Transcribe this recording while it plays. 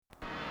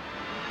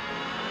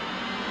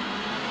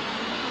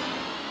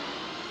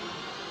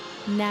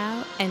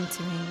Now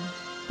entering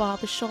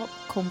Barbershop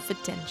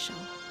Confidential.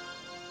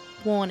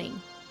 Warning,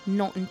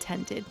 not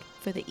intended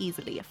for the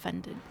easily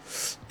offended.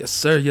 Yes,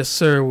 sir. Yes,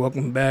 sir.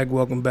 Welcome back.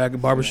 Welcome back.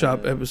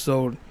 Barbershop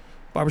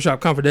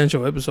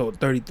Confidential, episode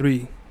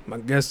 33. My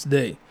guest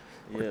today,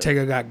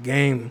 Ortega Got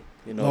Game,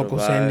 You know local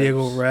the San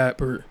Diego vibes.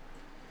 rapper.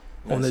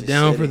 On the Nasty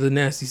down for City. the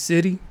Nasty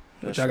City,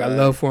 which That's I got right.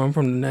 love for him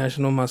from the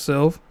National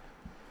myself.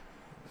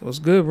 So what's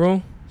good,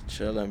 bro?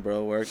 Chilling,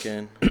 bro.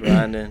 Working,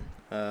 grinding.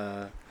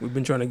 We've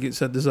been trying to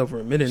set this up for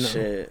a minute now.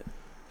 Shit.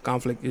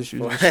 Conflict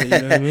issues and shit, you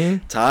know what I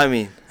mean?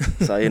 Timing.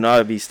 So you know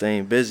I'd be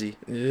staying busy.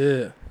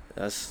 Yeah.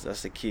 That's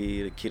the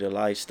key. The key to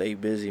life. Stay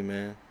busy,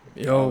 man.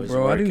 Yo, Always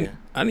bro, I working.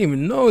 didn't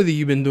even know that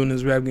you've been doing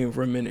this rap game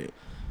for a minute.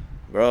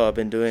 Bro, I've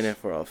been doing it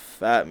for a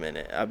fat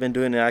minute. I've been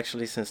doing it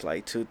actually since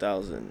like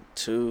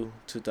 2002,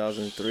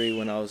 2003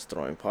 when I was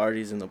throwing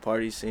parties in the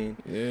party scene.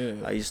 Yeah.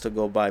 I used to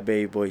go by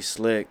Baby Boy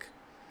Slick.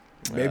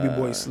 Baby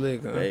Boy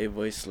Slick, huh? Baby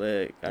Boy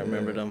Slick. I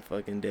remember Yeah. them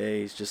fucking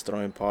days, just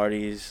throwing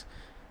parties.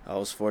 I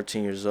was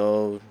 14 years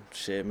old.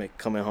 Shit,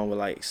 coming home with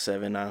like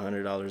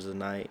 $700-900 a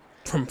night.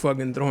 From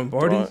fucking throwing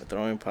parties?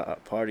 Throwing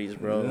parties,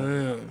 bro.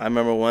 Damn. I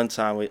remember one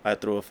time I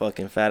threw a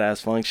fucking fat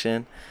ass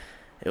function.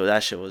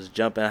 That shit was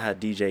jumping. I had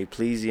DJ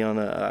Pleasy on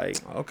the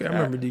Okay, I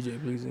remember DJ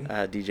Pleasy. I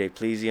had DJ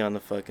Pleasy on the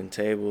fucking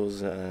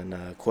tables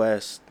and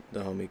Quest, the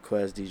homie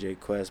Quest, DJ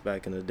Quest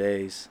back in the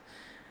days.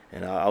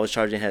 And I was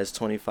charging heads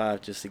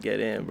 25 just to get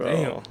in,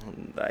 bro.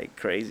 Damn. Like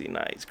crazy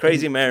nights,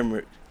 crazy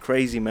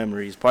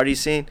memories. Party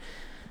scene,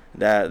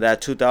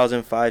 that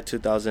 2005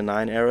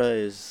 2009 era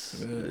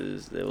is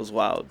it was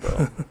wild,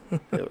 bro.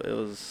 it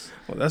was.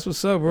 Well, that's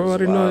what's up, bro. It was I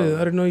didn't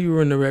wild. know you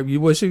were in the rap.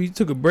 You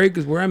took a break?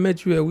 Cause where I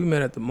met you at, we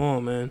met at the mall,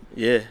 man.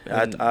 Yeah,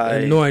 And I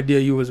had no idea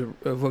you was a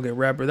fucking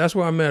rapper. That's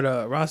where I met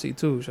Rossi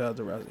too. Shout out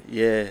to Rossi.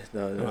 Yeah,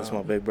 no, that's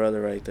my big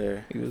brother right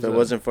there. He was, If it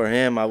wasn't for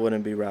him, I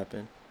wouldn't be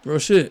rapping. Real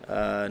shit.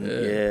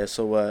 Yeah.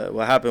 So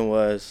what happened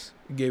was,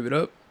 You gave it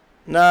up.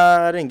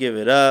 nah, I didn't give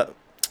it up.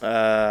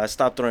 I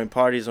stopped throwing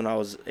parties when I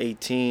was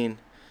 18.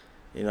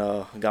 You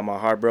know, got my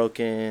heart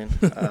broken.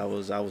 I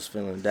was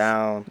feeling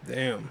down.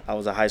 Damn. I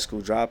was a high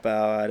school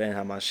dropout. I didn't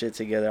have my shit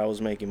together. I was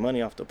making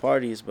money off the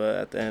parties, but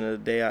at the end of the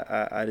day,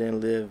 I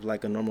didn't live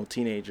like a normal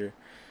teenager.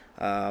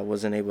 I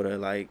wasn't able to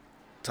like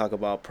talk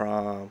about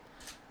prom,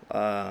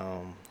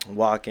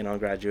 walking on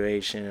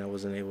graduation. I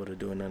wasn't able to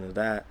do none of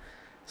that.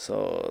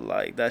 So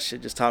like that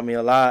shit just taught me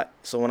a lot.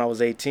 So when I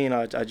was 18,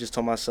 I just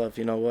told myself,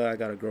 you know what, I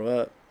gotta grow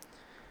up.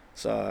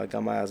 So I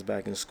got my ass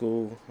back in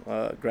school,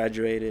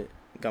 graduated,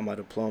 got my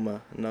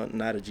diploma. No,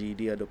 not a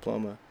GED, a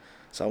diploma.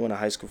 So I went to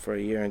high school for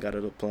a year and got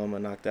a diploma,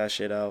 knocked that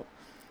shit out.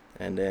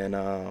 And then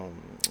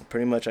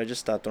pretty much I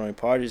just stopped throwing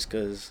parties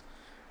because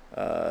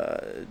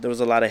there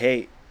was a lot of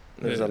hate.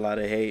 There was a lot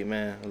of hate,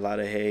 man. A lot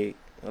of hate,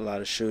 a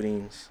lot of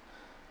shootings,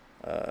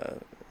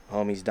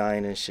 homies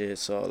dying and shit.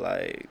 So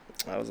like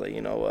I was like,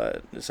 you know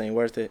what, this ain't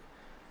worth it.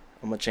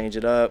 I'm gonna change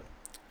it up.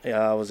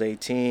 Yeah, I was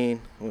 18,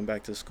 went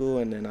back to school,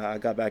 and then I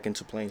got back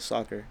into playing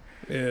soccer.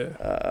 Yeah.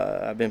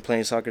 I've been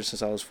playing soccer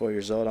since I was 4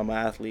 years old. I'm an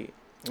athlete.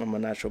 I'm a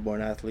natural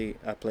born athlete.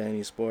 I play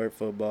any sport,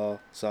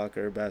 football,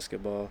 soccer,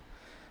 basketball.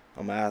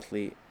 I'm an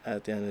athlete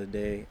at the end of the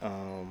day.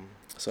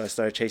 So I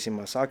started chasing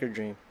my soccer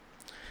dream.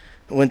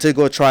 I went to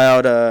go try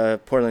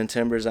out Portland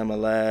Timbers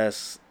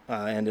MLS.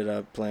 I ended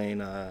up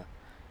playing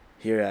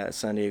here at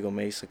San Diego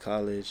Mesa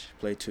College.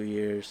 Played 2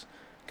 years.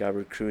 Got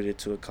recruited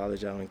to a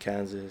college out in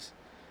Kansas.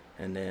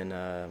 And then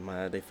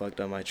they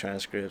fucked up my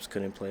transcripts,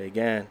 couldn't play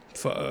again.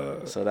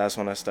 So that's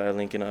when I started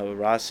linking up with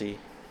Rossi.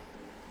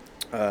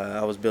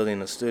 I was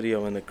building a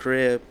studio in the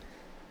crib,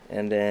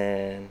 and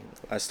then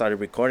I started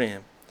recording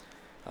him.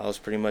 I was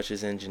pretty much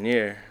his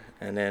engineer.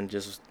 And then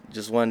just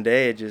one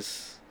day,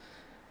 just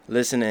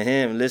listening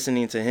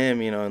to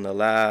him, you know, in the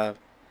lab.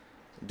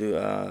 Dude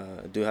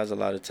has a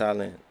lot of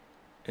talent,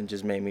 and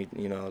just made me,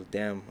 you know,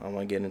 damn, I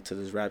want to get into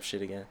this rap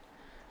shit again.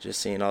 Just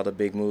seeing all the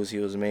big moves he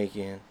was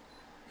making.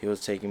 He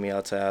was taking me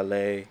out to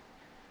LA,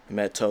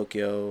 met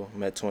Tokyo,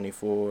 met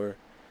 24,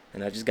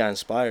 and I just got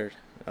inspired.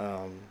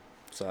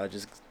 So I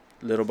just,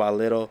 little by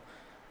little,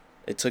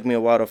 it took me a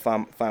while to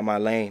find my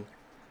lane.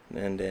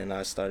 And then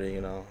I started,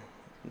 you know,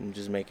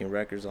 just making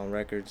records on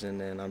records,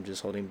 and then I'm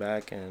just holding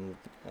back, and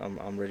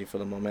I'm ready for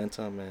the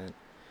momentum, and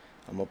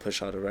I'm going to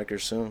push out a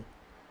record soon.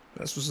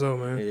 That's what's up,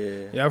 man.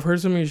 Yeah. Yeah, I've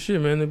heard some of your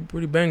shit, man. They're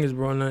pretty bangers,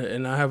 bro.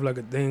 And I have like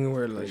a thing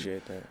where like,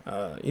 Appreciate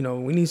that. you know,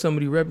 we need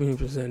somebody repping here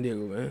from San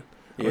Diego, man.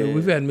 I mean,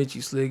 we've had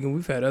Mitchie Slick and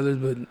we've had others,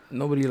 but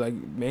nobody like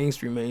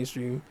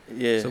mainstream.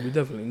 Yeah. So we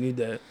definitely need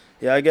that.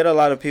 Yeah, I get a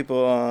lot of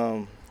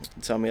people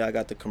tell me I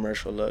got the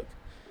commercial look.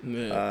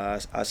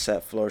 Yeah. I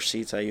sat floor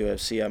seats at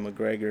UFC at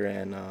McGregor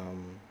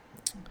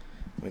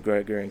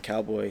and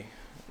Cowboy.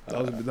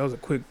 That was a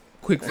quick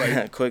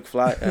fight.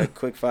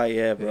 quick fight,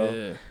 yeah, bro.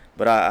 Yeah.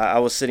 But I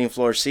was sitting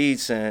floor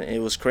seats, and it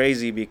was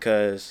crazy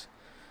because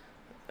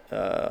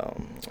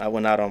I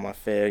went out on my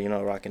fit, you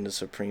know, rocking the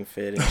Supreme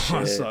fit and shit.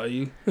 I saw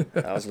you.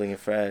 I was looking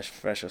fresh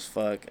as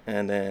fuck.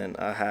 And then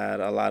I had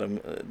a lot of,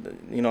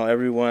 you know,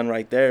 everyone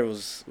right there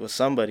was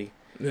somebody.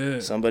 Yeah.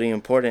 Somebody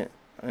important.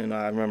 You know,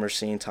 I remember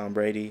seeing Tom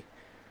Brady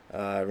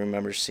I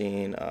remember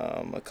seeing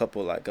a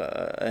couple, like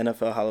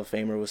NFL Hall of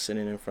Famer was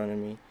sitting in front of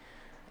me,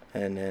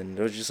 and then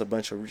there was just a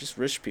bunch of just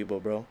rich people,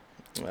 bro.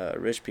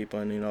 Rich people,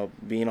 and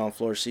being on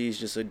floor C is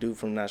just a dude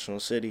from National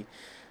City.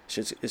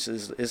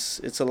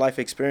 It's a life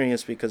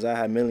experience because I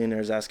had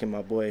millionaires asking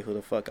my boy who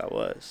the fuck I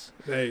was.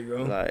 There you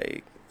go.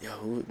 Like,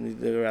 yo,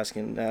 they were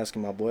asking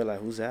my boy,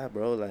 like, who's that,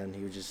 bro? Like, and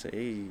he would just say,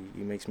 hey,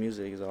 he makes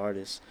music, he's an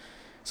artist.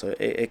 So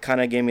it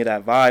kind of gave me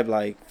that vibe,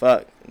 like,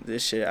 fuck,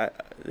 this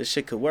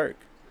shit could work.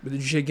 But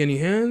did you shake any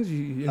hands?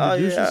 You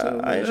introduced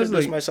yourself? I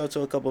introduced myself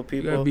to a couple of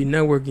people. You gotta be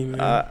networking,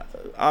 man.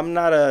 I'm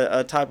not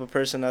a type of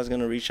person that's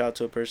gonna reach out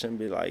to a person and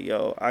be like,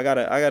 yo, I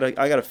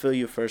gotta feel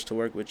you first to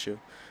work with you.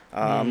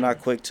 I'm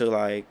not quick to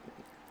like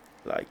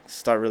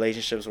start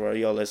relationships where,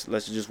 yo, let's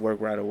just work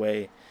right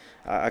away.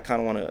 I kind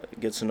of want to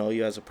get to know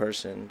you as a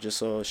person, just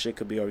so shit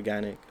could be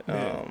organic.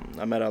 Yeah.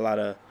 I met a lot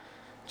of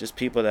just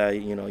people that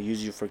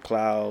use you for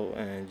clout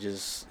and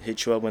just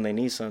hit you up when they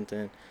need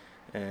something,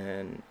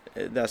 and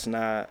that's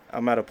not.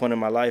 I'm at a point in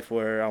my life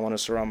where I want to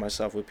surround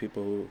myself with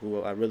people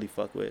who I really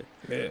fuck with.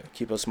 Yeah.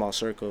 Keep a small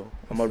circle.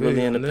 I'm a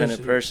really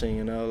independent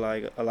person.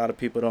 Like a lot of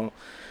people don't.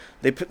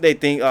 They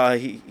think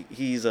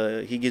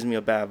he gives me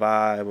a bad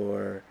vibe,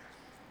 or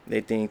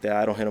they think that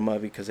I don't hit them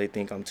up because they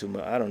think I'm too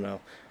much. I don't know.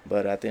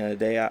 But at the end of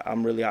the day,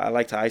 I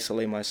like to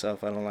isolate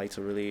myself. I don't like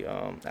to really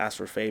ask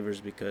for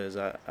favors because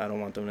I don't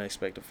want them to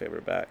expect a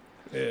favor back.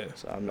 Yeah.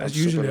 So that's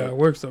usually how it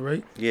works, though,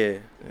 right? Yeah,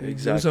 exactly.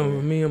 Do something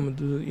for me, I'm gonna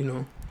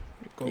do,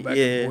 go back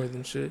and forth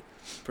and shit.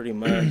 Pretty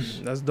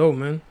much. That's dope,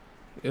 man.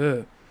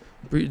 Yeah.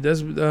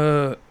 That's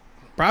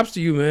props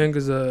to you, man,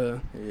 because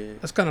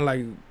that's kind of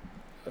like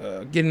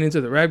getting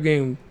into the rap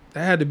game.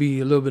 That had to be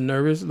a little bit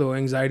nervous, a little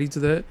anxiety to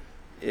that.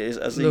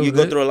 You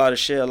go through a lot of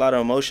shit, a lot of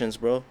emotions,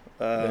 bro.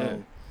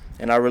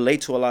 And I relate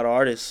to a lot of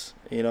artists.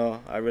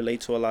 I relate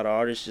to a lot of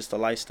artists, just the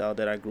lifestyle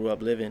that I grew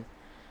up living.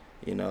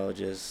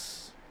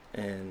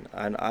 And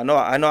I know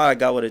I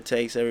got what it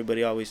takes.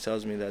 Everybody always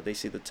tells me that they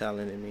see the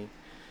talent in me,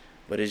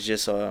 but it's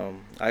just I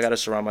gotta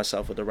surround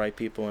myself with the right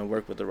people and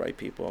work with the right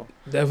people.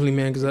 Definitely,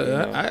 man. Because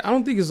I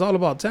don't think it's all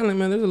about talent,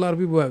 man. There's a lot of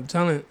people who have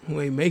talent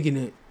who ain't making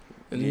it,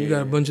 and you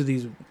got a bunch of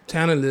these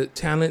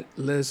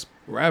talentless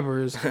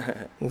rappers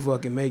who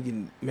fucking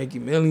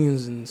making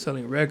millions and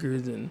selling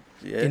records and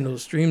getting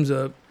those streams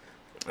up.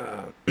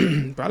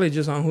 Probably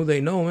just on who they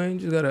know, man. You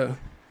just gotta.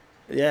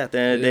 Yeah, at the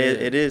end of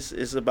the day,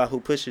 it's about who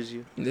pushes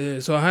you. Yeah,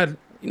 so I had,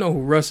 who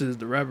Russ is,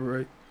 the rapper,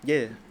 right?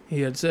 Yeah.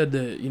 He had said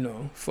that,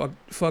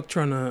 fuck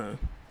trying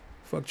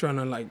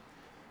to like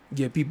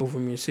get people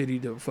from your city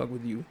to fuck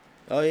with you.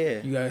 Oh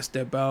yeah. You gotta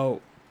step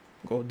out,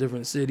 go to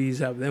different cities,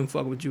 have them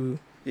fuck with you.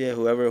 Yeah,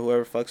 whoever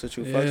fucks with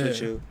you, fucks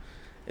with you.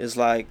 It's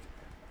like,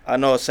 I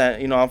know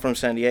I'm from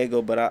San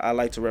Diego, but I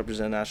like to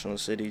represent National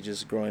City.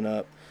 Just growing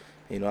up,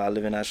 I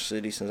live in National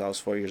City since I was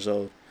 4 years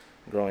old.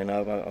 Growing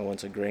up, I went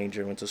to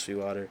Granger, went to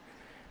Sweetwater.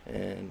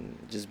 And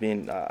just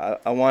being, I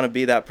want to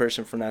be that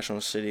person for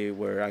National City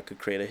where I could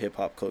create a hip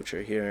hop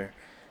culture here,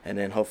 and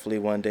then hopefully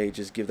one day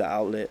just give the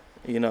outlet,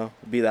 be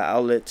the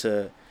outlet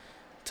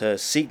to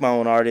seek my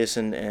own artists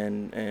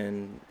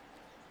and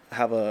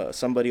have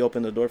somebody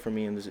open the door for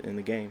me in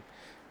the game.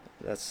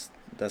 That's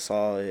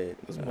all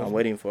I'm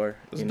waiting for.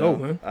 That's dope,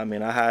 man. I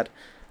mean, I had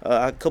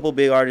a couple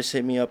big artists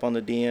hit me up on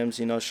the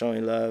DMs,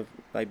 showing love,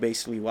 like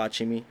basically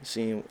watching me,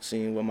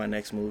 seeing what my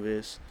next move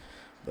is.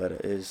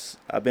 But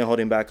I've been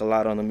holding back a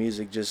lot on the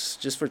music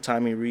just for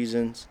timing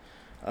reasons.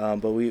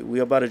 But we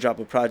about to drop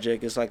a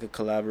project. It's like a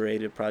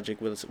collaborated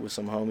project with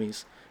some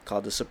homies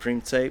called The Supreme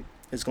Tape.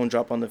 It's gonna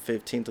drop on the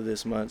 15th of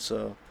this month.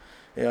 So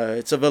yeah,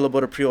 it's available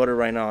to pre-order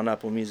right now on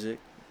Apple Music.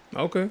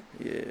 Okay.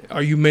 Yeah.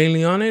 Are you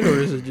mainly on it, or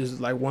is it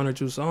just like 1 or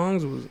 2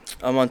 songs?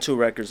 I'm on 2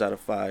 records out of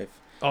 5.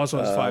 Also,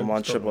 it's 5. I'm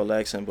on Triple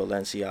X and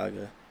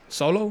Balenciaga.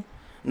 Solo?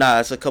 Nah,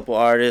 it's a couple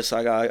artists.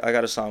 I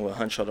got a song with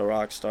Huncho the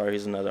Rockstar.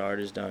 He's another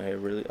artist down here.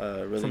 Really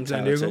from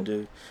talented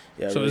dude.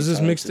 Yeah. So really is this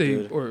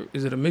mixtape, or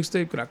is it a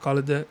mixtape? Could I call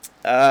it that?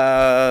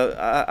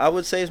 I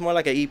would say it's more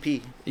like an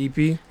EP.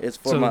 EP. It's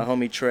for my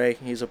homie Trey.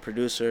 He's a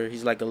producer.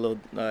 He's like a little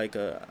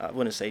I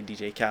wouldn't say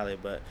DJ Khaled,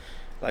 but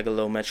like a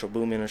little Metro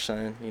Boomin or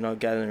something.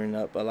 Gathering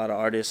up a lot of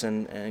artists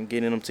and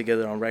getting them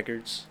together on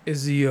records.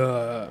 Is he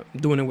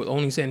doing it with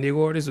only San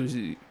Diego artists, or is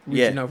he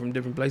reaching out from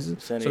different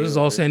places? So this is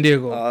all San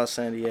Diego. All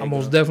San Diego. I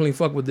most definitely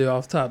fuck with it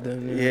off top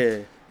then. Yeah.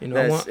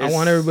 I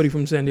want everybody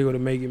from San Diego to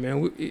make it,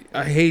 man.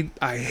 I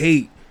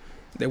hate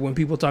that when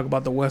people talk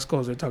about the West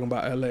Coast, they're talking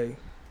about LA.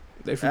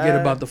 They forget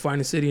about the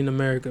finest city in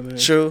America, man.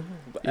 True.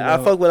 I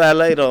fuck with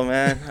LA though,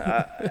 man.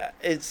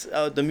 It's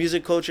the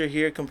music culture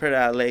here compared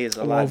to LA is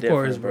a lot different, of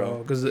course, bro.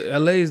 Because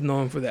LA is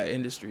known for that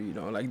industry,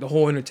 like the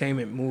whole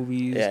entertainment,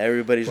 movies. Yeah,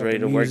 everybody's ready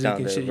to work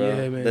down there, shit, bro.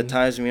 yeah, man. The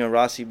times me and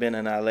Rossi been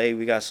in LA,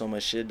 we got so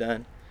much shit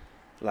done.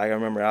 Like I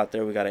remember out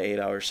there, we got an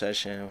 8-hour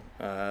session.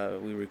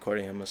 We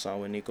recorded him a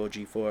song with Nico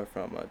G4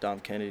 from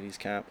Dom Kennedy's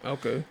camp.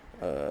 Okay.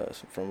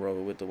 From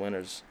Rover with the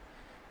Winners.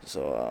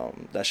 So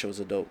that shit was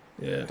a dope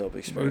experience.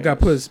 But we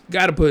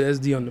gotta put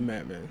SD on the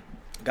map, man.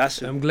 Got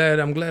to. I'm glad.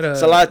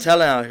 It's a lot of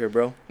talent out here,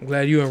 bro. I'm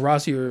glad you and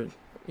Rossi are,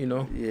 Yeah.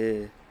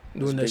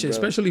 doing that shit,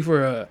 especially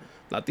for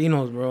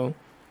Latinos, bro.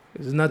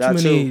 There's not That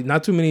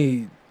too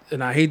many,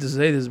 and I hate to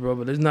say this, bro,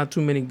 but there's not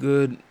too many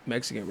good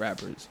Mexican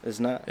rappers. It's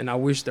not. And I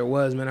wish there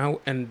was, man.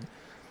 And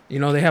you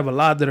know, they have a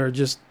lot that are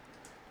just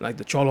like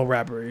the cholo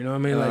rapper. You know what I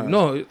mean? Like,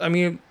 no, I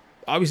mean,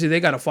 obviously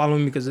they gotta follow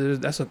me because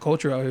that's a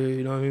culture out here.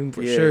 You know what I mean?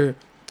 For sure.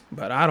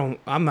 But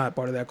I'm not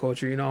part of that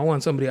culture. You know, I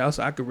want somebody else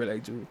I could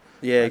relate to.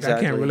 Yeah, like,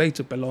 exactly. I can't relate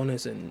to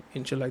pelones and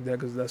shit like that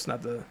because that's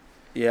not the.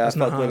 Yeah, I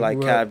fuck with like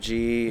Cap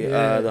G.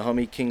 Yeah. The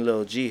homie King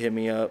Lil G hit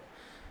me up.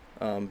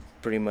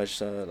 Pretty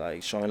much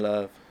like showing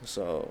love.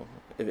 So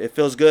it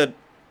feels good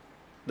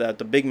that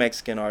the big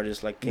Mexican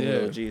artist like King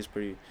Lil G is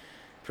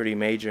pretty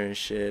major and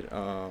shit.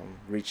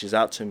 Reaches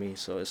out to me,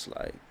 so it's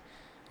like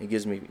it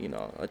gives me, you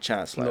know, a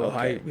chance. Like, a little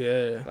hype,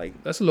 yeah.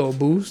 Like that's a little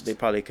boost. They're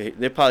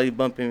probably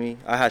bumping me.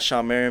 I had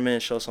Sean Merriman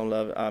show some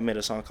love. I made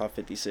a song called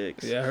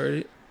 56. Yeah, I heard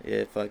it.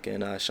 Yeah,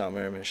 fucking Sean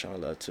Merriman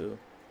showing love too.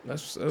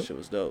 That's that shit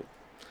was dope.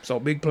 So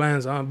big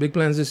plans, huh? Big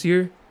plans this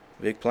year?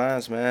 Big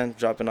plans, man.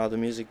 Dropping all the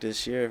music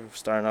this year.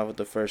 Starting off with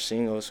the first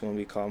single. It's gonna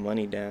be called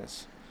Money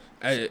Dance.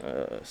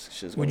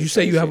 Would you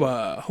say you have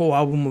a whole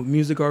album of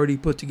music already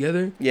put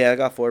together? Yeah, I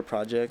got 4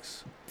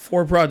 projects.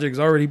 4 projects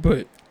already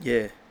put.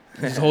 Yeah.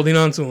 Just holding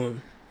on to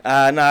them.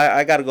 No,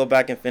 I got to go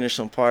back and finish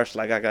some parts.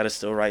 Like, I got to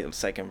still write the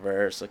second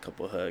verse, a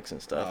couple hooks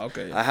and stuff. Oh,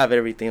 okay. I have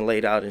everything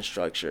laid out in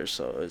structure,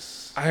 so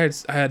it's... I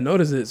had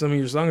noticed it. Some of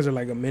your songs are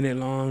like a minute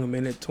long, a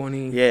minute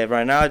 20. Yeah,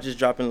 right now I'm just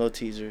dropping little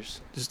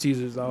teasers. Just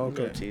teasers,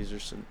 okay. Little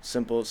teasers.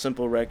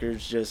 Simple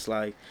records, just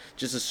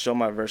to show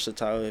my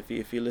versatile.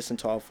 If you listen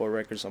to all 4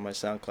 records on my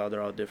SoundCloud,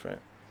 they're all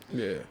different.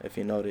 Yeah. If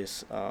you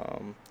notice.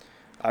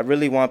 I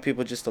really want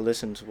people just to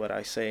listen to what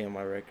I say in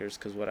my records,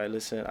 because what I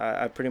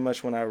pretty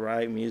much, when I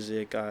write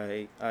music,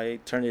 I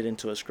turn it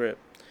into a script.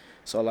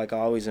 So like I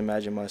always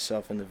imagine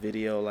myself in the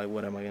video, like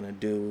what am I gonna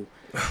do?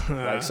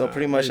 Like, so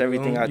pretty much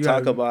everything I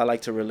talk about, I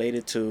like to relate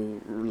it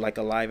to like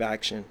a live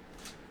action.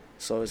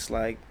 So it's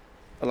like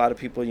a lot of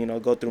people, you know,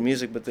 go through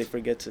music, but they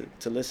forget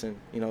to listen.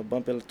 You know,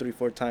 bump it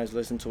 3-4 times,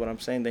 listen to what I'm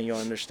saying, then you'll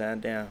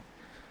understand. Damn,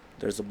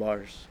 there's the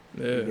bars.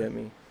 Yeah. You get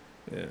me?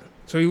 Yeah.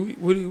 So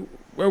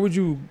where would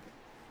you?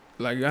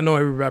 Like, I know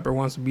every rapper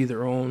wants to be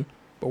their own,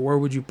 but where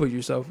would you put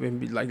yourself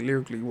in, like,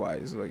 lyrically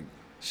wise? Like,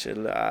 shit,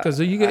 I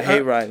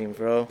hate writing,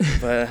 bro.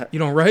 But you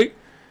don't write?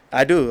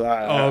 I do.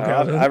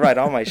 Okay. I write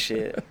all my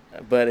shit,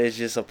 but it's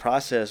just a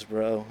process,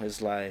 bro.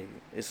 It's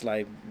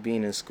like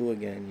being in school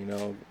again, you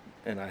know.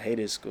 And I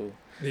hated school.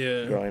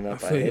 Yeah. Growing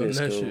up, I hated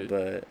school,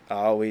 but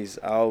I always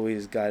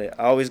got it.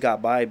 I always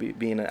got by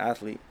being an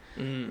athlete.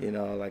 Mm. You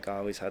know, like I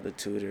always had the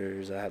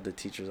tutors. I had the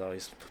teachers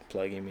always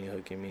plugging me,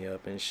 hooking me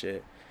up and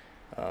shit.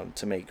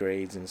 To make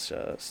grades and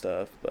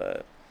stuff,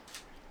 but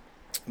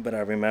I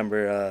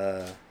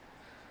remember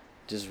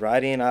just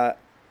writing. I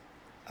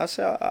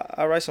say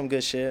I write some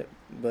good shit,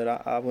 but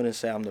I wouldn't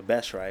say I'm the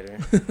best writer.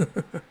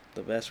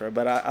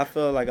 But I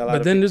feel like a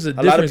lot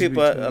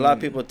of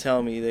people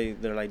tell me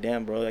they're like,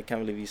 damn, bro, I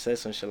can't believe you said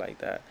some shit like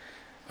that.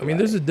 I mean,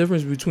 there's a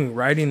difference between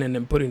writing and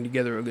then putting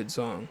together a good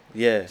song.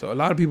 Yeah. So a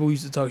lot of people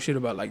used to talk shit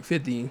about like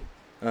 50.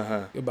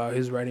 About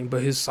his writing,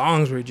 but his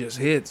songs were just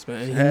hits,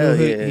 man.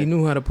 He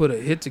knew how to put a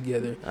hit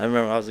together. I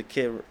remember I was a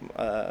kid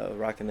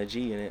rocking the G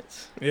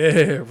units.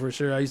 Yeah, for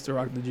sure. I used to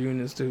rock the G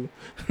units too.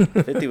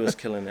 50 was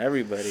killing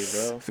everybody,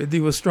 bro. 50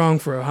 was strong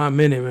for a hot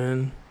minute,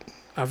 man.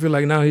 I feel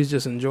like now he's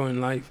just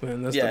enjoying life,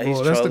 man. That's the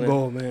goal. That's the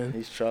goal, man.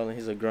 He's trolling.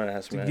 He's a grown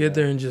ass man. To get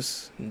there and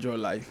just enjoy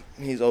life.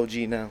 He's OG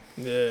now.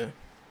 Yeah.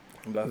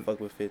 I'm about to fuck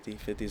with 50.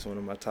 50 is one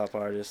of my top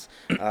artists.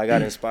 I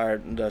got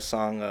inspired. The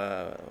song,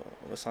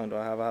 what song do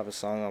I have? I have a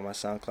song on my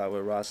SoundCloud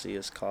with Rossi.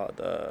 It's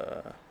called,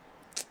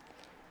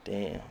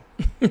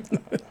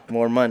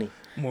 More Money.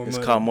 It's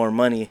called More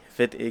Money.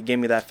 50. It gave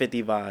me that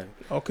 50 vibe.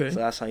 Okay. So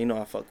that's how you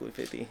know I fuck with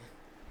 50.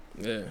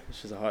 Yeah.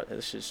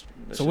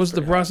 So what's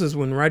the process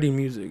when writing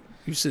music?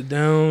 You sit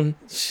down,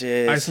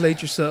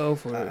 isolate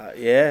yourself, or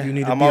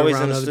I'm always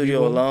in the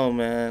studio alone,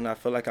 man. I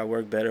feel like I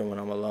work better when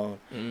I'm alone.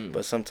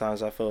 But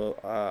sometimes I feel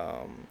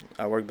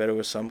I work better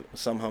with some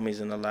homies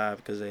in the lab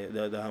because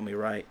they'll help me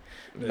write.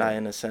 Yeah. Not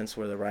in a sense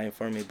where they're writing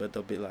for me, but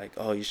they'll be like,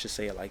 oh, you should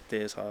say it like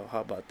this. How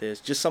about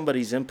this? Just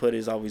somebody's input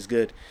is always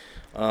good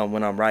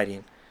when I'm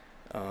writing.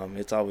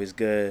 It's always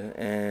good.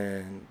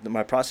 And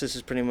my process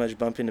is pretty much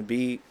bumping the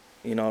beat,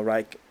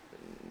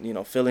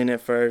 feeling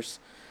it first.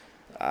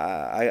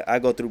 I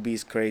go through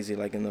beats crazy.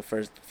 Like in the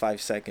first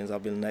 5 seconds, I'll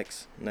be the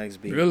next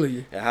beat.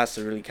 Really? It has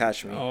to really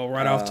catch me. Oh,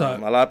 right off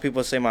top. A lot of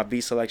people say my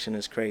beat selection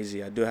is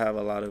crazy. I do have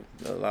a lot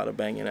of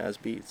banging ass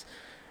beats.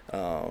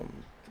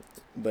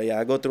 But yeah,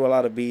 I go through a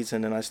lot of beats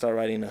and then I start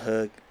writing a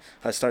hook.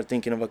 I start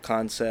thinking of a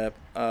concept.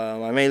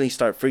 I mainly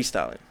start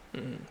freestyling.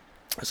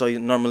 So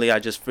normally I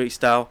just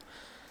freestyle.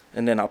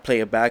 And then I'll play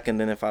it back, and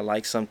then if I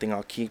like something,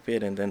 I'll keep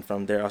it, and then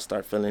from there I'll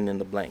start filling in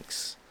the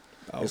blanks.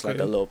 Okay. It's like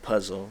a little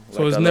puzzle.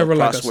 So it's never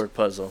like a crossword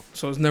puzzle.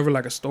 So it's never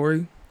like a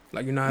story.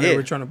 Like you're not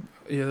ever trying to.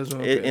 Yeah, that's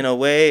okay. In a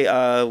way,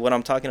 what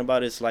I'm talking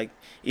about is like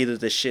either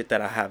the shit that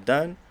I have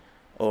done,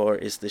 or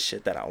it's the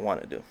shit that I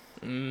want to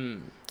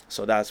do.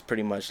 So that's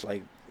pretty much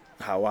like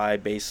how I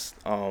base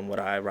what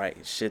I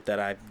write: shit that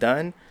I've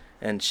done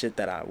and shit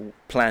that I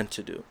plan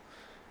to do.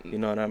 You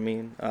know what I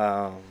mean?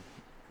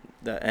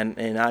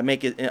 And I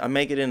make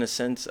it in a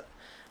sense,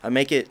 I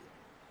make it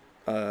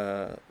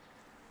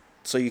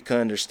so you can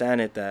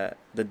understand it, that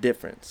the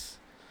difference.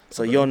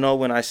 So you'll know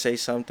when I say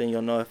something,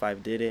 you'll know if I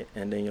did it,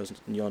 and then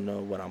you'll know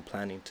what I'm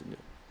planning to do.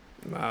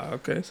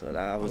 Okay. So that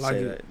I would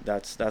say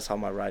that's how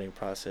my writing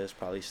process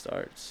probably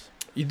starts.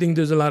 You think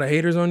there's a lot of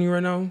haters on you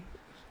right now?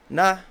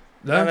 Nah,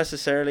 not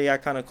necessarily. I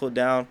kind of cooled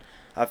down.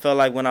 I felt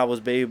like when I was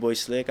Baby Boy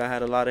Slick, I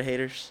had a lot of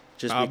haters.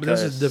 Just because. But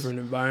this is a different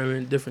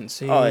environment, different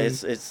scene. Oh,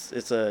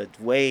 it's a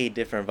way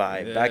different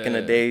vibe. Yeah. Back in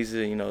the days,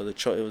 it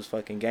was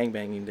fucking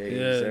gangbanging days.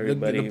 Yeah,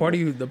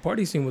 everybody. The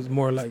party scene was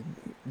more like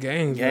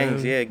gangs.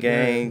 Gangs, man.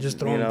 Gangs. Just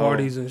throwing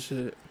parties and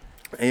shit.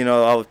 And,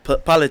 I was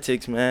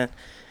politics, man.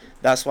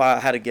 That's why I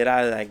had to get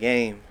out of that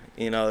game.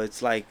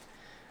 It's like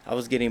I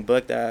was getting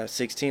booked at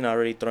 16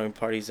 already, throwing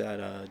parties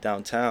at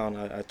downtown.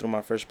 I threw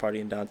my first party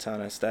in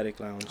downtown at Static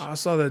Lounge. I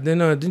saw that. Then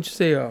didn't you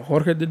say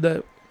Jorge did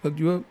that? Hooked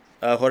you up?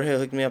 Jorge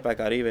hooked me up at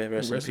Caribe.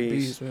 Rest in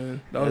peace, man.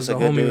 That was a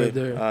homie dude. Right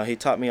there. He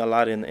taught me a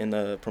lot in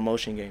the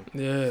promotion game.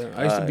 Yeah,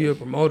 I used to be a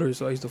promoter,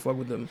 so I used to fuck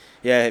with them.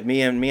 Yeah,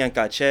 me and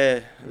Cache. Yeah,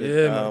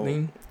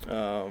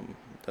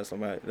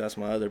 that's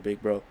my other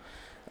big bro.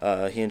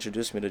 He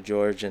introduced me to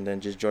George, and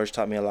then George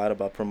taught me a lot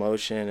about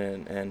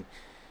promotion, and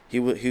he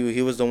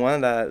was the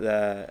one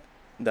that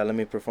let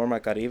me perform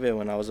at Caribe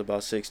when I was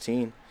about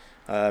 16.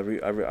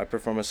 I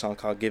performed a song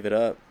called "Give It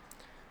Up."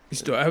 You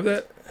still have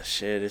that?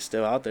 Shit, it's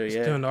still out there.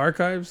 Yeah, still in the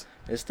archives.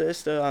 It's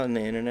still on the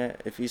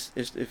internet. If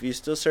you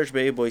still search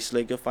Baby Boy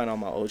Slick, you'll find all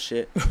my old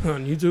shit.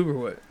 On YouTube or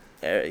what?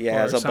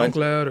 Yeah, or it's a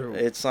SoundCloud bunch. Or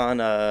it's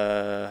on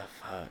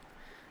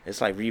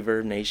it's like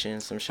Reverb Nation,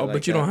 some shit.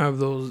 But you don't have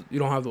those. You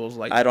don't have those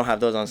like. I don't have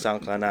those on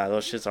SoundCloud. Nah,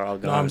 those shits are all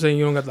gone. No, I'm saying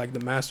you don't got like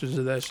the masters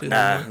of that shit.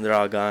 Nah, they're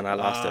all gone. I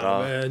lost it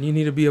all. Man, you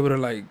need to be able to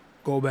like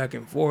go back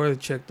and forth,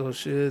 check those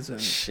shits,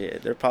 and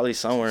shit. They're probably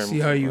somewhere. See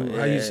how you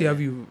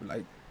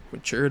like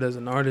matured as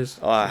an artist.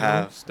 Oh, I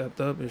have stepped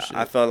up and shit.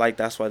 I felt like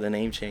that's why the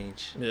name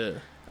changed. Yeah.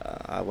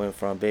 I went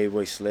from Baby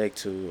Boy Slick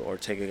to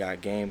Ortega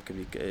Got Game.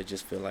 It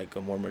just feel like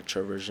a more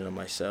mature version of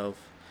myself.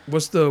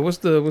 What's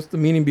the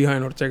meaning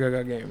behind Ortega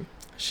Got Game?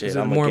 Shit, is it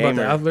I'm more a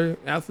gamer. about the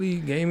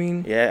athlete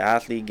gaming? Yeah,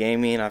 athlete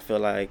gaming. I feel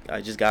like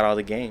I just got all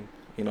the game.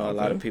 A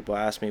lot of people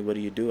ask me, "What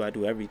do you do?" I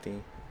do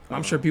everything.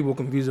 I'm sure people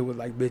confuse it with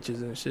like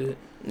bitches and shit.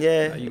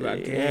 Yeah, like you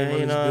got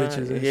game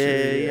bitches and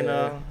shit.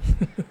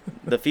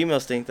 The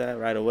females think that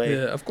right away.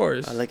 Yeah, of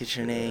course. I look at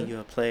your name,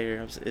 you're a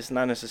player. It's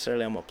not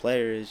necessarily I'm a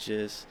player. It's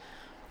just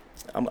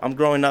I'm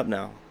growing up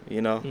now.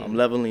 I'm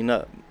leveling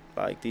up.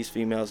 Like these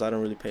females, I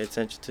don't really pay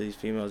attention to these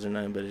females. They're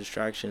nothing but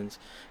distractions.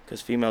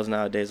 Because females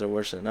nowadays are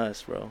worse than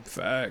us, bro.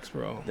 Facts,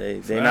 bro.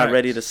 They're not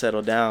ready to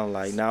settle down.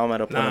 Like now I'm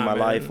at a point in my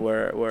life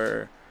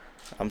where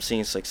I'm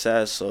seeing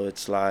success. So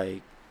it's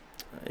like,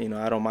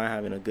 I don't mind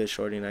having a good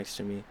shorty next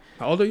to me.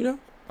 How old are you now?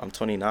 I'm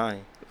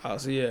 29. Oh,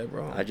 so yeah,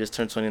 bro. I just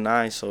turned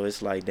 29, so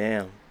it's like,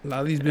 damn. A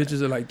lot of these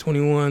bitches are like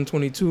 21,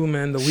 22,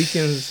 man. The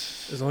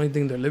weekends is the only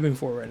thing they're living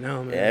for right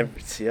now, man.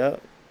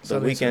 Yep. The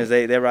weekends,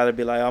 they'd rather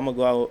be like, I'm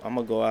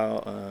gonna go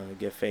out,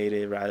 get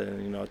faded, rather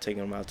than,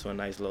 taking them out to a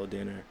nice little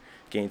dinner,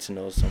 getting to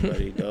know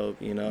somebody dope,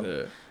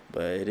 Yeah.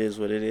 But it is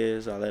what it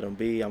is. I let them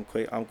be. I'm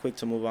quick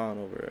to move on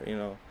over it,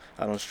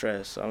 I don't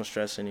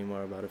stress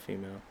anymore about a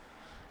female.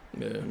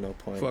 Yeah. No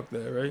point. Fuck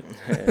that, right?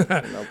 Yeah,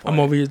 no point. I'm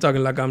over here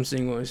talking like I'm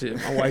single and shit.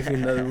 My wife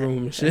in the other room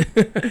and shit.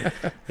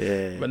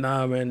 Yeah. But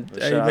nah, man.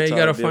 But hey, man, you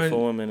gotta find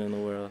women in the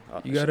world.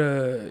 You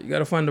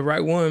gotta find the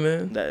right one,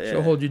 man.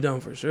 She'll hold you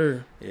down for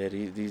sure. Yeah,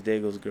 these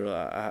Dagos girl,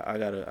 I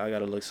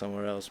gotta look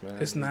somewhere else, man.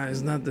 It's not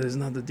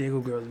the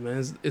Dago girls,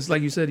 man. It's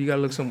like you said, you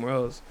gotta look somewhere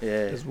else. Yeah.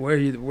 It's where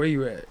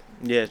you at.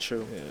 Yeah,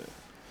 true. Yeah.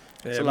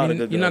 It's a lot of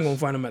good girls. You're not gonna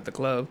find them at the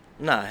club.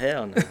 Nah,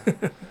 hell no.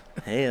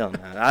 Hell no.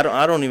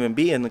 I don't even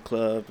be in the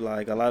club.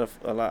 Like a lot.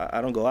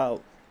 I don't go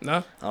out.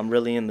 Nah. I'm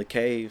really in the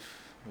cave.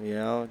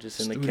 Just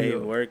in the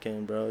cave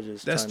working, bro.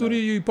 Just that studio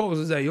you post,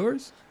 is that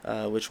yours?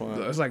 Which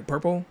one? It's like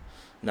purple.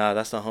 Nah,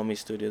 that's the homie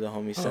studio. The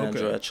homie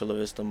Sandro at Chula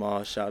Vista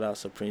Mall. Shout out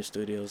Supreme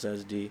Studios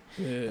SD.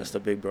 Yeah. That's the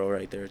big bro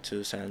right there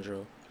too,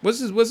 Sandro. What's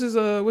his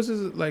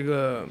like?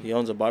 He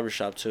owns a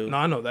barbershop too. No,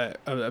 I know that.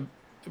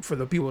 For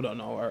the people who don't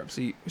know,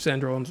 see,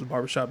 Sandro owns a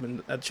barbershop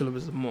at Chula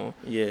Vista Mall.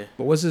 Yeah.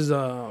 But what's his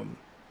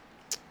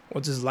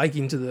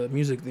liking to the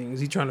music thing? Is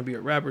he trying to be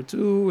a rapper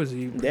too? Is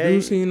he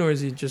producing, or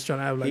is he just trying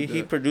to have like?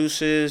 He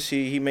produces.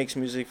 He makes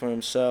music for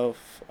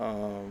himself.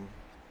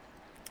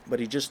 But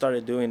he just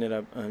started doing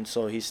it, and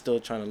so he's still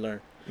trying to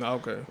learn. Oh,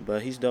 okay.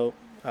 But he's dope.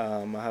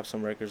 I have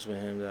some records with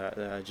him that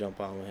I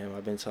jump on with him.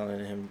 I've been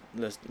telling him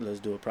let's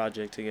do a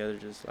project together,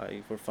 just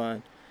like for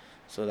fun.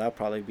 So that'll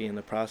probably be in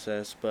the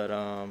process. But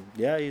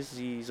yeah,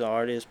 he's an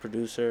artist,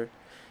 producer.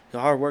 He's a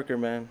hard worker,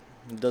 man.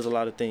 He does a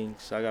lot of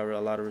things. I got a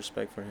lot of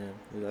respect for him.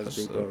 That's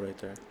a big bro right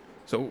there.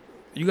 So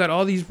you got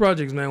all these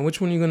projects, man.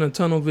 Which one are you gonna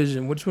tunnel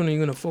vision? Which one are you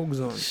gonna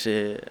focus on?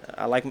 Shit,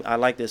 I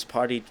like this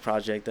party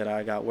project that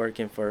I got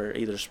working for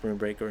either spring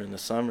break or in the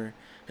summer.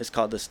 It's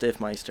called the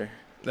Stiffmeister.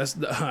 That's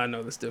the I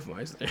know the Stiff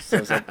Meister.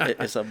 So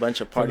it's a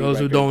bunch of For party those records.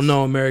 who don't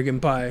know, American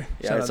Pie.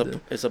 Yeah, Shout out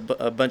to- it's a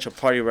bunch of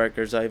party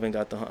records. I even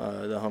got the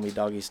homie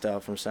Doggy Style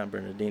from San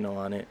Bernardino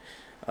on it.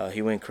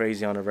 He went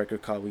crazy on a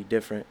record called We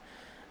Different,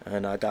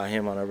 and I got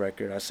him on a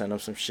record. I sent him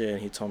some shit, and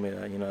he told me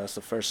that, you know, that's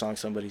the first song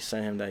somebody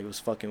sent him that he was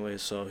fucking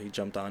with, so he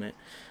jumped on it.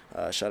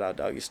 Shout out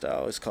Doggy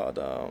Style. It's called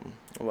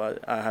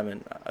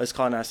it's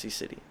called Nasty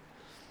City.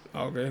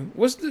 Okay.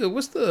 What's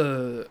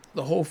the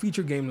whole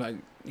feature game like?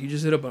 You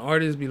just hit up an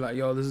artist, be like,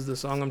 "Yo, this is the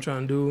song I'm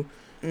trying to do."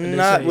 And they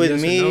Not say with yes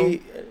or me.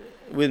 no?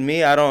 With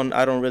me, I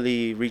don't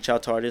really reach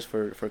out to artists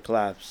for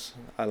collabs.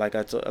 Like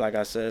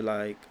I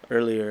said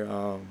earlier,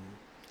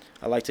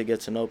 I like to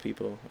get to know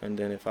people, and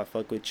then if I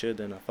fuck with you,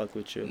 then I fuck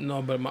with you.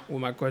 No, but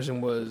my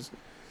question was,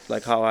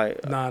 Like how I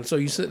nah. So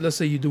you said, let's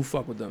say you do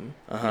fuck with them.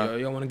 Uh-huh.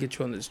 Yo, want to get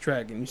you on this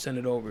track, and you send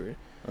it over.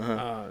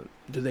 uh-huh.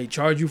 Do they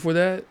charge you for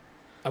that?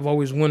 I've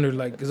always wondered,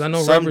 like, because I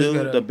know Some rappers do.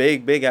 gotta, The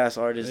big ass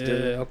artists do.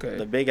 Yeah, okay.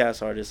 The big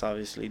ass artists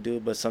obviously do,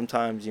 but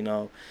sometimes, you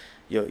know,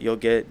 you'll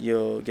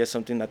get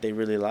something that they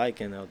really like,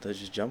 and they'll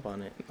just jump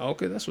on it.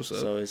 Okay, that's what's up.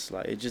 So it's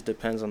like it just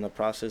depends on the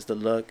process, the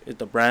look,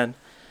 the brand.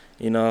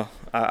 You know,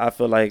 I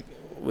feel like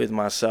with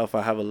myself,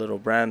 I have a little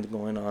brand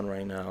going on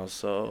right now.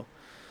 So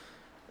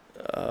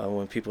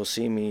when people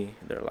see me,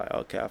 they're like,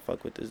 okay, I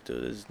fuck with this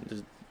dude.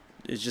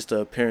 It's just the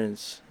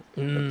appearance.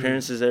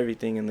 Appearance is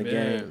everything in the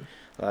game.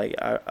 Like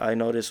I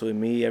notice with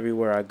me,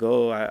 everywhere I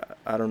go,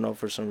 I don't know,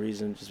 for some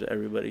reason, just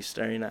everybody's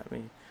staring at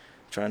me,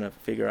 trying to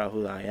figure out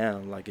who I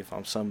am, like if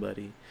I'm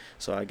somebody.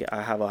 So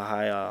I have a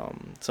high,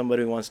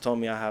 somebody once told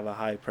me I have a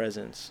high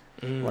presence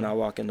when I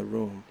walk in the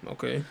room.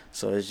 Okay.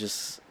 So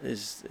it's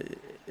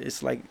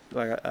like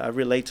I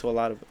relate to a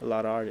lot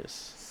of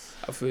artists.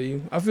 I feel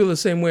you. I feel the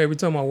same way every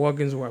time I walk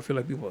in somewhere. I feel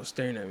like people are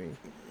staring at me.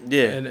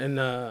 Yeah. And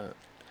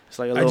it's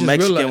like a little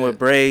Mexican realized, with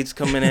braids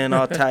coming in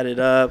all tatted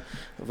up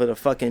with a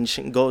fucking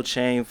gold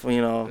chain,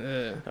 you know.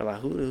 Yeah. They're like,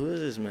 who is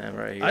this man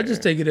right here? I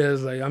just take it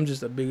as like I'm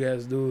just a big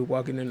ass dude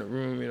walking in the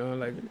room, you know,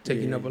 like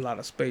taking Yeah. up a lot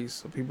of space.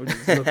 So people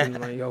just looking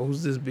like, yo,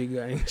 who's this big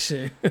guy and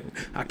shit?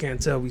 I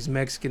can't tell if he's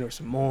Mexican or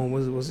Samoan.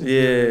 What's his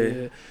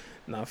deal? Yeah.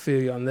 Nah, I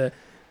feel you on that.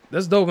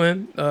 That's dope,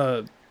 man.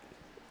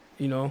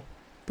 You know,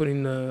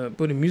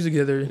 putting music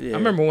together. Yeah. I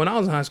remember when I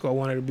was in high school, I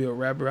wanted to be a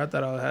rapper. I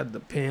thought I had the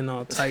pen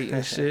all tight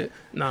and shit.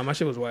 Nah, my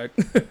shit was whack.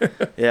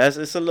 Yeah,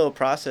 it's a little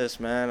process,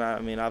 man. I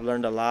mean, I've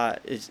learned a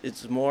lot.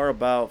 It's more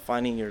about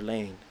finding your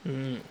lane.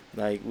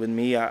 Like with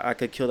me, I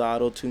could kill the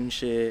auto-tune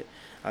shit.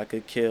 I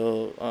could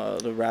kill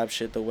the rap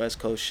shit, the West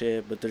Coast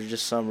shit. But there's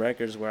just some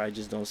records where I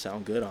just don't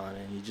sound good on,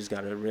 and you just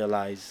gotta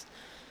realize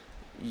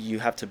you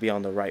have to be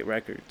on the right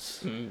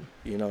records.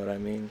 You know what I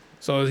mean?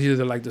 So it's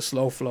either like the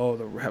slow flow,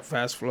 the rap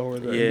fast flow, or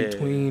the Yeah. in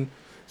between.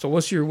 So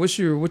what's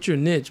your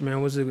niche,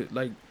 man? Was it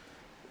like?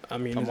 I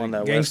mean, I'm is on it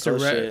that gangster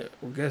West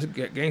Coast rap?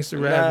 shit. Gangster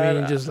Nah, rap,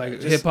 meaning nah, just like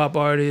just- hip hop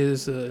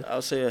artists.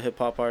 I'll say a hip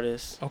hop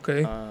artist.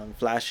 Okay,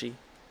 Flashy.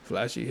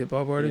 flashy hip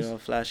hop artists. You know,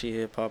 flashy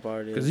hip hop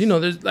artist. Because you know,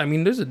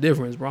 there's a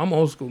difference, bro. I'm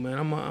old school, man.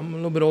 I'm a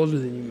little bit older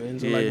than you, man.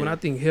 So like Yeah. when I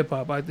think hip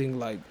hop, I think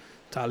like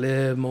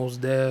Talib, Mos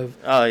Def.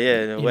 Oh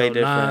yeah, you way know,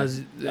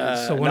 different.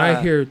 Nas. So when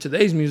I hear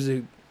today's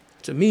music,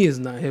 to me, it's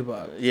not hip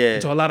hop. Yeah.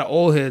 To a lot of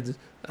old heads,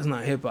 that's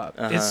not hip hop.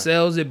 Uh-huh. It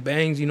sells, it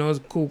bangs, you know, it's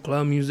cool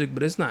club music,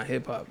 but it's not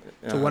hip hop.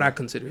 To what Uh-huh. I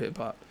consider hip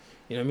hop.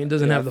 You know what I mean? It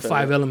doesn't Yeah, have I the feel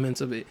 5 it.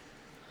 elements of it.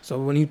 So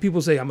when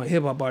people say I'm a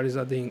hip hop artist,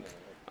 I think,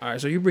 all right,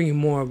 so you're bringing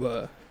more of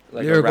a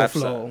Like a lyrical rap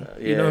flow. song.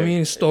 You know what I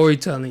mean?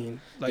 Storytelling.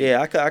 Like,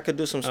 Yeah, I could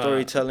do some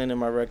storytelling in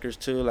my records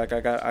too. Like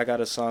I got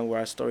a song where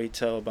I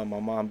storytell about my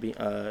mom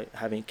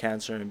having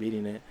cancer and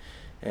beating it,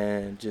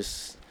 and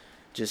just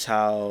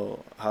how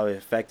it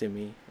affected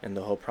me and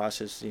the whole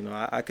process. You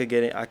know, I could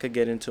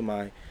get into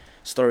my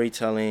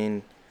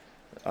storytelling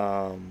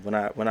when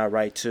I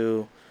write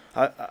too.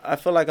 I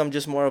feel like I'm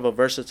just more of a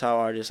versatile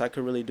artist. I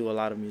could really do a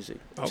lot of music,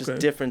 just Okay.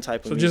 different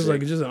type of so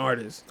music. just an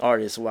artist.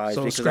 Artist wise,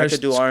 So because I scratch-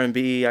 could do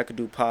R&B, I could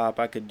do pop,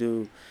 I could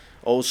do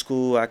old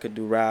school, I could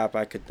do rap,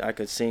 I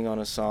could sing on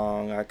a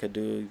song,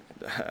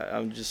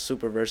 I'm just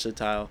super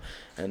versatile,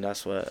 and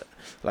that's what,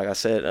 like I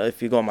said,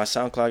 if you go on my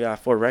SoundCloud, I got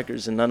 4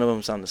 records and none of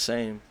them sound the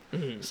same.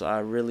 So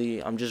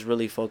I'm just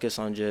really focused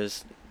on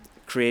just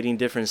creating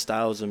different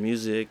styles of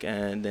music,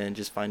 and then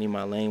just finding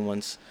my lane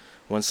once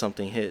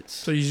something hits.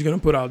 So you're just gonna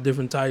put out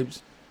different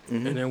types,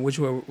 Mhm. and then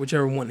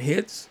whichever one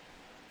hits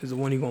is the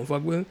one you're gonna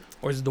fuck with,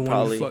 or is it the one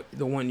Probably.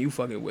 the one you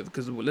fucking with?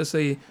 Because let's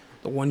say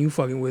the one you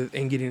fucking with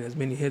ain't getting as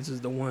many hits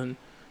as the one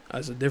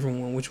as a different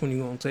one. Which one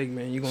you gonna take,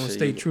 man? You gonna So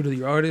stay you- true to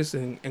your artist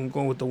and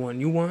go with the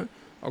one you want,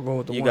 or go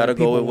with the You one gotta that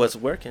people go with want? what's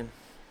working.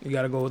 You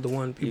gotta go with the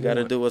one people You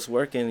gotta want. do what's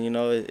working. You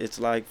know,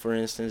 it's like, for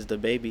instance, the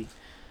baby.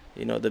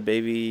 You know, the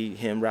baby,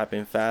 him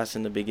rapping fast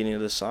in the beginning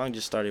of the song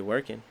just started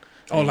working.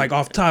 Oh, like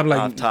off top, like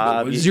Off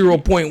top,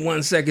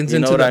 0.1 seconds you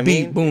know into what the I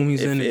beat, mean? boom,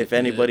 he's in it. If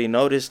anybody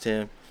noticed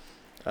him,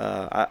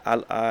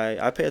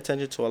 I pay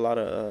attention to a lot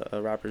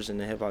of rappers in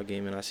the hip hop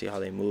game, and I see how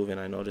they move, and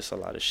I notice a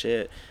lot of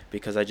shit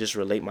because I just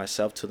relate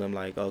myself to them.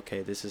 Like,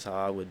 okay, this is how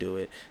I would do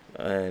it,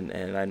 and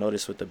I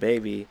noticed with the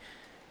baby,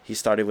 he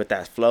started with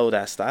that flow,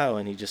 that style,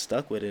 and he just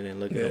stuck with it. And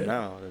look at him Yeah.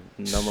 now,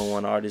 the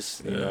 #1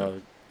 artist, you Yeah.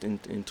 know, in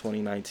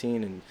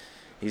 2019, and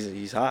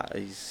he's hot.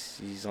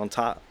 He's on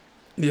top.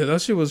 Yeah,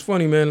 that shit was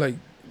funny, man. Like,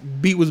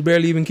 beat was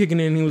barely even kicking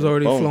in. He was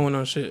already Boom. flowing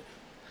on shit.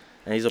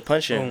 And he's a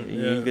puncher. Boom,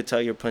 yeah. You could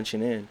tell you're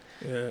punching in.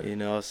 Yeah. You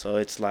know, so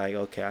it's like,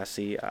 okay, I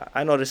see.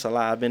 I notice a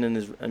lot. I've been in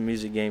this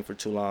music game for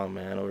too long,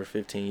 man, over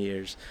 15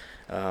 years.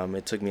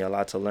 It took me a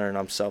lot to learn.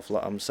 I'm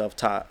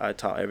self-taught. I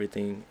taught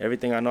everything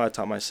I know. I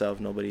taught myself.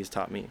 Nobody's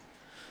taught me.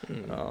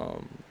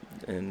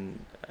 And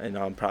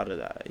I'm proud of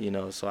that, you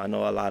know. So I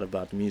know a lot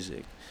about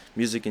music.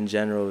 Music in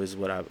general is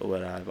what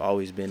I've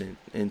always been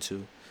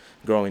into.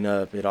 Growing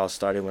up, it all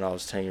started when I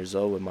was 10 years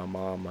old with my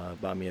mom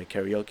bought me a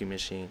karaoke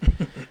machine.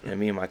 And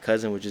me and my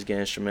cousin would just get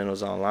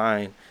instrumentals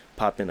online,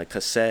 pop in a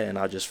cassette, and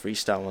I'll just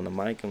freestyle on the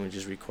mic and we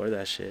just record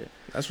that shit.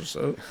 That's what's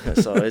up.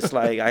 So it's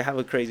like I have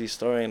a crazy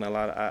story, and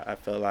I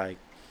feel like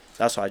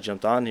that's why I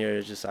jumped on here.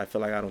 It's just I feel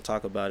like I don't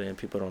talk about it and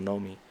people don't know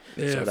me.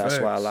 Yeah, so that's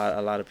facts. why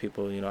a lot of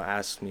people, you know,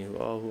 ask me,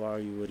 oh, who are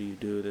you? What do you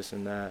do? This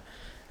and that.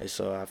 And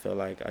so I feel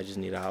like I just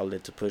need an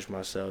outlet to push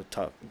myself,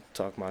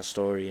 talk my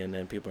story, and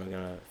then people are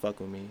gonna fuck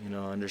with me, you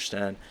know,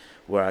 understand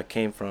where I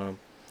came from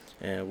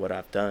and what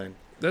I've done.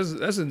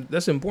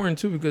 That's important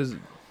too, because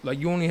like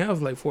you only have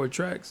like 4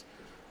 tracks,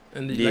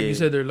 and like you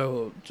said, they're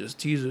little just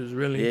teasers,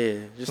 really.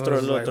 Yeah, just so throw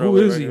a little. Like, who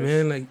is he,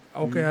 man? Like,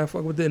 okay, I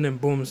fuck with it, and then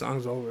boom, the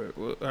song's over.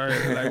 Well, all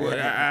right,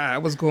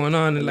 like what's going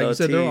on? And like you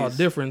said, they're all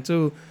different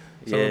too.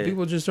 So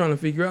people just trying to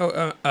figure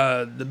out.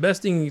 The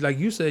best thing, like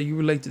you said, you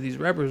relate to these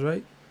rappers,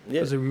 right? Yeah.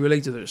 Because we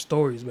relate to their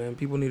stories, man.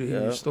 People need to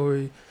hear your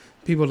story.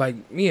 People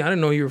like me, I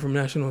didn't know you were from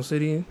National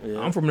City. Yeah.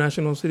 I'm from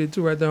National City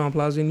too, right there on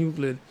Plaza in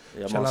Euclid.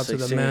 Yeah, shout out 16,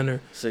 to the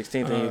Manor.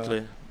 16th in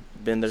Euclid.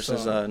 Been there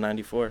since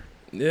 '94.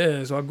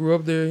 Yeah, so I grew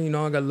up there. You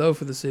know, I got love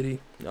for the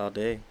city. All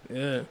day.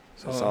 Yeah.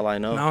 So that's all I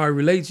know. Now I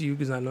relate to you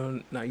because I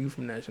know now you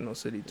from National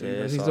City too.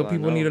 Yeah, so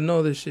people need to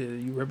know this shit.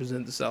 You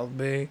represent the South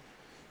Bay.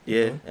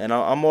 Yeah, and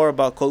I'm more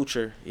about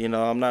culture. You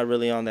know, I'm not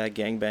really on that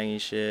gangbanging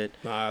shit.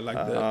 Nah, I like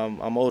that.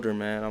 I'm older,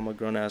 man. I'm a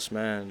grown ass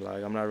man.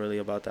 Like, I'm not really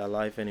about that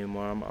life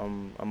anymore.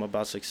 I'm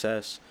about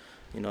success.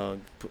 You know,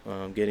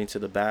 getting to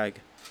the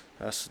bag.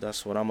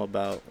 That's what I'm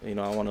about. You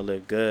know, I want to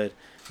live good.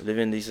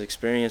 Living these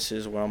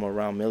experiences where I'm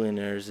around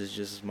millionaires is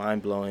just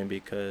mind blowing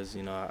because,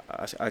 you know,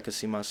 I could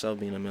see myself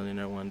being a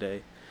millionaire one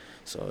day.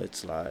 So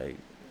it's like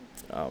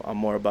I'm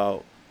more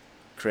about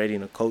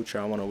creating a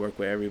culture. I want to work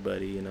with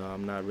everybody. You know,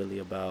 I'm not really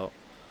about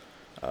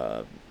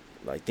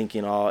like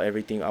thinking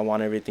everything. I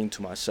want everything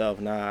to myself.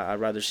 Nah, I'd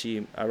rather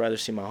see my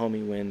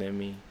homie win than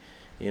me.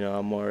 You know,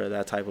 I'm more of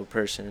that type of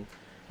person.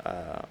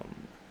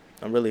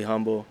 I'm really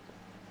humble.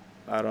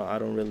 I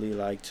don't really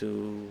like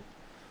to.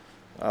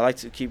 I like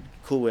to keep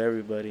cool with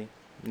everybody.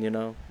 You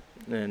know,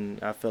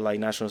 and I feel like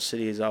National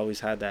City has always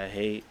had that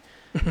hate,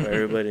 where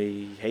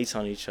everybody hates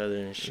on each other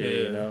and shit.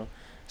 Yeah. You know,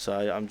 so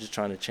I'm just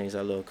trying to change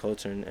that little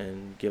culture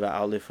and give an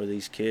outlet for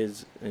these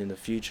kids in the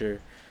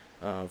future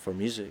for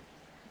music.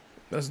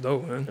 That's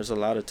dope, man. There's a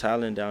lot of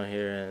talent down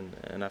here,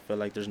 and I feel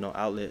like there's no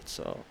outlet.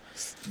 So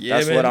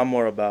that's what I'm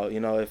more about.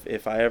 You know,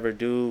 if I ever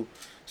do,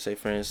 say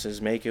for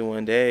instance, make it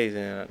one day,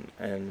 then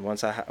and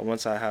once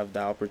I have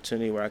the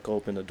opportunity where I can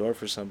open the door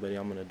for somebody,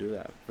 I'm gonna do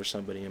that for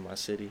somebody in my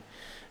city.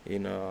 You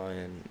know,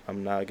 and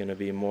I'm not gonna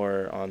be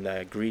more on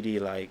that greedy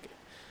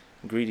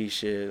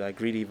shit, like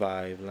greedy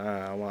vibe.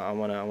 Nah, I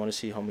wanna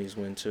see homies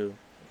win too.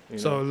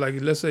 So like,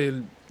 let's say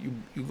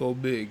you go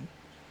big.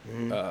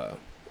 Mm-hmm.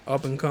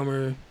 Up and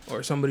comer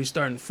or somebody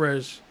starting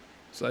fresh,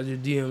 slide your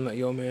DM like,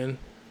 yo man,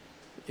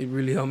 it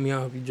really helped me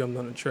out if you jumped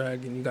on the track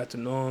and you got to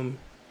know him,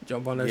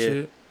 jump on that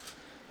shit.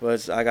 Well,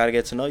 I gotta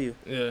get to know you.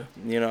 Yeah.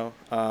 You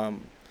know,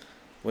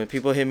 when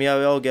people hit me up,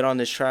 oh, get on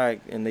this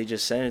track, and they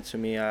just send it to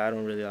me,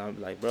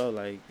 I'm like, bro,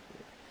 like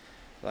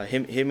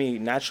hit me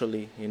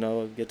naturally. You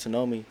know, get to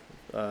know me.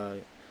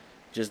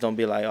 Just don't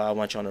be like, oh, I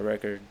want you on the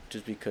record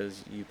just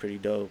because you're pretty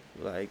dope.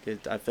 Like,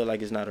 I feel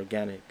like it's not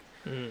organic.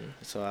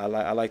 So I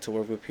like to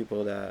work with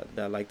people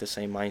that like the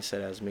same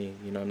mindset as me.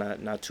 You know,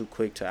 not too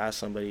quick to ask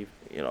somebody,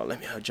 you know, let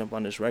me jump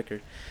on this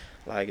record.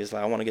 Like, it's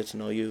like I want to get to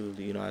know you,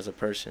 you know, as a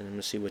person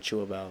and see what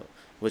you about,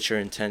 what's your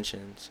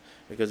intentions.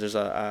 Because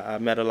I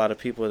met a lot of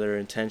people their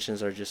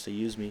intentions are just to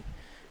use me.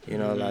 You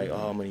know, like,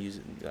 oh, I'm gonna use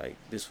it, like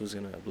this was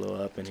gonna blow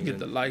up and to get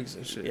the likes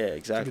and shit. Yeah,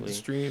 exactly. To get the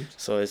streams.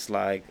 So it's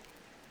like.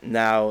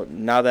 Now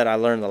that I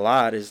learned a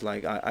lot, is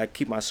like I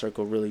keep my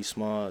circle really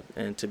small,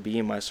 and to be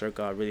in my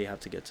circle, I really have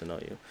to get to know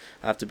you.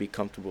 I have to be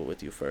comfortable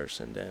with you first,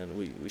 and then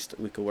we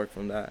could work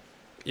from that.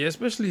 Yeah,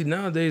 especially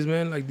nowadays,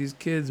 man. Like these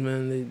kids,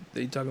 man,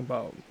 they talk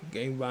about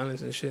gang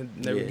violence and shit,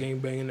 never gang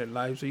bang in their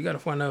life. So you gotta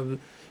find out,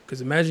 because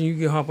imagine you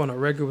can hop on a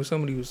record with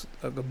somebody who's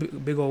like a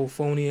big old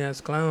phony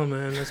ass clown,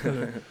 man. That's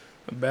gonna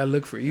a bad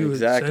look for you.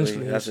 Exactly.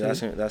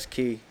 That's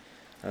key.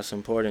 That's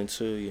important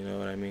too. You know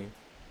what I mean?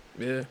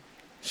 Yeah.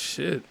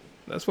 Shit.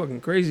 That's fucking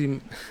crazy,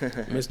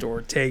 Mr.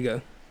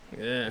 Ortega.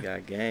 Yeah. You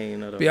got gang, you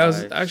know.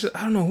 I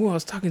don't know who I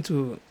was talking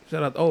to.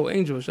 Shout out,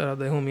 Angel. Shout out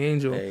that homie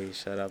Angel. Hey,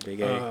 shout out Big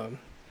A.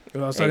 I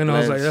was talking, I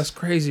was like, blends. that's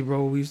crazy,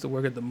 bro. We used to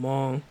work at the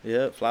mall.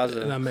 Yeah,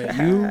 Plaza. And I met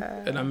you,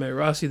 and I met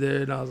Rossi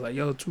there, and I was like,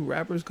 yo, 2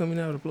 rappers coming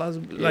out of the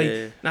Plaza. Yeah.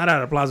 Like, not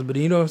out of the Plaza, but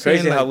you know what I'm saying?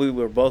 Crazy Like, how we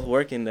were both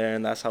working there,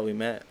 and that's how we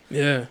met.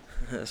 yeah.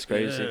 That's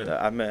crazy. Yeah.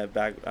 I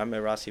met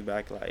Rossi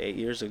back like 8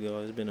 years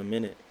ago. It's been a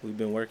minute. We've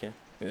been working.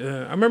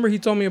 Yeah. I remember he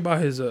told me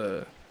about his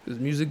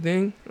music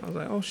thing. I was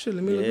like, oh, shit,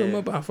 let me look him Yeah.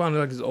 up. I found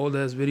like his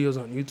old-ass videos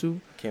on YouTube.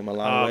 Came a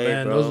long way,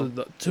 man, bro.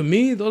 to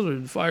me, those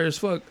were fire as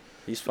fuck.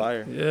 He's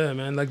fire. Yeah,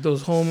 man, like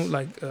those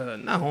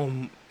not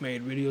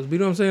homemade videos, but you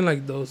know what I'm saying?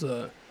 Like those,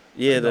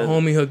 Yeah, like the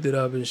homie hooked it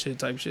up and shit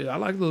type shit. I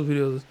like those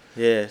videos.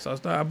 Yeah, So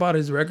I bought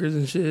his records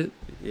and shit.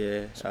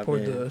 yeah.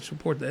 Support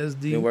the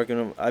SD. Been working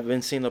on, I've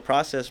been seeing the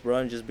process, bro,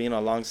 and just being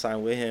alongside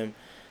with him,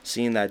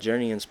 seeing that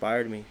journey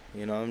inspired me.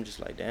 You know, I'm just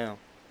like, damn,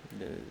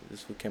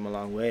 this came a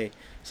long way.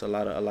 It's a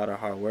lot of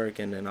hard work,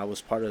 and then I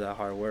was part of that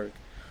hard work.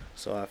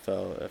 So I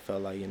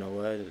felt like, you know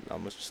what, I'm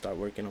gonna start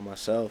working on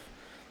myself.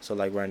 So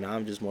like right now,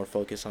 I'm just more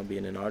focused on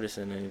being an artist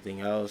than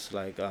anything else.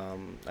 Like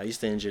I used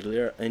to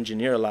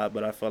engineer a lot,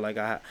 but I felt like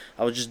I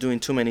was just doing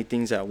too many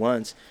things at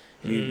once.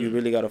 You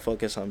really gotta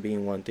focus on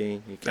being one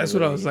thing. You can't That's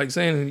what I really- was like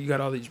saying. You got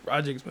all these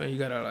projects, man. You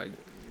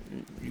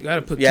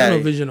gotta put Yeah,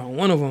 tunnel vision on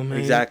one of them, man.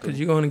 exactly. Because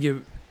you're gonna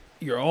give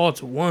your all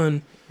to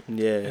one,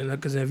 Yeah. and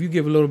because if you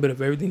give a little bit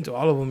of everything to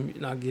all of them,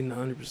 you're not getting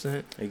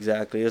 100%.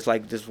 Exactly. It's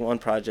like this one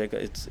project.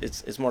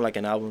 It's more like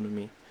an album to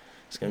me.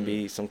 It's gonna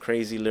be some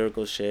crazy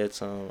lyrical shit.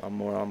 So I'm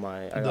more on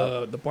my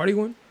The party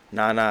one.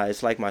 Nah.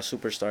 It's like my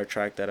Superstar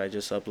track that I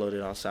just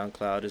uploaded on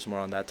SoundCloud. It's more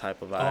on that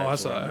type of vibe. Oh, I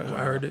saw.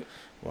 I heard it.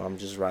 Where I'm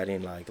just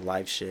writing like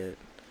life shit,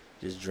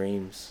 just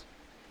dreams.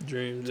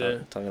 Dreams.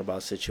 Talking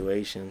about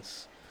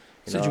situations.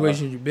 You know,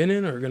 Situations you've been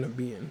in or gonna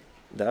be in.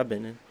 that I've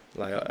been in.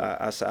 Like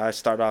I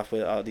start off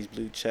with all these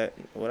blue check.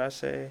 What I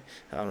say?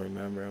 I don't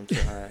remember. I'm too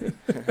high.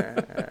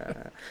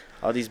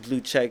 All these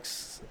blue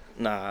checks.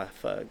 Nah,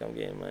 fuck. I'm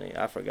getting money.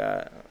 I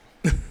forgot.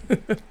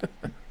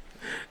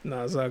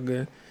 Nah, it's all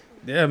good.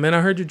 Yeah, man.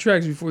 I heard your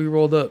tracks before you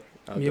rolled up.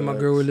 Me and my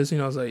girl were listening.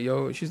 I was like,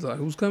 "Yo," she's like,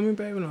 "Who's coming,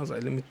 baby?" And I was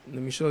like, "Let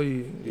me show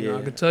you. You know, I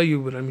Yeah. could tell you,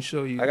 but let me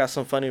show you." I got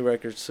some funny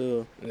records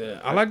too. Yeah,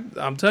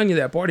 I'm telling you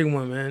that party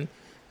one, man,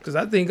 because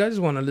I think I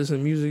just want to listen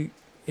to music,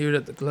 hear it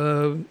at the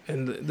club,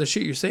 and the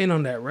shit you're saying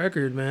on that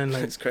record, man,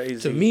 like It's crazy.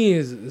 to me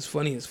is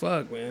funny as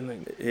fuck, man.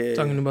 Like Yeah.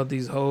 talking about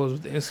these hoes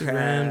with the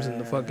Instagrams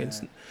and the fucking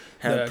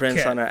Hand the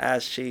prints cat. on her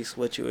ass cheeks.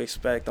 What you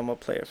expect? I'm a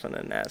player from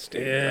the nasty.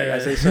 Yeah.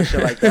 Like I say some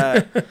shit like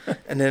that.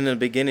 And then in the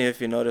beginning, if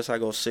you notice, I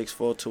go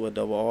 6'4" to a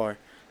double R.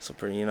 So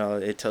pretty, you know,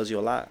 it tells you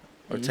a lot.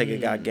 Or take a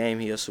guy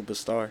game, he a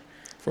superstar.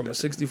 from a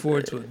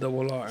 64 to a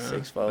double R. Huh?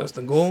 6'4". That's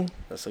the goal.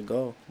 That's a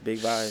goal. Big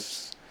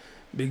vibes.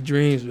 Big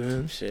dreams,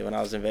 man. Shit, when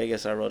I was in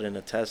Vegas, I rode in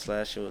a Tesla.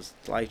 That shit was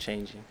life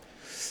changing.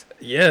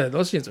 Yeah,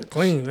 those shits are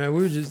clean, man.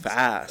 We were just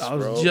Fast, I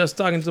was bro. just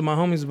talking to my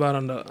homies about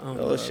on the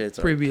Those shits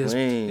are previous.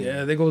 clean.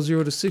 Yeah, they go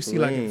 0 to 60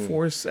 like in Clean.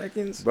 4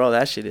 seconds. Bro,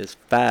 that shit is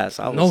fast.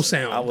 No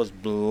sound. I was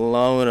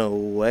blown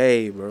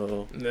away,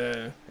 bro.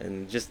 Yeah.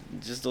 And just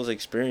those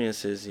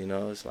experiences, you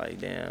know, it's like,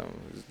 damn,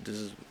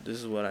 this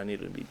is what I need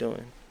to be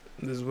doing.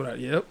 This is what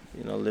Yep.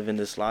 You know, living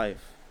this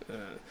life.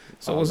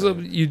 So Oh, what's man. up?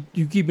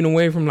 You keeping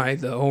away from like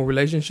the whole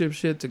relationship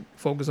shit to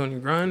focus on your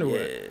grind or Yeah.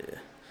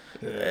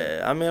 what?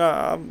 Yeah. I mean,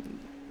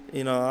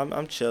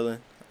 I'm chilling.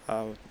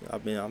 I'm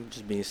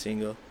just being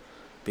single.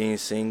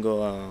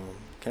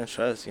 Can't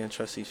trust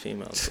these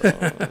females.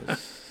 So,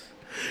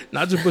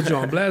 Not to put you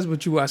on blast,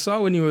 but I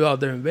saw when you were out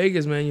there in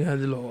Vegas, man. You had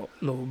the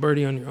little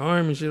birdie on your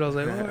arm and shit. I was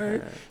like, all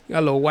right, you got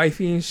a little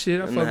wifey and shit.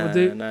 I fuck with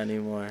it. Not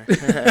anymore.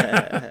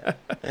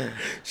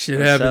 Shit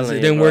I'm happens. telling It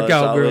you, didn't bro, work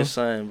out, It's girl. always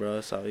something, bro.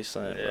 It's always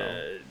something, bro.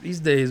 Yeah, these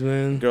days,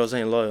 man. Girls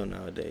ain't loyal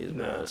nowadays,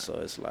 bro. Nah. So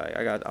it's like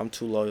I'm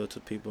too loyal to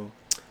people.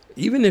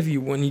 Even if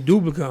when you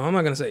do become, I'm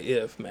not gonna say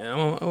if,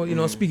 man.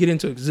 Speak it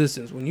into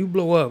existence. When you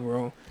blow up,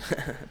 bro,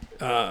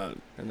 And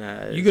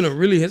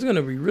it's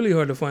gonna be really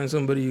hard to find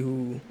somebody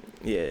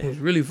yeah. who's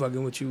really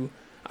fucking with you.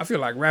 I feel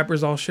like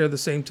rappers all share the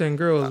same 10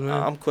 girls, man.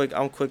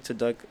 I'm quick to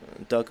duck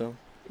them.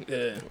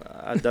 Yeah.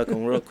 I duck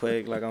them real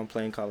quick, like I'm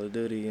playing Call of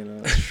Duty. You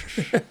know.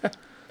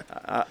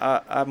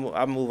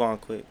 I move on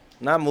quick.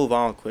 Not move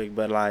on quick,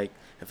 but like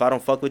if I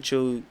don't fuck with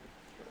you,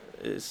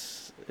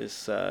 it's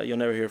you'll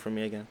never hear from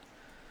me again.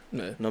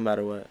 Yeah. No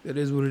matter what. It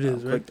is what it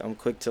is, right? I'm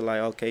quick to like,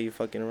 okay, you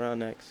fucking around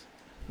next.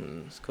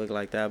 Mm. It's quick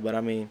like that, but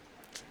I mean,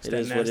 It's it that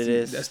is nasty, what it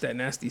is. That's that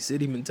nasty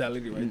city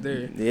mentality right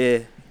there. Yeah,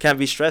 can't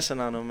be stressing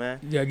on them, man.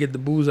 You gotta get the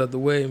booze out the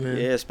way, man.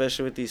 Yeah,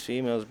 especially with these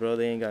females, bro.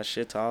 They ain't got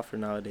shit to offer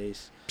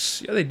nowadays.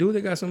 Psh, yeah, they do.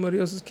 They got somebody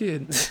else's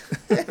kid.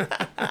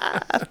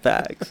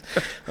 Facts.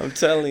 I'm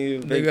telling you,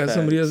 They big got facts.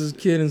 somebody else's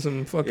kid and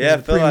some fucking Yeah, I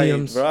feel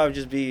premiums. like,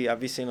 bro, I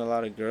be seeing a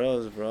lot of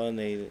girls, bro, and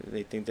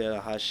they think they're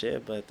the hot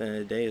shit, but at the end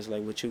of the day, it's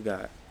like, what you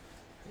got?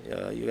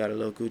 You got a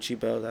little Gucci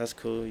belt, that's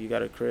cool. You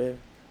got a crib?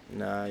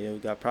 Nah. You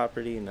got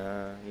property?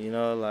 Nah. You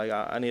know, like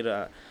I need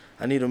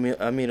to meet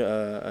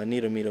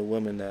a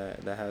woman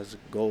that has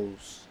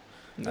goals.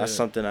 That's Yeah.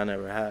 something I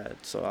never had.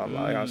 So I'm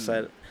like I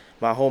said,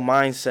 my whole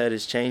mindset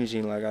is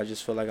changing. Like I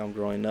just feel like I'm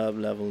growing up,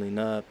 leveling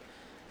up,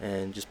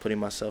 and just putting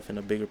myself in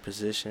a bigger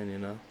position. You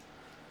know.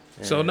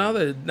 So now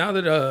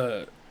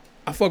that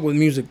I fuck with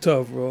music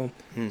tough, bro.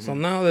 Mm-hmm. So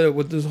now that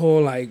with this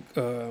whole like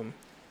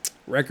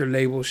record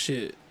label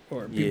shit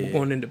or people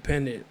going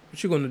independent,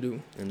 what you gonna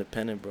do?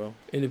 Independent, bro.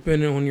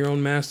 Independent on your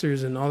own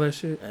masters and all that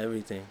shit.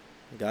 Everything.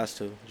 Got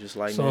to. Just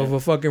like So if a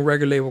fucking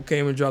record label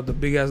came and dropped a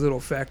big ass little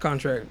fat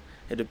contract,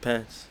 it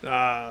depends.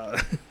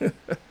 but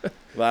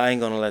I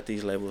ain't gonna let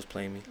these labels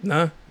play me.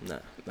 nah,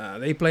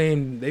 they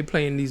playing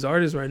these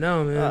artists right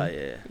now, man. Oh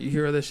yeah. You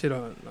hear all that shit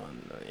on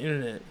the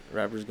internet.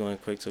 Rappers going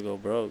quick to go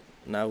broke.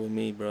 Not with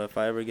me, bro. If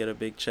I ever get a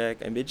big check,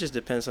 I mean, it just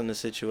depends on the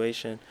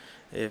situation.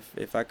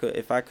 If I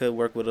could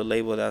work with a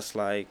label that's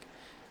like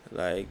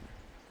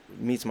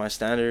meets my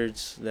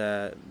standards,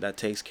 that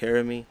takes care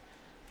of me,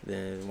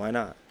 then why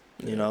not?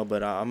 You know,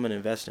 but I'm gonna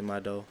invest in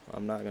my dough.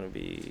 I'm not gonna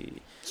be.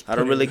 I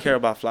don't really care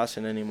about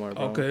flossing anymore,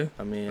 bro. Okay.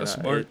 I mean, that's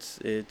smart.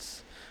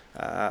 it's.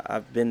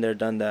 I've been there,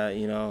 done that.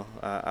 You know,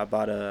 I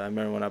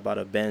remember when I bought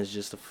a Benz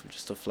just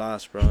to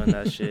floss, bro, and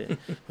that shit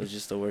was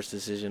just the worst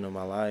decision of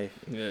my life.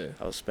 Yeah.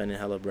 I was spending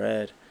hella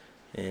bread,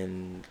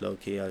 and low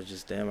key, I was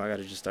just damn. I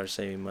gotta just start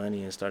saving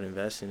money and start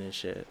investing in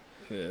shit.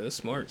 Yeah, that's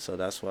smart. So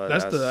that's why.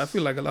 I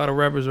feel like a lot of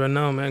rappers right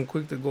now, man,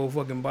 quick to go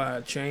fucking buy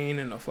a chain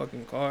and a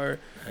fucking car.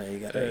 You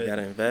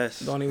gotta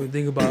invest. Don't even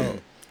think about.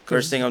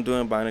 First thing I'm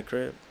doing, buying a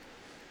crib.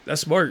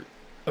 That's smart.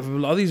 A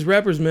lot of these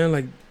rappers, man,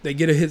 like they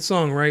get a hit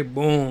song, right?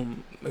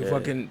 Boom,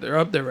 they're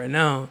up there right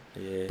now.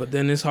 Yeah. But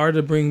then it's hard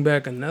to bring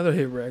back another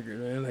hit record,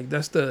 man. Like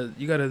that's the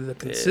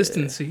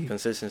consistency. Yeah,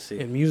 consistency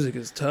in music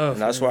is tough.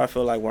 And that's man. where I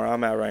feel like where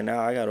I'm at right now.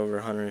 I got over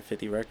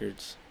 150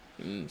 records.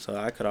 So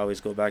I could always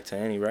go back to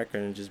any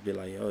record and just be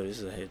like, yo, this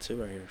is a hit too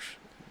right here.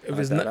 If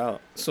it's not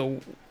out.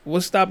 So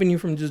what's stopping you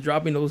from just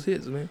dropping those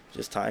hits, man?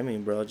 Just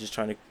timing, bro. Just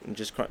trying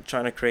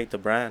to create the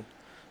brand.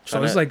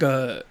 So it's like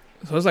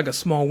a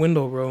small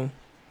window, bro.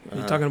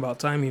 You're talking about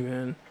timing,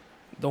 man.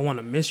 Don't want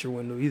to miss your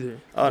window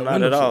either. Oh, the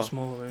not at all. So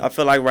small, man. I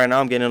feel like right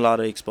now I'm getting a lot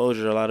of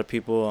exposure. A lot of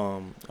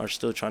people are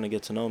still trying to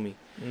get to know me.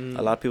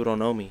 A lot of people don't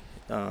know me.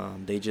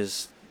 They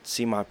just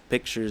see my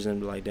pictures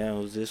and be like, damn,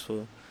 who's this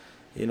fool?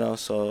 You know,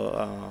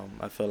 so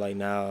I feel like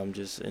now I'm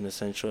just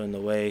inessential in the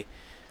way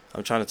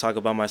I'm trying to talk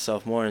about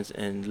myself more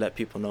and let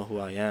people know who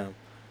I am.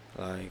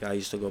 Like, I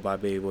used to go by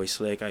Baby Boy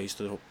Slick. I used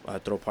to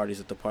throw parties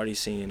at the party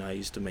scene. I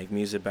used to make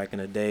music back in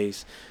the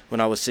days.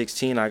 When I was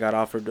 16, I got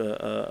offered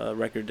a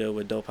record deal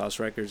with Dope House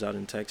Records out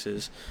in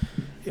Texas.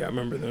 Yeah, I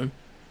remember them.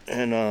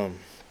 And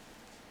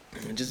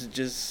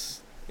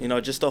just you know,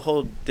 just the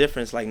whole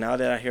difference. Like, now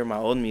that I hear my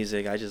old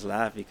music, I just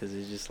laugh because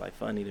it's just, like,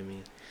 funny to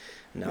me.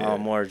 Now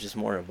I'm more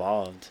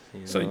involved,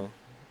 you know?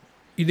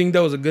 You think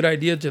that was a good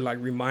idea to like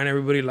remind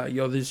everybody like,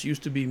 yo, this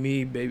used to be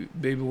me,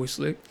 Baby Boy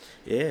Slick?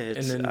 Yeah.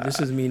 And then this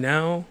is me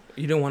now?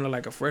 You don't want to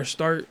like a fresh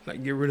start,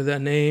 like get rid of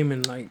that name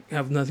and like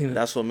have nothing.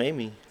 That's what made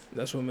me.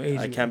 That's what made you.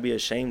 I can't be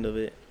ashamed of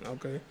it.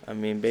 Okay. I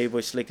mean, Baby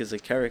Boy Slick is a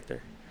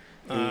character.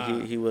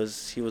 He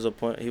was a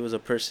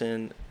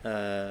person,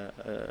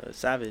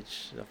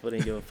 savage. I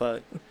wouldn't give a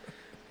fuck.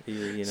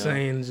 You know,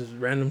 saying just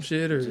random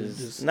shit or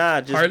just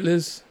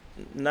heartless.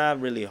 Not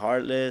really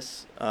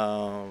heartless.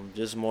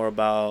 Just more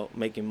about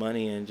making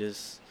money and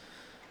just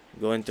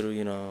going through,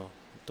 you know,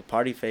 the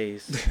party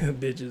phase.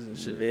 Bitches and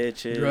shit.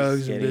 Bitches,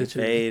 drugs, getting and bitches.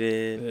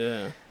 faded.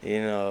 Yeah.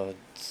 You know,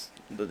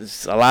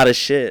 it's a lot of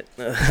shit.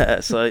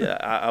 So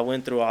I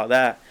went through all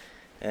that,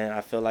 and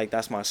I feel like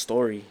that's my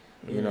story.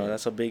 You know,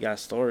 that's a big ass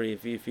story.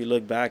 If you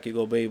look back, you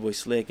go Baby Boy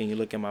Slick, and you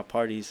look at my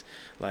parties,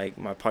 like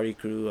my party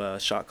crew,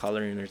 Shot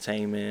Caller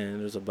Entertainment.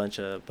 There's a bunch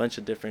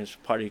of different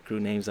party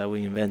crew names that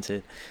we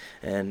invented,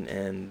 and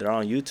they're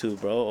on YouTube,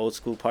 bro. Old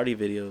school party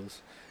videos,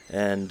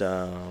 and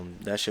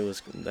that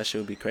shit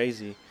would be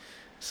crazy.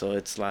 So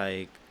it's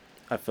like,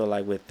 I feel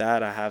like with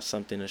that, I have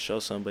something to show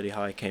somebody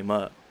how I came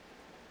up.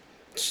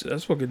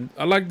 That's fucking.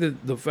 I like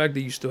the fact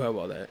that you still have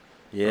all that.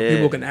 Yeah,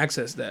 people can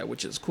access that,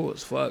 which is cool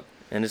as fuck.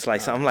 And it's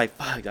like, I'm like,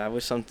 fuck, I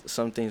wish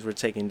some things were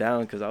taken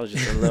down because I was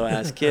just a little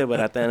ass kid. But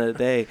at the end of the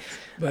day,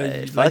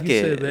 fuck like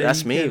it. Said, man,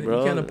 that's me,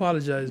 bro. You can't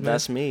apologize, man.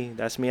 That's me.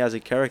 That's me as a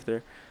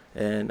character.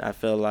 And I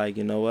feel like,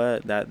 you know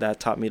what, that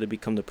taught me to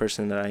become the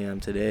person that I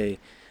am today,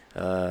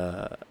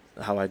 how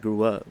I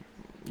grew up,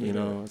 you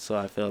know. So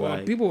I feel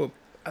like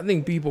I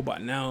think people by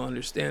now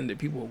understand that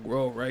people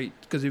grow, right?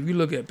 Because if you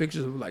look at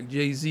pictures of like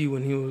Jay-Z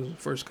when he was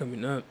first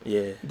coming up,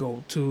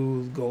 gold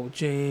tooth, gold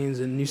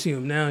chains, and you see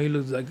him now, he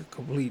looks like a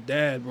complete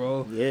dad,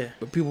 bro. Yeah.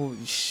 But people,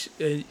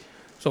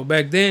 so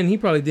back then he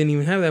probably didn't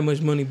even have that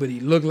much money, but he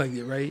looked like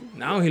it, right?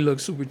 Now he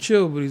looks super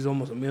chill, but he's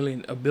almost a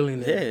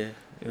billionaire. Yeah.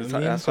 You know what I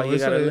mean? That's how you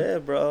gotta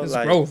live, bro. It's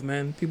like, growth,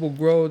 man. People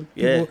grow.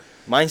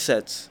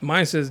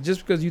 Mindsets. Just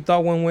because you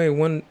thought one way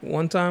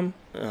one time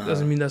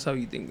doesn't mean that's how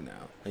you think now.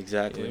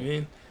 Exactly. You know what I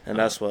mean? And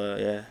that's what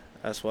a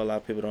lot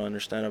of people don't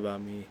understand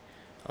about me.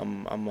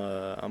 I'm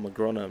a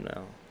grown up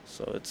now,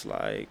 so it's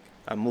like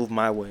I move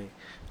my way.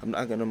 I'm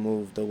not gonna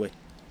move the way.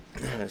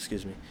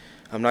 Excuse me.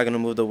 I'm not gonna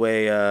move the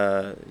way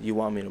you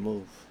want me to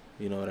move.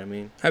 You know what I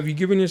mean? Have you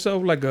given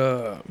yourself like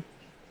a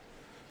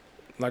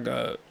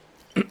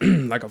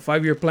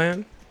 5-year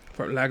plan,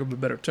 for lack of a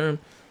better term?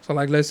 So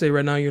like, let's say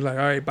right now you're like,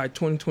 all right, by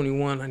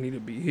 2021 I need to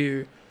be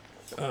here.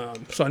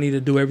 So I need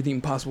to do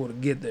everything possible to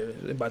get there.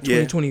 By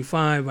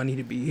 2025, I need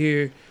to be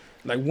here.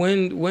 Like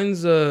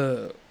when's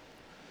the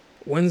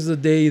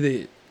day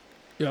that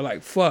you're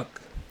like,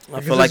 fuck?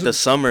 I feel like the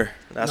summer.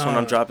 That's when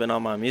I'm dropping all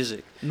my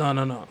music. No,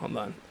 hold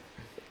on.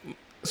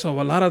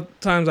 So a lot of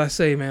times I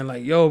say, man,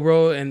 like, yo,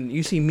 bro, and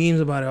you see memes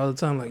about it all the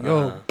time, like,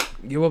 yo,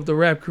 give up the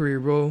rap career,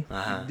 bro.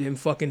 You didn't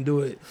fucking do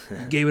it.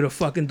 You gave it a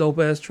fucking dope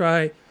ass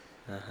try.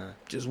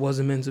 Just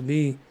wasn't meant to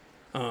be.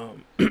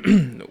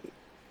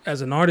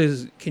 As an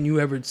artist, can you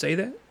ever say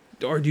that,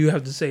 or do you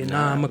have to say,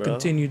 nah, I'm gonna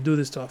continue to do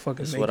this till I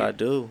fucking make it? It's what I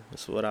do.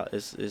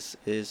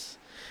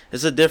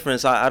 It's a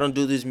difference. I don't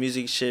do this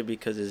music shit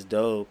because it's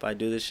dope. I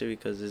do this shit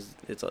because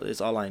it's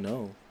all I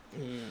know.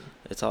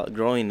 It's all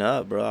growing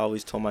up, bro. I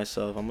always told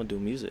myself I'm gonna do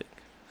music.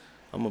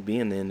 I'm gonna be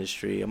in the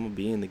industry. I'm gonna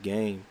be in the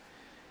game.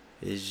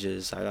 It's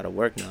just I gotta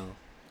work now.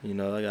 You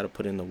know, I gotta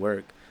put in the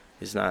work.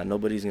 It's not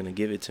nobody's gonna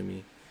give it to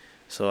me.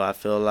 So I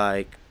feel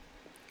like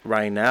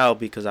right now,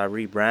 because I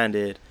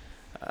rebranded,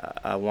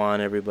 I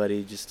want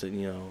everybody just to,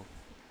 you know,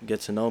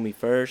 get to know me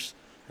first,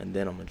 and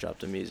then I'm gonna drop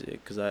the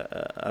music. Cause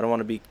I don't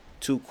want to be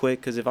too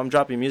quick. Cause if I'm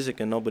dropping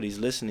music and nobody's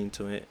listening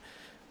to it,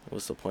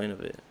 what's the point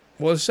of it?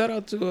 Well, shout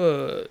out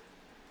to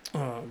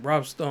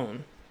Rob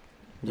Stone.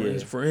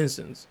 For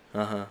instance,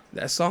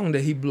 that song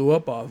that he blew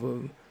up off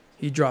of,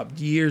 he dropped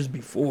years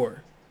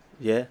before.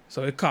 Yeah.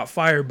 So it caught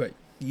fire, but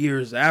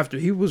years after.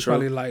 He was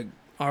probably like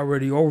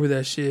already over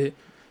that shit,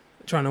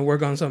 trying to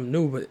work on something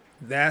new. But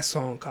that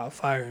song caught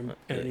fire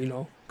and you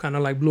know, kind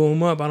of like blew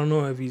him up. I don't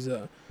know if he's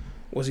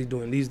what's he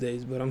doing these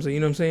days, but I'm saying,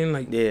 you know what I'm saying?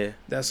 Like,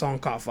 that song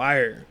caught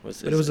fire.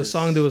 But it was a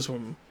song that was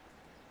from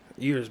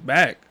years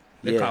back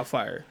that caught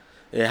fire.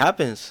 It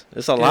happens.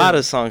 There's a lot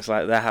of songs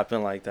like that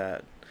happen like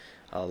that.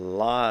 A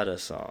lot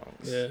of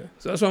songs. Yeah.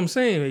 So that's what I'm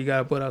saying. You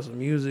gotta put out some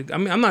music. I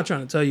mean, I'm not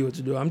trying to tell you what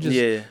to do. I'm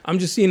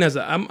just seeing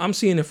I'm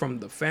seeing it from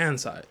the fan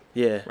side.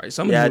 Yeah. Right.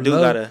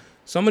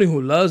 Somebody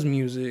who loves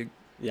music.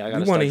 Yeah, I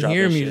gotta. You want to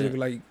hear music. Shit.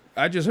 Like,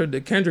 I just heard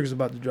that Kendrick's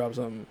about to drop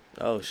something.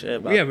 Oh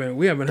shit! We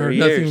haven't heard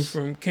nothing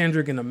from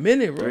Kendrick in a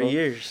minute, bro. 3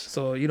 years.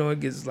 So you know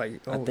it gets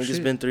like. I think it's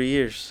been 3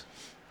 years.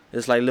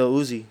 It's like Lil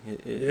Uzi.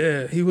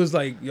 Yeah, he was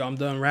like, yo, I'm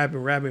done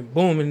rapping,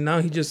 boom. And now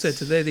he just said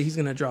today that he's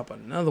going to drop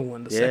another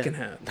one, the second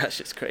half. That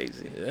shit's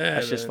crazy. Yeah,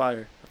 that shit's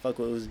fire. I fuck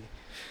with Uzi.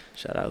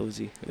 Shout out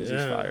Uzi.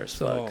 Uzi's fire as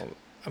fuck.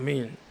 I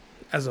mean,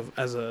 as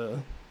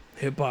a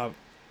hip-hop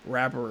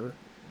rapper,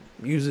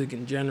 music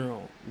in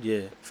general,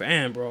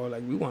 fan, bro,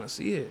 like, we want to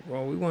see it,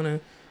 bro. We want to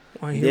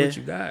hear what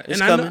you got. It's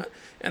coming.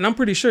 And I'm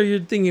pretty sure you're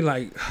thinking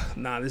like,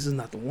 nah, this is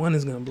not the one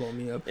that's going to blow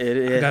me up.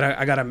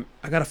 I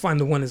gotta find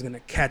the one that's going to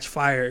catch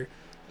fire.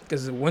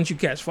 Because once you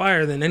catch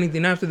fire, then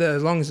anything after that,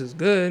 as long as it's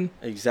good,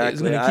 exactly.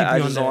 It's gonna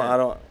keep you on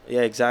that.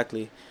 Yeah,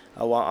 exactly.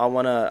 I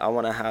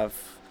wanna have.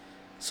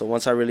 So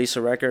once I release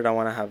a record, I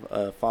wanna have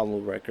a follow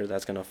record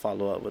that's gonna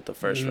follow up with the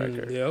first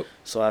record. Yep.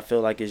 So I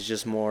feel like it's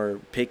just more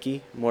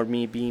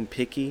me being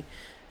picky,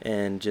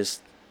 and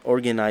just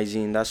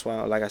organizing. That's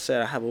why, like I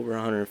said, I have over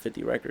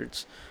 150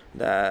 records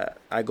that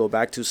I go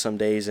back to some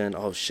days and,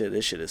 oh shit,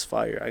 this shit is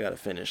fire. I gotta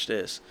finish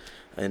this,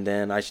 and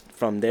then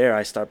from there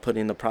I start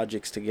putting the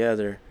projects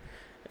together.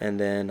 And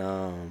then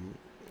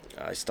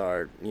I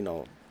start, you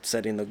know,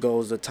 setting the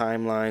goals, the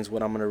timelines,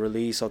 what I'm going to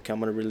release. Okay, I'm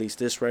going to release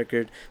this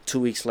record. 2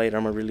 weeks later,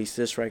 I'm going to release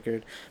this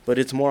record. But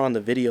it's more on the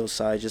video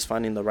side, just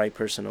finding the right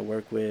person to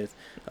work with,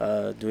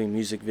 doing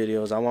music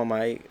videos. I want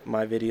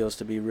my videos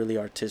to be really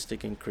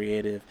artistic and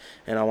creative,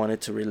 and I want it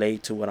to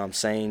relate to what I'm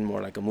saying,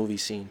 more like a movie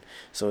scene.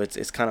 So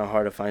it's kind of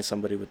hard to find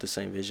somebody with the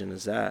same vision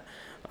as that.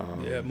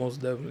 Yeah, most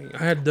definitely.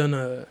 I had done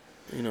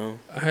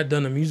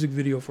a music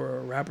video for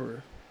a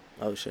rapper.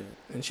 Oh shit!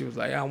 And she was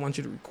like, I want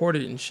you to record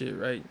it and shit,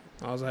 right?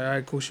 I was like, all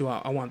right,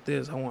 cool. I want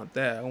this, I want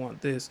that, I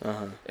want this.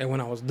 And when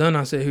I was done,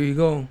 I said, here you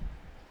go.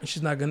 And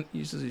she's like,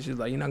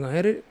 you're not gonna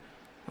edit it?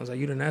 I was like,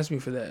 you didn't ask me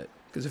for that,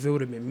 because if it would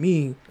have been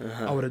me,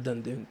 I would have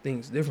done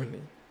things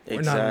differently.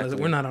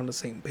 Exactly. We're not on the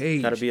same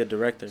page. Gotta be a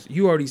director. So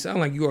you already sound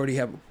like you already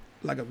have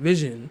like a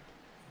vision.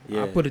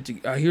 Yeah. I put it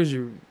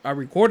to I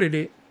recorded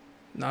it.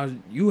 Now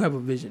you have a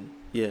vision.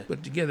 Yeah.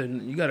 But together,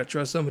 you gotta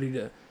trust somebody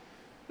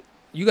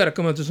you gotta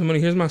come up to somebody.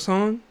 Here's my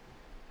song.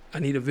 I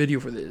need a video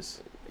for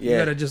this. Yeah. You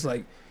gotta just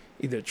like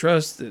either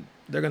trust that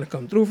they're gonna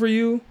come through for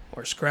you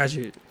or scratch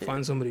it,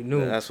 find somebody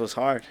new. That's what's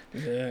hard.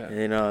 Yeah. And,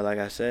 you know, like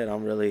I said,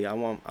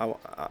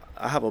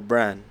 I have a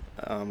brand,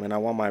 and I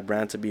want my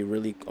brand to be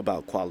really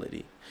about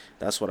quality.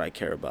 That's what I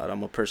care about.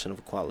 I'm a person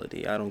of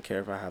quality. I don't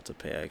care if I have to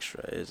pay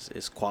extra.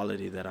 It's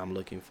quality that I'm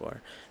looking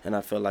for, and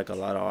I feel like a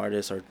lot of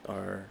artists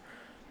are.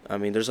 I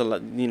mean, there's a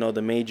lot, you know,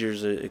 the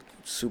majors are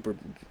super,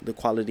 the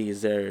quality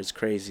is there, it's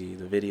crazy.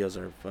 The videos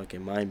are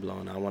fucking mind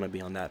blowing. I want to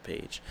be on that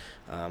page.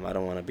 I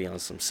don't want to be on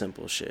some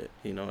simple shit,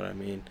 you know what I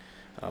mean?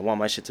 I want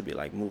my shit to be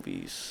like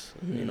movies,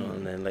 you know,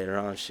 and then later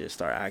on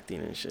start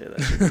acting and shit.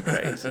 That should be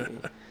crazy.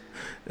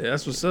 Yeah,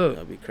 that's what's up.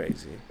 That'd be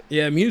crazy.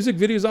 Yeah, music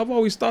videos, I've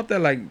always thought that,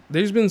 like,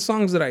 there's been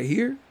songs that I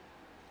hear,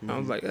 I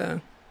was like,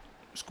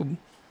 it's cool.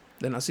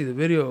 Then I see the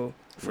video.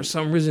 For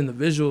some reason, the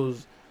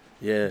visuals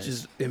Yeah.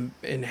 just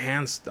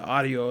enhance the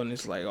audio, and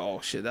it's like,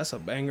 oh shit, that's a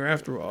banger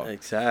after all.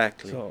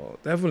 Exactly. So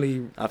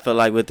definitely, I feel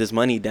like with this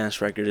Money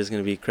Dance record, it's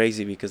gonna be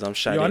crazy because I'm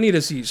shy. yo, I need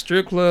to see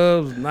strip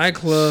clubs,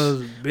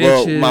 nightclubs,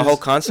 bitches. Well, my whole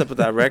concept of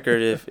that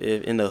record, if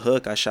in the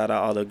hook, I shout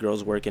out all the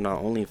girls working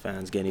on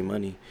OnlyFans getting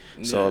money.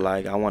 So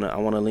like, I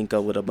wanna link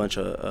up with a bunch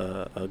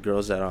of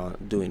girls that are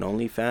doing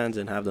OnlyFans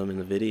and have them in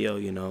the video,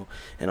 you know.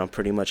 And I'm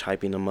pretty much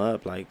hyping them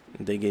up, like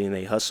they getting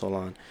a hustle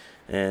on,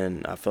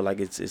 and I feel like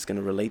it's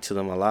gonna relate to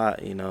them a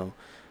lot, you know.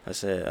 I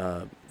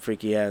said,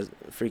 freaky ass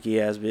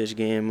bitch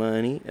getting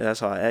money. That's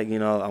how I act, you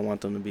know. I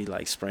want them to be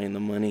like spraying the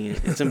money.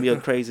 It's gonna be a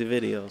crazy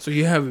video. So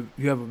you have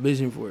a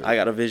vision for it. I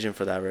got a vision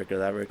for that record.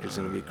 That record's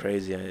gonna be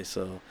crazy.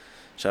 So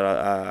shout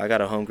out. I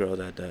got a homegirl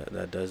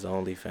that does the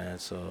OnlyFans.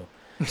 So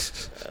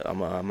I'm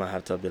gonna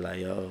have to be like,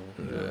 yo,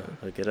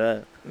 hook it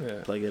up,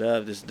 plug it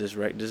up. This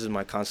is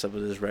my concept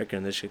of this record,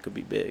 and this shit could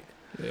be big.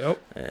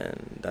 Yep.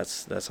 And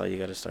that's how you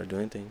got to start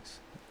doing things.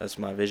 That's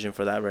my vision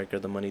for that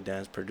record, The Money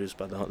Dance, produced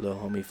by the little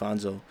homie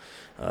Fonzo.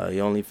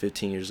 You're only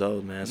 15 years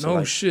old, man. So no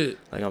like, shit.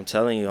 Like I'm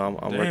telling you, I'm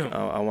working.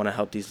 I want to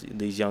help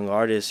these young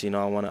artists. You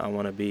know, I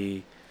want to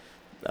be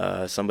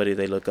somebody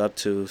they look up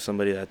to,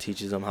 somebody that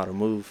teaches them how to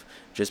move.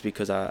 Just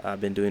because I've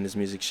been doing this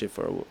music shit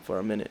for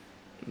a minute.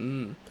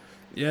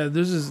 Yeah,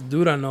 there's this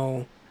dude I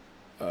know.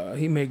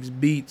 He makes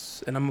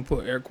beats, and I'm gonna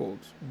put air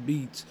quotes,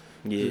 beats.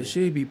 Yeah. The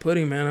shit he be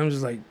putting, man, I'm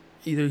just like,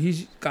 either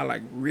he's got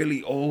like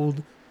really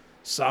old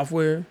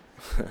software,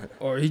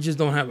 or he just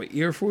don't have an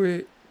ear for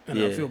it, and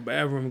I feel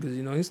bad for him because,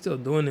 you know, he's still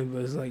doing it,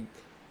 but it's like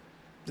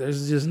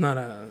there's just not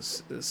a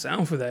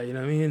sound for that, you know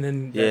what I mean? And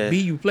then that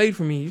beat you played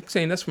for me, you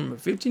saying that's from a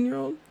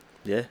 15-year-old?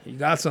 Yeah. You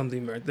got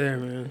something right there,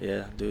 man.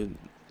 Yeah, dude.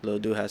 Little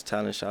dude has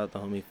talent. Shout out to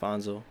homie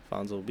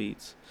Fonzo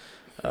Beats.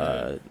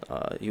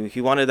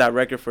 He wanted that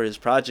record for his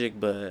project,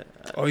 but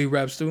he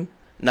raps too?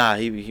 Nah,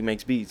 he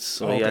makes beats.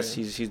 So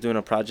he's doing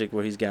a project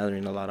where he's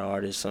gathering a lot of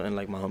artists, something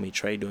like my homie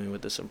Trey doing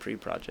with the Supreme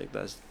project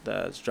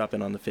that's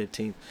dropping on the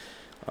 15th.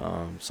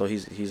 So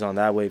he's on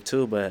that wave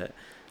too. But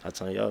I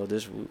tell you, yo,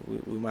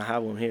 we might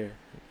have one here,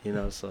 you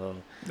know. So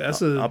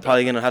I'm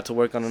probably gonna have to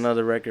work on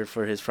another record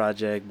for his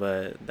project.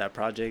 But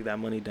that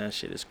Money Dance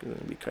shit is gonna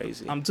be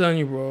crazy. I'm telling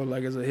you, bro.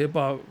 Like, as a hip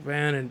hop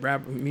fan and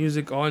rap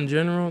music all in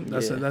general,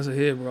 that's a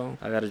hit, bro.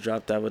 I gotta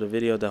drop that with a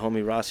video. The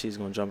homie Rossi is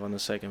gonna jump on the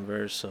second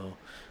verse. So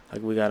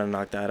like, we gotta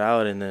knock that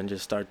out and then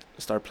just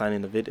start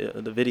planning the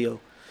video.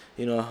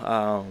 You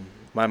know,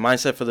 my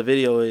mindset for the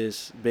video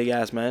is big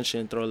ass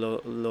mansion, throw a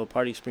little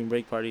party, spring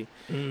break party,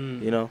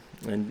 you know,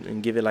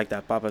 and give it like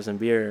that papas and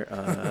beer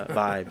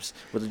vibes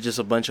with just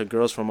a bunch of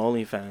girls from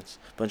OnlyFans,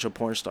 bunch of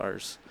porn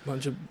stars,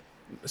 bunch of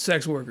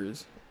sex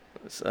workers,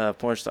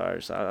 porn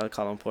stars. I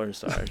call them porn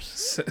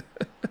stars.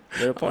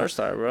 They're a porn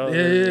star, bro.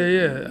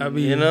 Yeah. I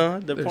mean, you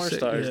know, they're porn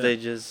stars. Yeah. They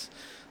just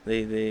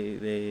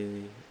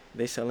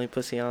they selling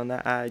pussy on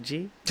that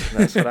IG.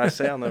 That's what I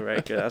say on the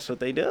record. That's what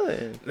they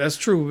doing. That's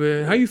true,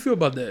 man. How you feel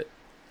about that?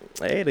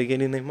 Hey, they're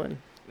getting their money.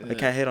 I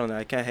can't hate on that.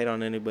 I can't hate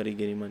on anybody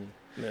getting money.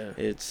 Yeah.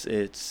 It's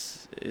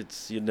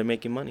they're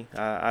making money.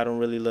 I don't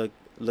really look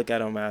at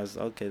them as,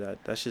 okay,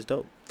 that's just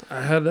dope.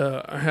 I had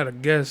a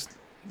guest,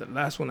 the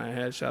last one I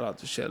had, shout out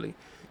to Shelly.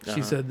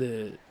 She said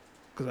that,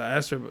 because I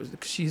asked her,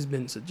 because she's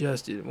been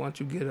suggested, why don't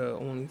you get a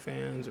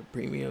OnlyFans or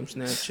premium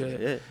Snapchat?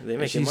 Yeah, they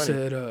making money. She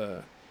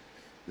said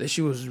that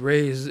she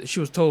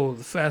was told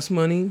the fast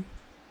money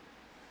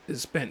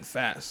is spent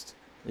fast.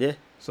 Yeah.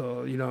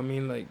 So, you know what I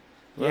mean? Like,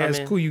 it's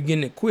cool you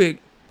getting it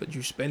quick, but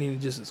you're spending it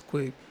just as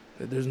quick.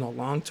 That there's no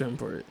long term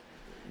for it.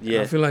 Yeah.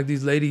 And I feel like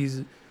these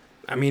ladies,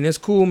 I mean, it's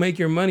cool, make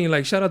your money.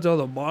 Like, shout out to all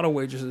the bottle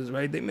waitresses,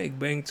 right? They make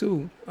bank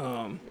too.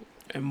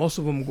 And most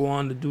of them go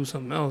on to do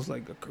something else,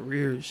 like a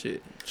career and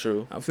shit.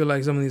 True. I feel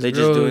like some of these girls,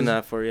 just doing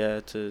that for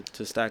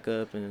to stack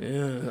up. And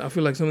yeah, I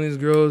feel like some of these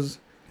girls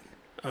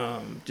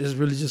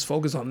just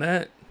focus on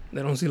that.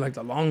 They don't see like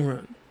the long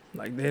run.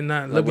 Like, they're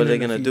not looking. What they're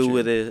gonna do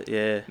with it?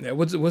 Yeah. Yeah.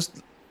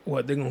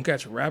 What they gonna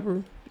catch a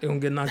rapper? They gonna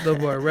get knocked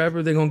up by a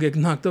rapper? They gonna get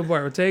knocked up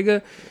by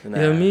Ortega? You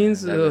know what I mean?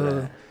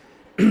 So,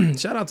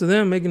 shout out to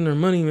them making their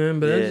money,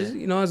 man. But I just,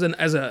 you know, as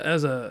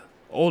a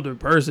older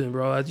person,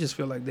 bro, I just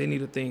feel like they need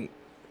to think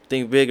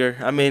bigger.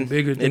 I mean,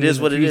 it is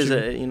what it is.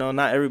 You know,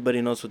 not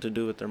everybody knows what to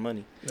do with their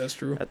money. That's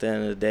true. At the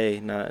end of the day,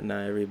 not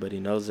everybody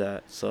knows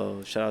that.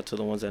 So shout out to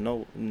the ones that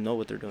know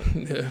what they're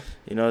doing. Yeah.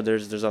 You know,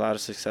 there's a lot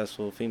of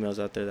successful females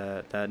out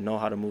there that know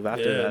how to move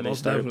after that. They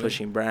started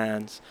pushing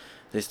brands.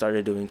 They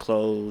started doing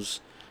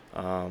clothes.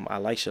 I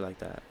like shit like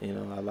that. You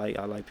know,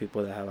 I like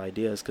people that have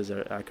ideas because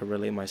I could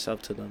relate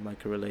myself to them. I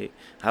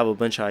have a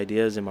bunch of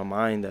ideas in my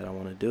mind that I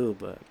want to do,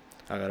 but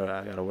I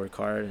gotta work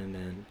hard and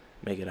then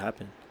make it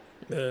happen.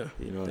 Yeah.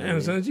 You know. Damn,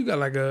 son, you got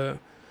like a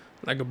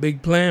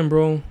big plan,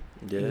 bro.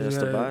 Yeah, that's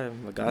the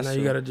vibe. Now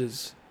you gotta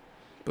just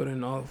put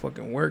in all the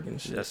fucking work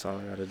and shit. That's all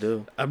I gotta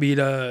do. I mean,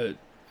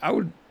 I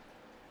would,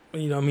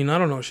 you know, I mean, I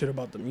don't know shit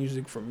about the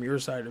music from your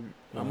side.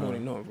 I'm only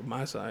knowing from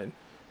my side.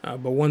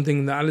 But one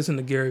thing that I listen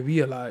to Gary Vee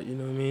a lot, you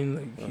know what I mean?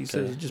 Like he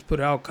says, just put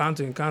out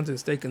content,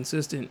 stay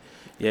consistent.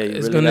 Yeah,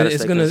 it's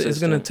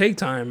gonna take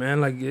time,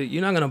 man. Like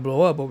you're not gonna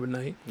blow up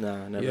overnight.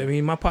 Nah, never. You know what I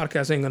mean? My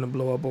podcast ain't gonna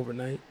blow up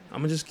overnight. I'm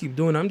gonna just keep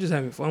doing it. I'm just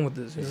having fun with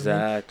this. You know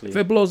exactly. what I mean?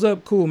 If it blows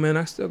up, cool, man.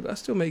 I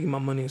still making my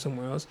money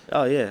somewhere else.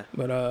 Oh yeah.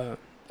 But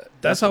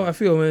that's how I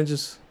feel, man.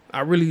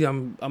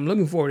 I'm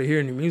looking forward to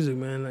hearing your music,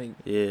 man. Like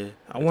yeah,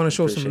 I want to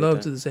show some love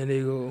to the San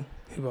Diego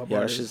hip hop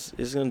artists.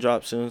 It's gonna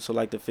drop soon. So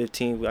like the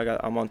 15th,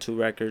 I'm on 2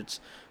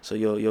 records. So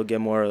you'll get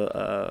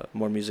more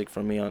music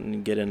from me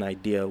and get an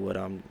idea of what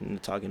I'm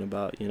talking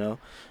about. You know,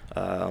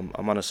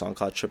 I'm on a song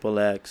called Triple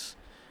X,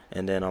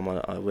 and then I'm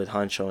on with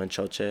Hancho and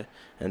Choche,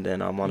 and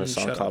then I'm on a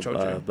song called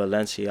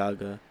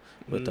Balenciaga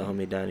with the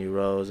homie Danny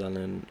Rose, and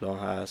then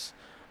Longhas,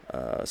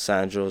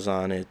 Sandro's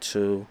on it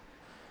too,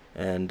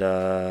 and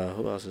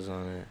who else is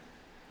on it?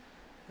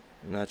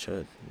 I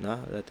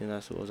think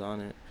that's who was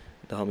on it.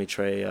 The homie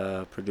Trey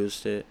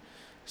produced it,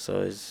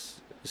 so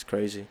it's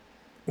crazy.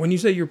 When you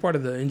say you're part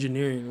of the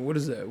engineering, what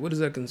is that? What does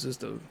that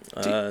consist of?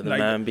 The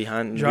man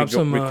behind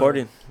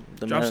recording.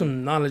 Drop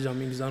some knowledge on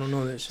me because I don't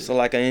know that shit. So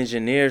like an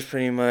engineer is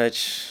pretty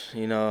much,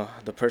 you know,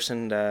 the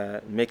person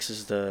that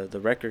mixes the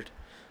record,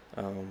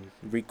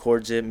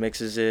 records it,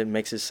 mixes it,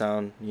 makes it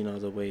sound, you know,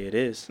 the way it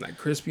is. Like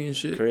crispy and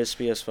shit.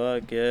 Crispy as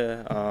fuck,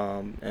 yeah.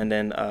 And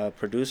then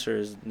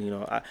producers, you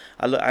know,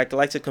 I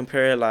like to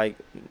compare it like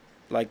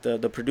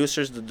the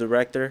producers, the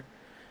director,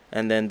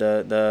 and then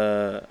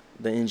the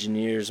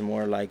engineers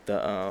more like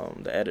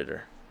the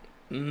editor.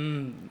 You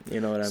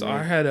know what I mean?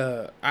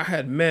 So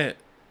I've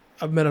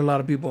met a lot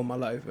of people in my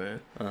life, man.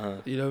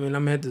 You know what I mean? I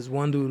met this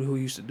one dude who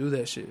used to do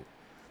that shit,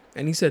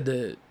 and he said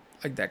that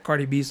like that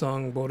Cardi B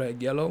song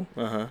Bodak Yellow.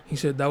 He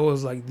said that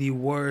was like the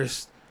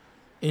worst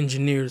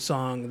engineered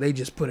song. They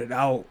just put it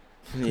out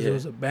because it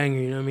was a banger.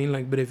 You know what I mean?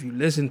 Like, but if you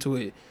listen to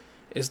it,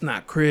 it's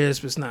not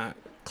crisp. It's not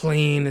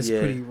clean. It's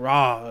pretty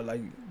raw.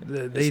 Like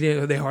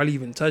they hardly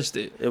even touched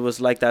it. It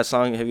was like that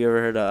song. Have you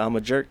ever heard I'm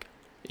a Jerk?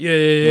 Yeah.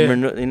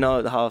 Remember, you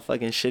know how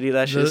fucking shitty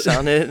that shit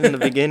sounded in the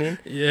beginning.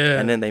 Yeah.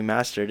 And then they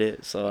mastered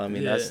it. So I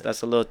mean,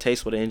 that's a little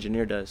taste what an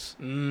engineer does.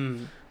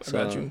 I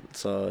got you.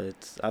 So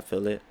I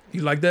feel it.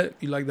 You like that?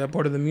 You like that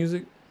part of the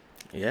music?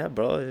 Yeah,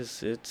 bro.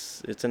 It's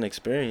an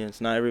experience.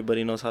 Not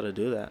everybody knows how to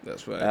do that.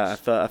 That's right.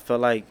 I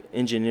felt like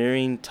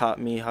engineering taught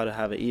me how to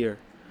have an ear.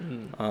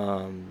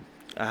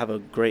 I have a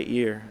great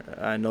ear.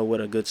 I know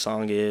what a good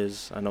song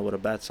is. I know what a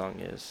bad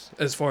song is.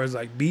 As far as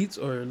like beats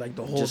or like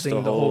the whole just thing,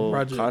 the whole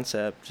project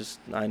concept. Just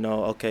I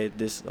know.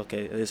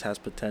 This has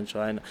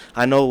potential.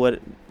 I know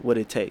what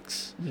it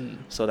takes.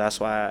 So that's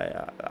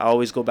why I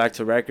always go back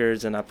to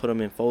records and I put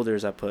them in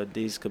folders. I put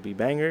these could be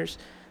bangers,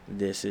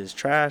 this is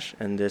trash,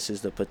 and this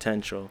is the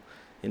potential.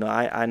 You know,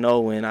 I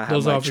know when I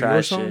have my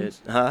trash shit.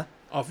 Huh?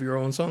 Off your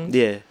own songs?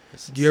 Yeah.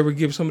 Do you ever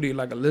give somebody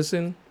like a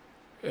listen?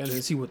 And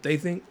then see what they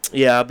think.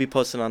 Yeah, I'll be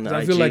posting on the IG.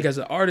 I feel like as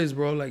an artist,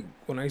 bro, like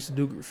when I used to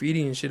do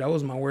graffiti and shit, I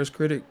was my worst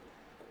critic.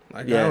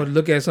 Like I would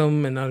look at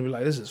something and I'd be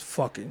like, "This is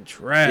fucking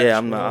trash." Yeah,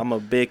 I'm a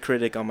big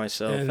critic on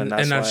myself, and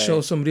that's why I'd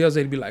show somebody else,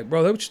 they'd be like,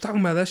 "Bro, what you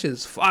talking about? That shit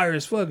is fire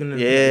as fuck." And like,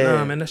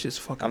 nah, man, that shit's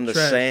fucking trash. I'm the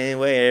same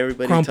way.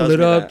 Everybody crumple tells it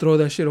me up, that. throw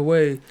that shit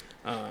away.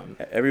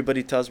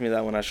 Everybody tells me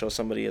that when I show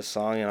somebody a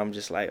song, and I'm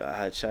just like,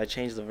 should I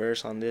change the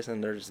verse on this?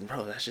 And they're just,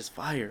 bro, that's just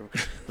fire.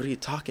 What are you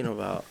talking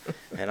about?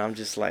 And I'm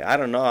just like, I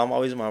don't know. I'm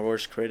always my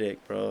worst critic,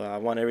 bro. I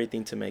want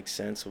everything to make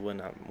sense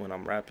when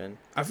I'm rapping.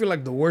 I feel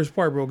like the worst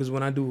part, bro, because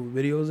when I do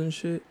videos and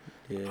shit,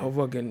 I'll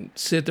fucking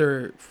sit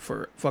there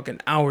for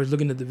fucking hours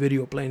looking at the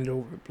video, playing it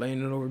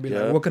over, be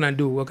like, what can I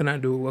do? I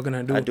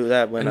do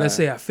that when let's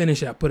say I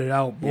finish it, I put it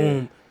out,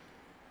 boom.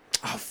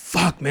 Oh,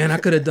 fuck, man, I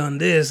could have done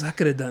this. I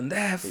could have done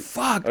that.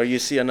 Fuck. Or you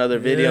see another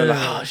video, like,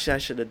 oh, shit, I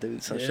should have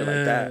done some shit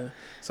like that.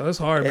 So it's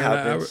hard,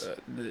 man.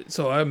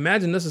 So I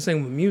imagine that's the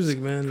same with music,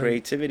 man.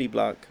 Creativity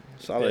block.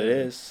 That's all it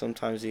is.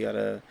 Sometimes you got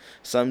to,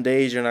 some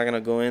days you're not going to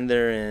go in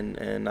there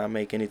and not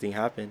make anything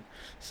happen.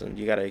 So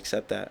you got to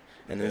accept that.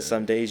 And then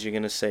some days you're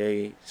going to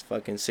say,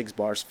 fucking 6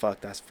 bars,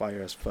 fuck, that's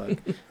fire as fuck.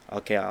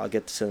 Okay, I'll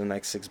get to the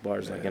next 6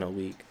 bars like in a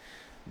week.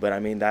 But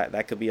I mean,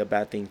 that could be a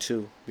bad thing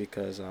too,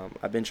 because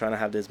I've been trying to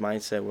have this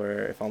mindset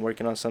where if I'm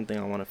working on something,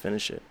 I want to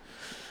finish it.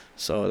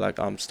 So like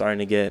I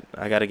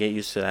got to get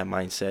used to that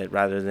mindset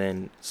rather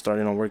than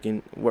start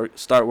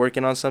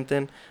working on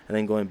something and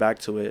then going back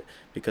to it,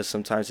 because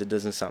sometimes it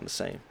doesn't sound the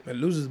same. It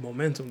loses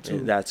momentum too.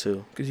 That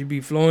too. Because you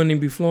be flowing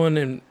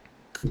and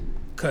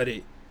cut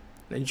it.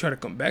 Then you try to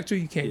come back to it,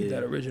 you can't get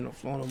that original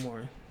flow no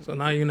more. So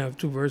now you're going to have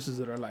 2 verses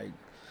that are like,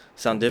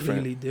 sound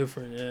different. Really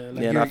different, yeah.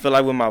 Like and I feel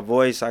like with my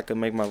voice, I could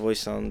make my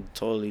voice sound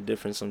totally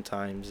different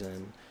sometimes.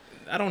 And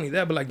I don't need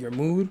that, but like your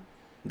mood,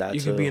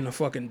 you could be in a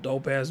fucking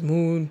dope ass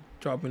mood,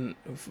 dropping,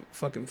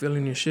 fucking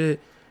feeling your shit.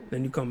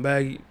 Then you come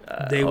back,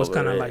 day was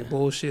kind of like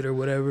bullshit or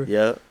whatever.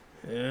 Yep.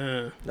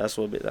 Yeah. That's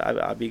what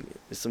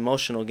it's an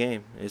emotional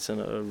game. It's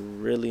a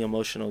really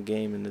emotional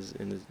game, and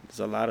there's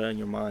a lot on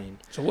your mind.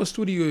 So what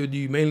studio do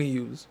you mainly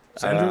use?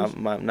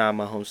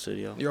 My home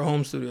studio. Your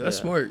home studio. That's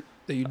smart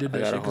that you did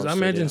that shit, because I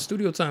imagine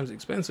studio time's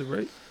expensive,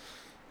 right?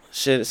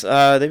 Shit,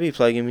 they be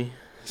plugging me.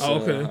 So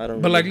okay. I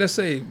don't But like, really- let's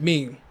say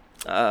me.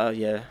 yeah, It's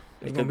it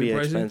gonna could be be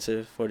pricey?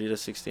 expensive, 40 to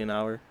 60 an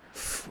hour.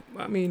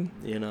 I mean,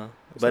 You know,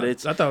 but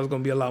it's I thought it was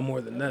gonna be a lot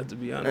more than that, to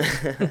be honest.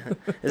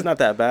 it's not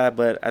that bad.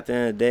 But at the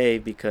end of the day,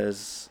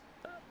 because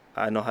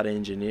I know how to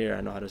engineer,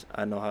 I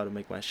know how to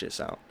make my shit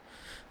sound.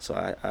 So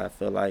I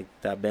feel like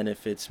that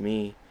benefits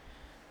me.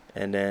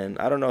 And then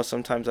I don't know.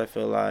 Sometimes I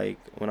feel like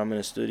when I'm in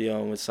a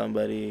studio and with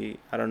somebody,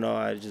 I don't know.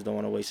 I just don't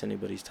want to waste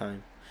anybody's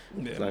time.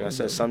 Yeah, Like I most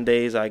said, some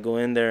days I go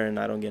in there and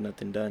I don't get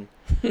nothing done.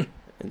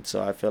 And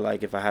so I feel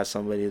like if I have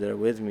somebody there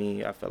with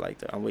me, I feel like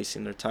I'm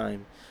wasting their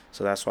time.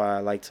 So that's why I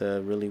like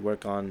to really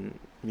work on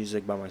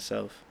music by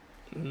myself.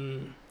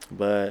 definitely.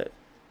 But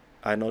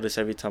I notice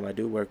every time I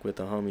do work with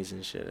the homies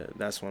and shit,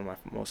 that's when my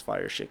most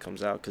fire shit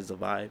comes out, cause the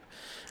vibe.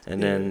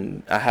 And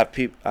then I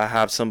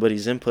have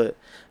somebody's input,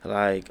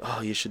 like,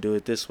 oh, you should do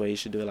it this way, you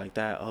should do it like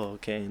that. Oh,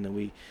 okay. And then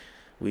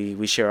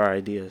we share our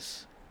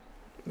ideas.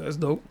 That's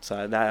dope.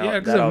 So that Yeah, that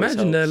because always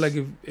imagine that, helps.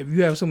 like, if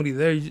you have somebody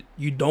there,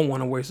 you don't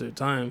want to waste their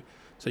time.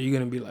 So you're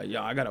going to be like,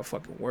 yo, I got to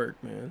fucking work,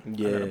 man. I got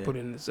to Yeah. put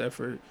in this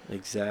effort.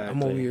 Exactly.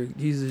 I'm over here.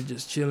 He's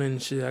just chilling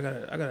and shit. I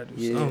gotta do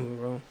Yeah. something,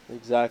 bro.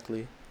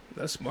 Exactly.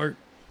 That's smart.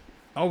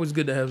 Always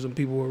good to have some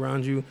people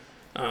around you.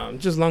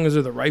 Just as long as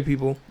they're the right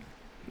people.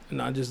 And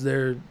not just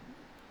there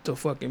to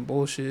fucking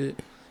bullshit.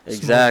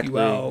 Exactly.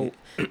 Smoke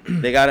you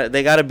out.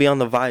 they gotta be on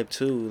the vibe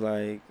too.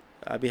 Like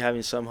I be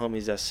having some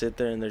homies that sit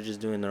there and they're just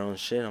doing their own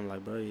shit. I'm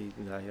like, bro,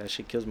 like that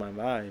shit kills my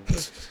vibe.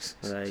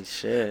 Like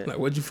shit. Like,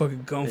 what'd you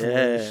fucking come for? Yeah.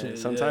 and shit?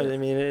 Sometimes yeah. I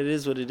mean it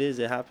is what it is.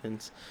 It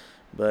happens.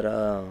 But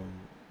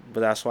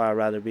that's why I'd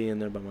rather be in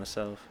there by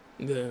myself.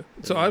 Yeah.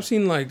 So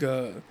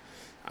Yeah.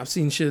 I've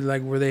seen shit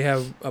like where they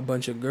have a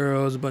bunch of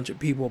girls, a bunch of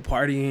people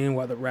partying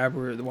while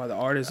the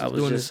artist I is was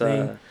doing just his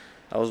thing.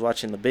 I was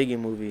watching the Biggie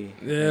movie.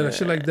 Yeah, like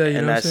shit like that, you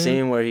and know what that I'm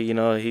saying? scene where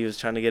he was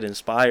trying to get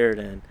inspired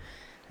and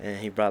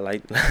he brought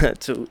like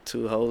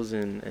two hoes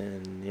and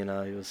he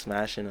was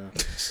smashing them.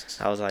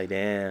 I was like,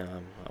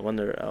 damn. I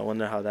wonder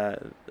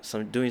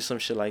how doing some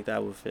shit like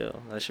that would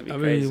feel. That should be I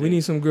crazy. mean, we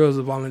need some girls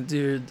to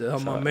volunteer to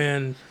help my So,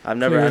 man. I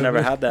clear never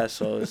up. had that,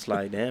 so it's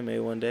like, damn, maybe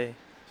one day.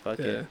 Fuck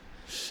Yeah. it.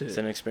 Shit. It's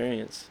an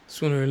experience.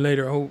 Sooner or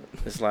later, I hope.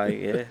 It's like,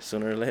 yeah,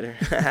 sooner or later.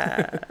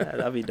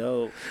 That'd be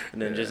dope.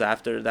 And then just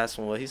after, that's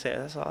when what he said,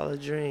 that's all a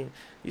dream.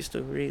 Used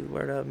to read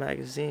Word Up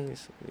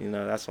magazines.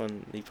 That's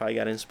when he probably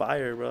got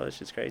inspired, bro. It's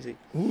just crazy.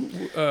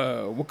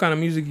 What kind of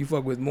music you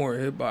fuck with more?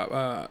 Hip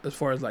hop, as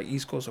far as like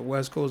East Coast or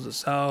West Coast, the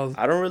South?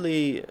 I don't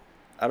really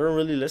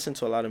listen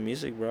to a lot of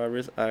music,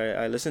 bro.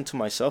 I listen to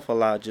myself a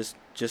lot just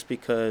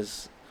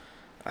because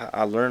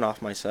I learn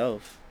off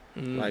myself.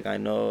 Like I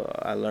know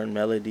I learn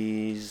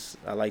melodies.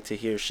 I like to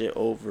hear shit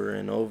over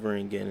and over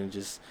again and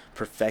just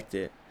perfect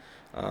it.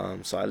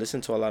 So I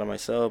listen to a lot of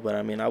myself, but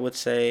I mean I would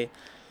say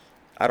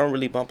I don't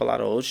really bump a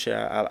lot of old shit.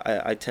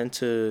 I tend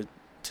to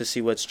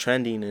see what's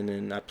trending and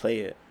then I play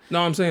it.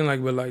 No, I'm saying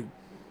like, but like,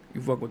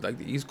 you fuck with like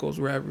the East Coast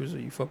rappers or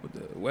you fuck with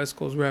the West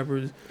Coast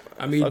rappers.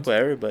 I mean, fuck with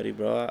everybody,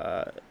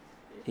 bro.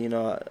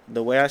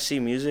 The way I see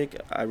music,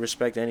 I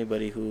respect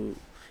anybody who.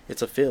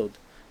 It's a field.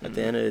 At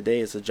the end of the day,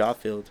 it's a job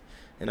field.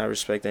 And I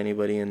respect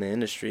anybody in the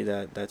industry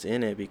that's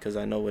in it because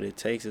I know what it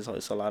takes. It's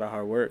a lot of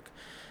hard work.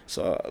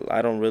 So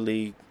I don't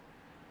really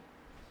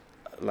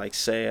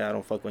say I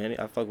don't fuck with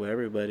I fuck with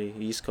everybody.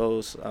 East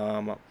Coast. I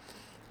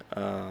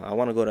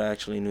want to go to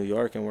actually New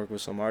York and work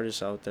with some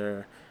artists out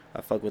there. I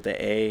fuck with the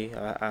A.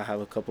 I have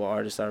a couple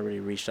artists that already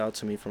reached out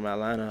to me from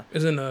Atlanta.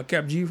 Isn't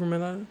Cap G from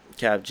Atlanta?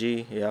 Cap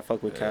G. Yeah, I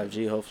fuck with Cap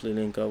G. Hopefully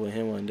link up with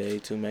him one day.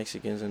 2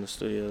 Mexicans in the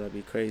studio. That'd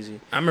be crazy.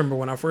 I remember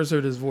when I first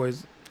heard his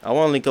voice. I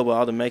want to link up with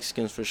all the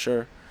Mexicans for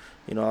sure.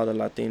 All the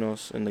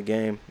Latinos in the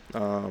game.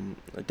 I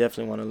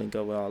definitely want to link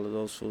up with all of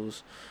those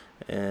fools.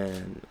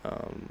 And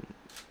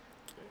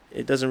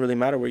it doesn't really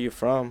matter where you're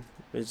from.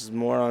 It's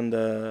more on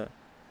the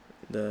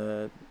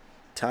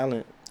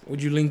talent.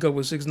 Would you link up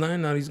with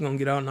 6ix9ine now that he's gonna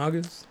get out in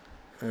August?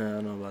 I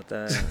don't know about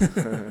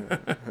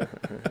that.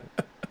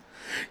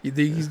 You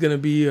think he's gonna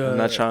be? I'm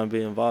not trying to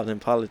be involved in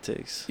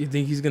politics. You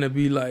think he's gonna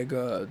be like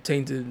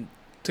tainted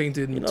He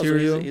knows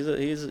material?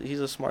 he's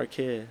a smart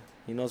kid.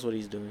 He knows what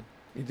he's doing.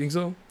 You think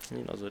so?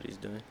 He knows what he's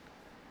doing.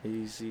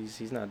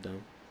 He's not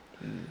dumb.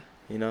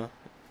 Mm.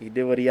 He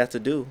did what he had to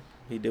do.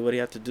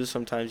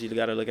 Sometimes you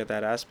gotta look at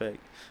that aspect.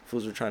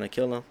 Fools were trying to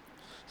kill him.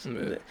 So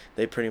Yeah.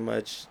 they pretty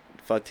much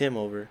fucked him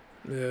over.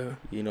 Yeah.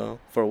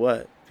 For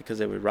what? Because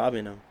they were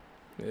robbing him.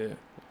 Yeah.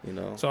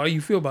 So So how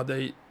you feel about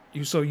that?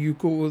 You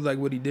cool with like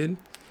what he did?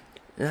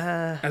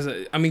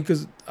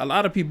 Because a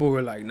lot of people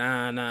were like,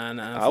 nah.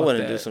 I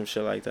wouldn't do some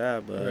shit like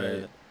that, but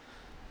Right.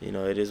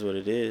 it is what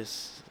it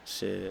is.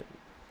 Shit,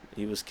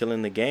 he was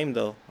killing the game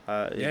though.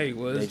 Yeah, he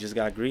was. They just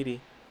got greedy.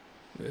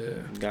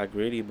 Yeah.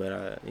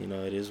 But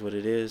it is what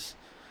it is.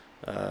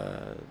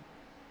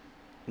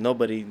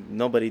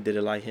 Nobody did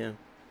it like him.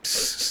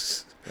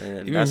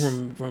 And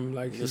Even from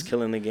like he was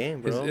killing the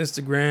game, bro. his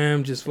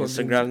Instagram, just fucking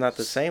Instagram's not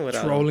the same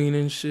without trolling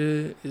and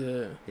shit.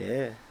 Yeah.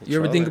 Yeah. You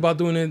ever think about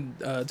doing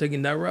it,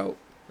 taking that route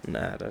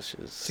Nah, that's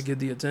just to get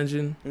the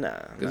attention? nah.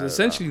 Because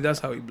essentially that's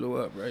how he blew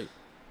up, right?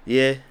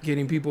 Yeah.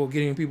 Getting people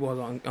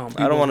on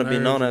I don't want to be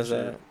known nerves as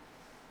and that.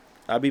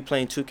 I be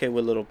playing 2K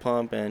with Lil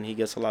Pump, and he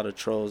gets a lot of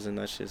trolls, and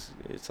that's just,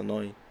 it's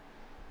annoying. shit.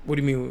 What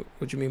do you mean?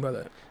 What you mean by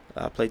that?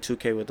 I play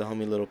 2K with the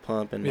homie Lil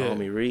Pump and my Yeah.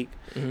 homie Reek.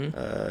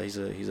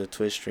 Mm-hmm. He's a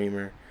Twitch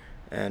streamer,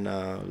 and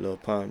Lil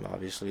Pump,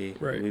 obviously.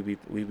 Right.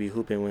 We be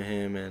hooping with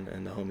him and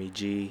the homie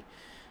G,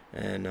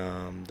 and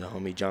the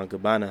homie John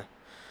Gabbana,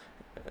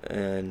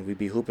 and we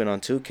be hooping on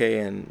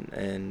 2K,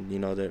 and you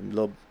know, the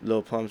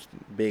Lil Pump's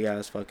big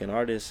ass fucking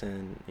artist,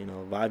 and you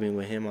know, vibing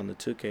with him on the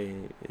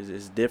 2K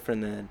is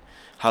different than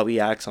how he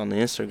acts on the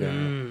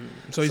Instagram.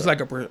 So he's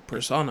like a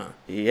persona.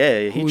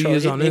 Yeah, Who he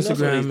is on knows what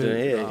Instagram he's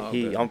doing. and-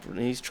 Yeah,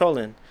 okay. he's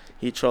trolling.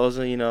 He trolls,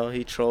 you know,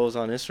 he trolls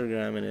on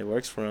Instagram, and it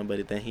works for him.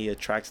 But then he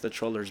attracts the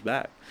trollers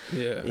back.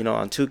 Yeah. You know,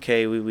 on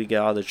 2K, we get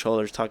all the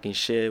trollers talking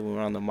shit when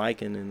we're on the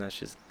mic, and that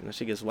shit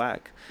gets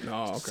whack.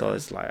 Oh, okay. So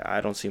it's like,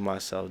 I don't see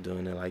myself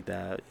doing it like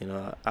that. You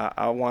know,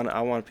 I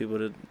want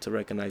people to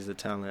recognize the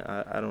talent.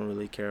 I don't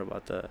really care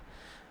about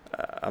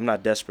I'm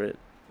not desperate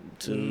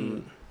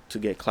to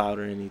get clout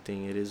or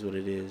anything. It is what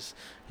it is.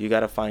 You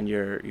got to find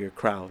your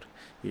crowd.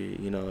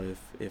 You know,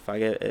 if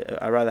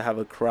I'd rather have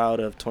a crowd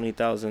of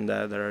 20,000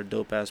 that are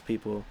dope ass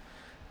people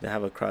than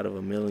have a crowd of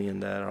 1 million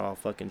that are all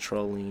fucking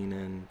trolling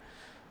and,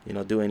 you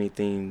know, do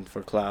anything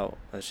for clout.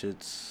 That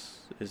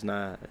shit's it's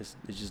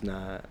just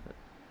not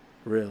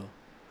real.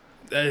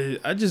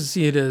 I just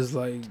see it as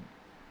like,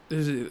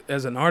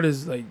 as an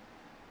artist, like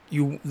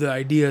the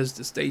idea is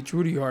to stay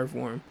true to your art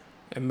form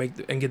and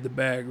get the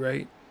bag,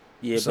 right?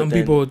 Yeah, Some but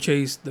then, people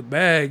chase the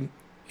bag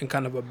and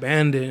kind of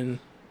abandon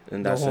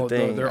and that's the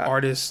thing. their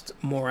artist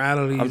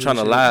morality. I'm trying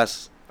to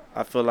last.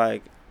 I feel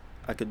like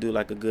I could do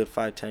like a good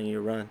 5-10 year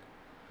run.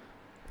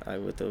 I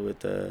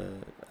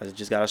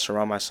just gotta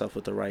surround myself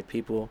with the right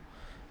people,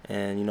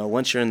 and you know,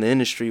 once you're in the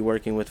industry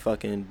working with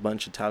fucking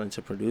bunch of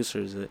talented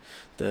producers,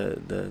 the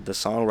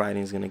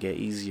songwriting is gonna get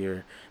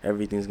easier.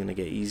 Everything's gonna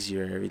get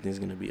easier. Everything's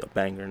gonna be a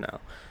banger now.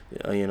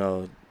 You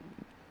know,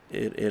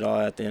 it all,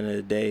 at the end of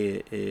the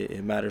day,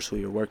 it matters who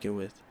you're working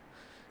with.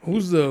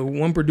 Who's the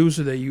one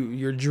producer that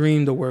your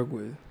dream to work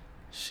with?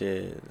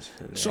 Shit.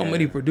 So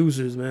many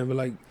producers, man. But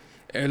like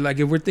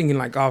if we're thinking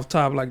like off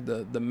top, like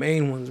the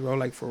main ones, bro,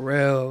 like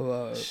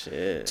Pharrell,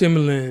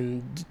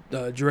 Timbaland,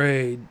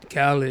 Dre,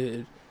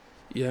 Khaled.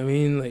 You know what I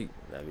mean? Like,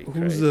 that'd be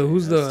who's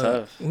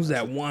crazy. who's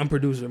that one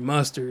producer?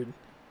 Mustard.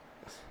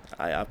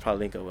 I probably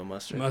link up with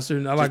Mustard.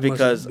 Mustard. I Just like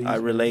because Mustard I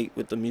beats, relate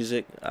with the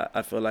music.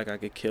 I feel like I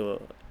could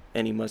kill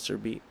any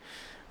Mustard beat.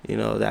 You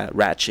know, that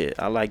ratchet.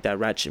 I like that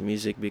ratchet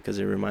music because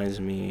it reminds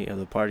me of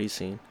the party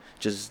scene.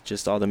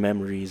 Just all the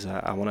memories.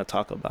 I want to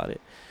talk about it.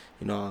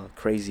 You know,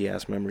 crazy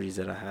ass memories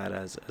that I had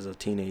as a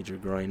teenager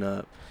growing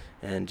up,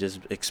 and just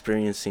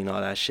experiencing all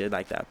that shit,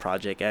 like that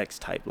Project X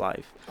type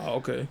life. Oh,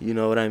 okay. You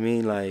know what I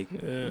mean? Like,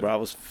 Yeah. bro, I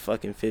was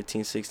fucking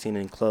 15, 16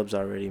 in clubs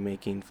already,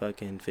 making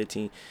fucking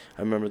 15.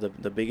 I remember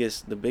the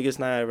biggest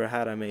night I ever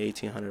had, I made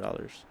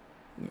 $1,800.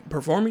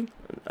 Performing?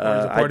 Or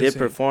is it I party did scene?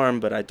 perform,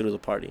 but I threw the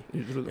party.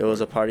 You threw the It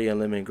was a party. party in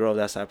Lemon Grove.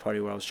 That's that party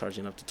where I was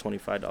charging up to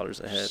 $25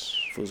 a head.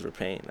 Fools were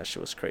paying. That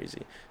shit was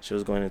crazy. She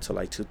was going until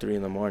like 2, 3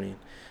 in the morning.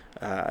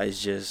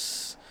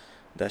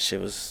 That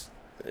shit was,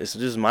 it's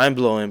just mind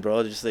blowing,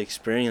 bro. Just the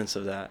experience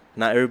of that.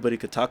 Not everybody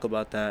could talk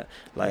about that.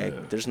 Like, Yeah.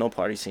 there's no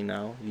party scene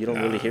now. You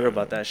don't really hear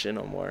about that shit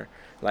no more.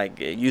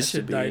 Like it used That to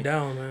shit be. died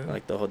down, man.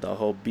 Like the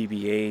whole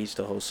BBH,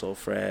 the whole So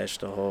Fresh,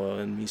 the whole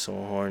and Me So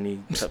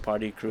Horny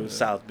party crew, Yeah.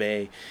 South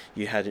Bay.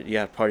 You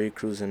had party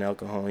crews in El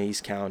Cajon,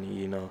 East County.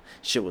 You know,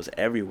 shit was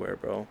everywhere,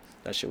 bro.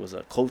 That shit was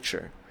a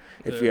culture.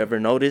 If you Yeah. ever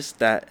noticed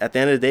that, at the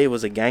end of the day, it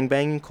was a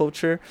gangbanging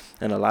culture,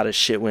 and a lot of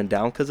shit went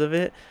down because of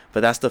it.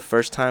 But that's the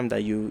first time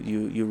that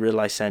you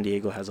realize San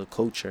Diego has a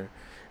culture.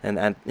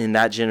 And in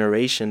that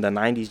generation, the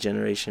 90s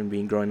generation,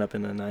 growing up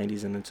in the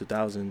 90s and the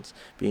 2000s,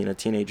 being a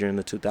teenager in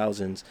the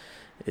 2000s,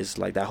 is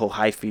like that whole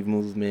hyphy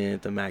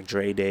movement, the Mac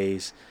Dre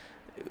days.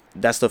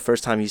 That's the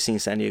first time you've seen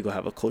San Diego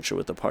have a culture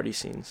with the party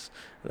scenes.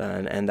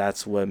 And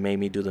that's what made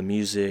me do the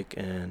music.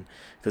 And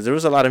because there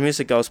was a lot of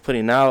music I was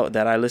putting out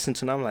that I listened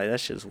to, and I'm like, that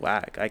shit's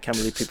whack. I can't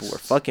believe people were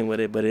fucking with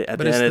it. But at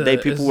the end of the day,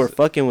 people were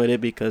fucking with it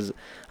because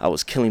I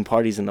was killing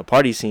parties in the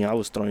party scene. I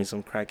was throwing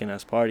some cracking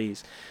ass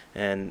parties.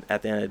 And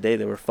at the end of the day,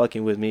 they were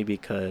fucking with me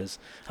because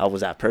I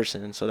was that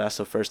person. So that's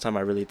the first time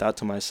I really thought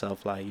to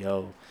myself, like,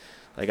 yo,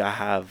 like I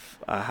have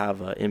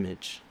an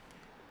image.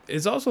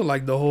 It's also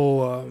like the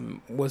whole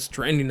what's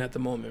trending at the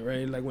moment,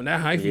 right? Like when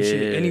that hyphy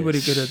shit, anybody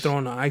could have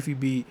thrown a hyphy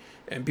beat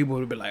and people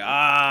would be like,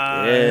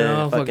 yeah, you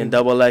know, fucking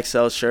double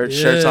XL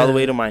shirts all the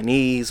way to my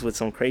knees with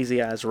some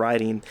crazy ass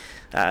writing.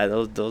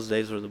 Those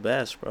days were the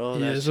best, bro.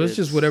 Yeah, so it's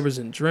just whatever's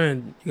in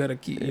trend. You gotta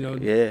keep, you know,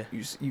 yeah.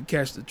 You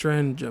catch the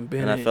trend, jump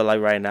in. And I feel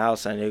like right now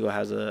San Diego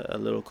has a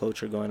little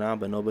culture going on,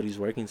 but nobody's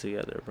working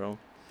together, bro.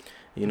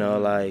 You know,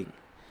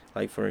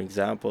 like for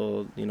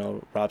example, you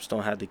know, Rob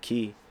Stone had the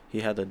key.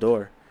 He had the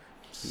door.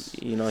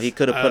 You know, he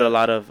could have put a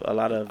lot of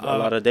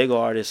Dago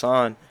artists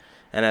on,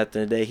 and at the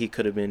end of the day, he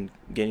could have been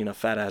getting a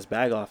fat ass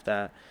bag off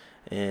that.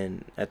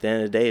 And at the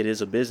end of the day, it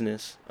is a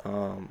business.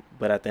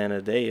 But at the end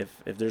of the day,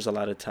 if there's a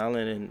lot of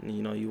talent and,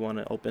 you know, you want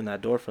to open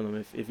that door for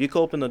them, if you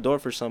could open the door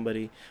for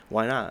somebody,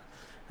 why not?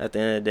 At the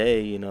end of the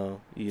day, you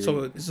know.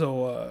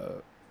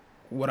 So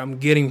what I'm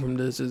getting from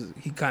this is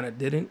he kind of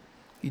didn't.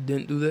 He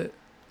didn't do that.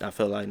 I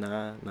feel like,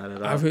 nah, not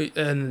at all. I've heard,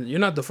 and you're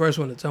not the first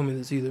one to tell me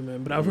this either,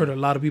 man. But I've heard a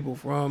lot of people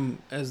from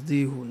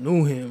SD who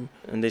knew him,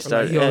 and they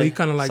started, like, he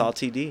kind of like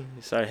Salty D.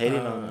 He started hating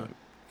on him.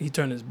 He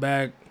turned his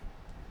back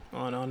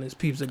on his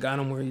peeps that got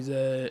him where he's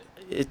at.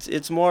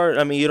 It's more.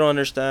 I mean, you don't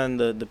understand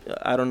the.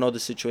 I don't know the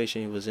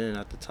situation he was in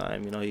at the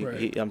time. You know,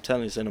 I'm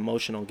telling you, it's an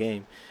emotional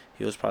game.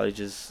 He was probably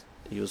just.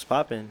 He was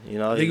popping, you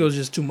know. I think it was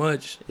just too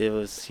much. He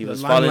was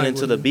falling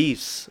into the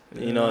beefs,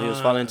 you know. He was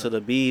falling into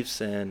the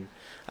beefs, and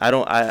I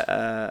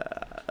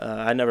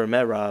never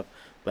met Rob,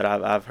 but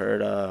I've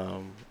heard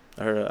I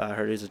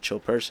heard he's a chill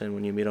person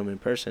when you meet him in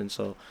person.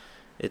 So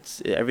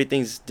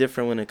everything's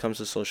different when it comes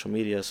to social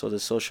media. So the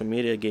social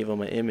media gave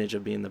him an image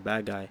of being the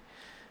bad guy,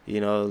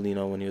 you know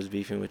when he was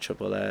beefing with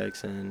Triple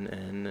X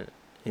and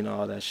you know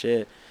all that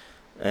shit,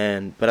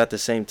 but at the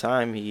same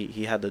time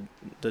he had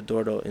the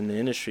door in the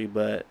industry,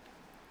 but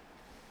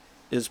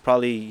it's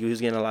probably he was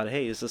getting a lot of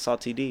hate. It's the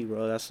Salty D,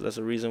 bro. That's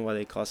the reason why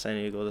they call San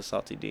Diego the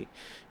Salty D.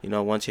 You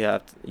know, once you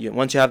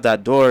have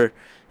that door,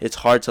 it's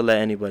hard to let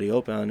anybody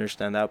open. I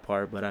understand that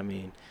part, but I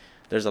mean,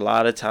 there's a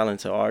lot of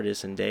talented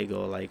artists in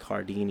Dago, like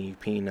Hardini,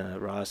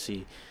 Peanut,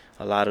 Rossi,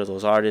 a lot of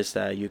those artists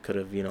that you could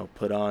have, you know,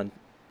 put on,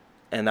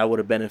 and that would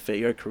have benefited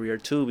your career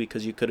too,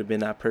 because you could have been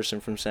that person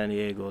from San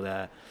Diego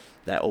that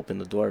opened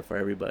the door for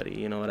everybody.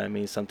 You know what I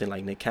mean? Something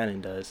like Nick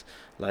Cannon does.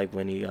 Like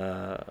when he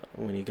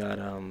got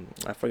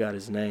I forgot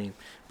his name,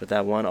 but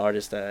that one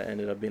artist that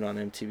ended up being on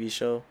the MTV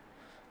show,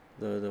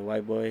 the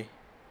white boy.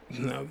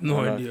 No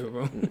idea,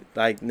 bro.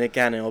 Like Nick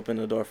Cannon opened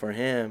the door for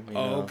him. You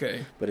know?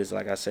 Okay. But it's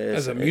like I said,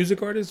 as a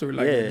music artist or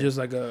like just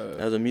like a.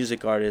 As a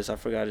music artist, I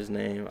forgot his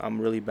name. I'm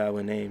really bad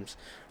with names.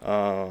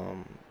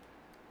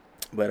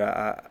 But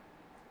I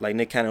like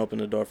Nick Cannon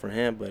opened the door for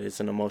him, but it's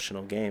an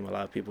emotional game. A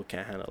lot of people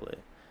can't handle it.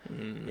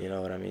 You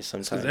know what I mean?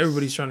 Sometimes because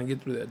everybody's trying to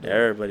get through that door.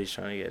 Everybody's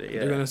trying to get it. Yeah,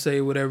 they're gonna say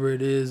whatever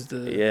it is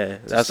to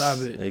stop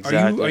it.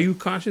 Exactly. Are you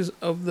conscious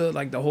of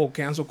the whole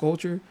cancel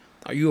culture?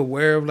 Are you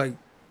aware of like,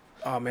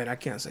 oh man, I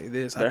can't say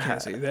this, I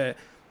can't say that.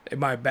 It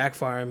might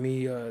backfire on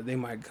me. They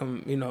might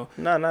come, you know.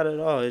 No, not at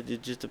all.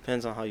 It just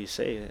depends on how you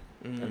say it.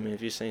 I mean,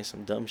 if you're saying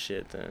some dumb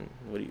shit, then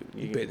what do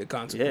you pay the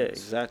consequence? Yeah,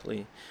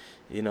 exactly.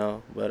 You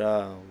know, but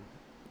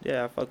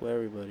yeah, I fuck with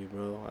everybody,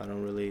 bro. I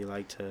don't really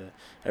like to.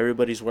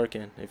 Everybody's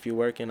working. If you're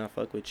working, I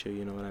fuck with you.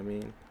 You know what I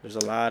mean? There's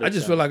a lot of. I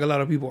just feel like a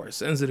lot of people are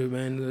sensitive,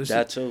 man.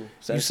 That too.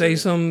 You say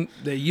something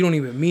that you don't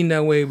even mean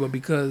that way, but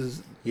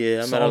because I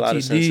met a lot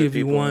of sensitive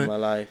people in my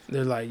life.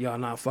 They're like, y'all,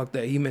 nah, fuck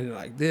that. He meant it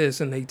like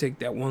this, and they take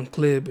that one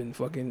clip and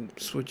fucking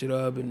switch it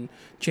up and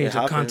change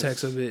the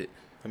context of it.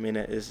 I mean,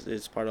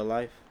 it's part of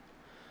life.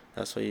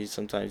 That's why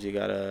sometimes you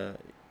gotta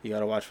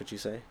watch what you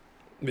say.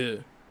 Yeah.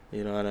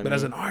 You know what I mean? But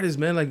as an artist,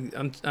 man, like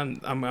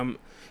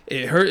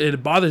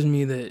it bothers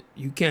me that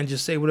you can't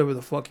just say whatever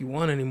the fuck you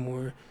want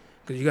anymore,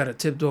 because you got to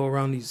tiptoe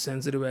around these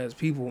sensitive ass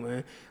people,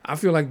 man. I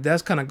feel like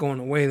that's kind of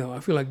going away though. I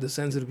feel like the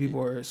sensitive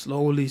people are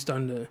slowly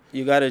starting to.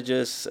 You gotta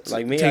just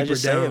like me. I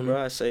just down. say it,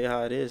 bro. I say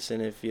how it is,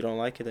 and if you don't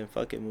like it, then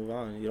fuck it, move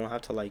on. You don't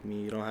have to like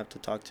me. You don't have to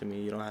talk to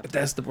me. You don't have. But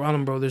that's the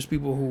problem, bro. There's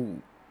people who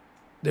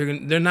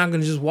they're not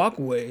gonna just walk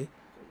away.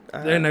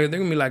 They're gonna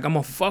be like, I'm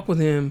gonna fuck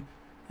with him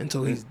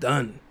until he's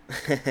done.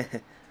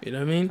 You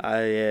know what I mean?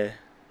 Yeah.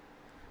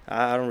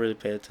 I don't really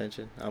pay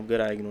attention. I'm good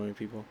at ignoring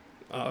people.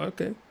 Oh,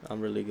 okay. I'm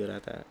really good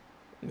at that.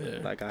 Yeah.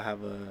 Like I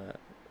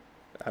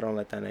don't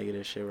let that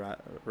negative shit I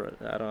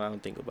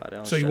don't think about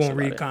it. So you won't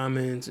read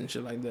comments and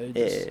shit like that?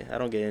 Yeah, I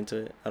don't get into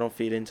it. I don't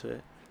feed into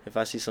it. If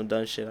I see some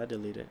dumb shit, I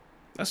delete it.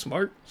 That's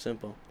smart.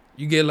 Simple.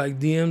 You get like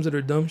DMs that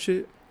are dumb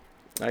shit?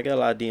 I get a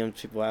lot of DMs,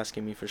 people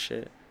asking me for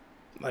shit.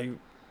 Like,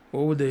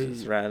 what would they?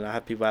 I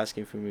have people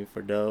asking for me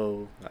for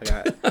dough. I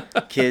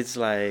got kids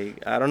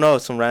like, I don't know,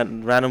 some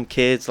random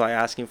kids like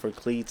asking for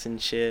cleats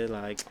and shit.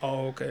 Like,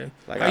 oh, okay.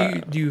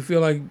 Like, do you feel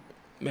like,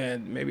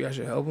 man, maybe I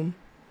should help them?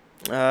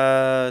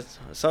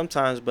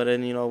 Sometimes, but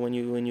then when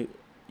you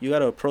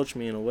gotta approach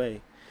me in a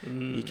way.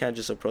 You can't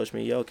just approach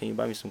me, yo, can you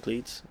buy me some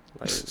cleats?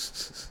 Like,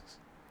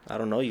 I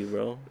don't know you,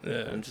 bro.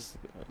 Yeah.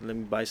 Let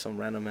me buy some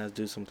random ass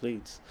dude some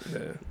cleats.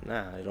 Yeah.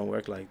 Nah, it don't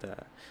work like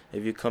that.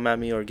 If you come at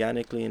me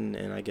organically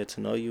and I get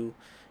to know you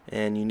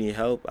and you need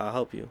help, I'll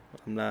help you.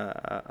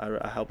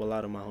 I help a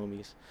lot of my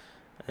homies.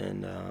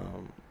 And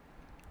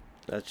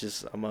that's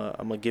just I'm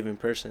a giving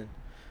person.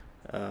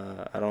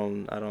 I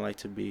don't like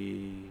to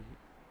be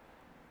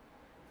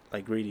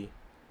like greedy.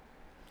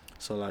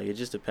 So like it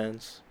just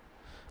depends.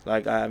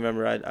 Like I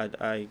remember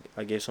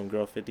I gave some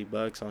girl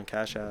 $50 on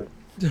Cash App.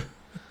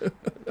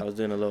 I was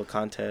doing a little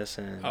contest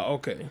and. Oh,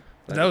 okay.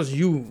 Like, that was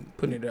you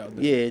putting it out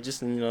there. Yeah,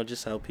 just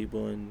just help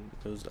people, and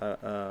it was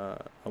I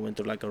went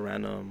through like a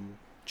random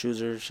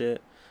chooser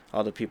shit.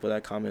 All the people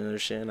that commented their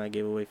shit, and I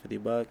gave away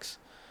 $50.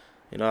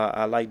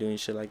 I like doing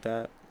shit like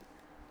that.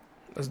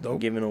 That's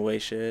dope. Giving away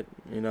shit.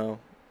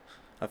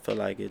 I feel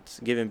like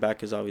giving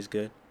back is always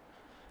good.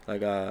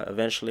 Like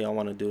eventually I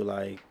want to do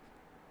like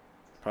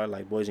probably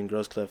like Boys and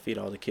Girls Club, feed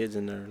all the kids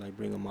in there, like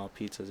bring them all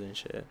pizzas and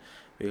shit.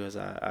 Because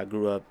I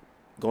grew up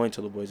going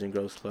to the Boys and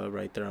Girls Club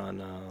right there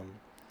on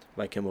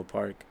by Kimball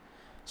Park.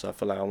 So I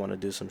feel like I want to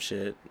do some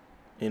shit,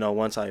 you know,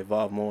 once I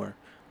evolve more,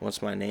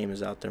 once my name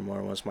is out there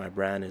more, once my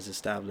brand is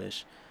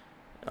established,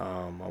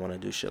 I want to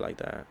do shit like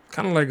that.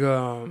 Kind of like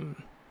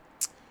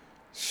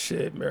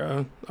shit,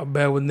 bro. I'm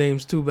bad with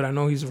names too, but I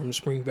know he's from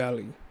Spring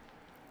Valley.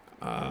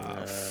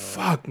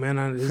 Fuck,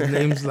 man. His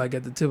name's like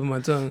at the tip of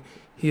my tongue.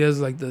 He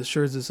has like the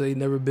shirts that say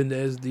never been to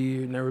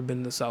SD or never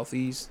been to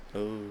Southeast.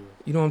 Ooh.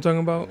 You know what I'm talking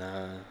about?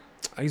 Nah.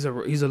 He's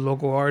a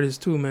local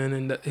artist too, man.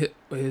 And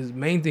his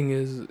main thing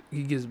is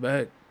he gives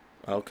back.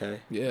 Okay.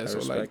 Yeah, I so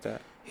respect like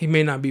that. he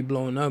may not be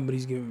blowing up, but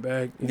he's giving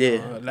back.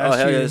 Yeah. Last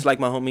hell year, yeah. It's like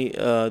my homie,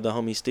 the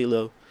homie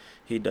Stilo.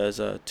 He does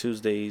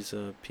Tuesdays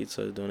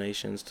pizza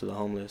donations to the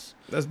homeless.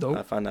 That's dope.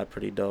 I find that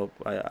pretty dope.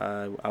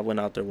 I went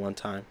out there one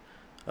time,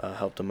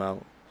 helped him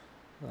out.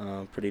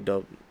 Pretty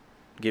dope.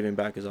 Giving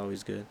back is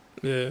always good.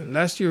 Yeah,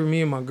 last year,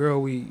 me and my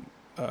girl,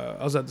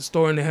 I was at the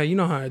store and they had, you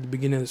know how at the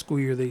beginning of the school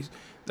year,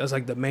 that's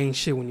like the main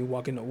shit when you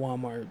walk into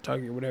Walmart,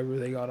 Target, whatever,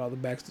 they got all the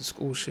bags to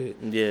school shit.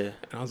 Yeah.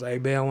 And I was like, hey,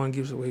 babe, I want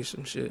to give away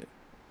some shit.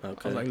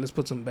 Okay. I was like, let's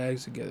put some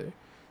bags together.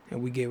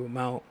 And we gave them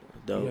out.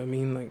 Dope. You know what I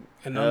mean? Like,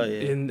 and,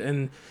 yeah.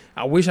 and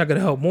I wish I could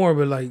help more,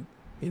 but like,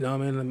 you know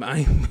what I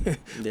mean?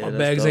 Yeah, My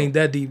bags dope. ain't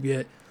that deep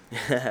yet.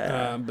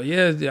 But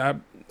yeah,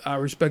 I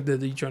respect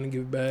that you're trying to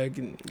give back.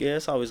 And yeah,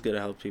 it's always good to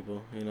help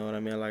people. You know what I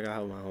mean? Like, I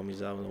help my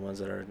homies out, the ones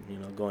that are, you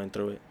know, going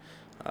through it.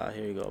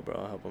 Here you go, bro.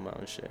 I'll help them out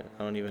and shit.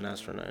 I don't even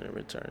ask for nothing in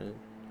return.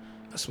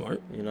 That's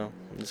smart. You know,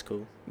 it's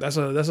cool. That's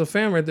a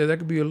fan right there. That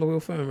could be a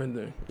loyal fan right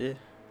there. Yeah.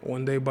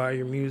 One day buy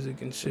your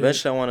music and shit.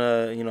 Eventually, I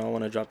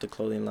want to drop the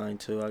clothing line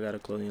too. I got a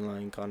clothing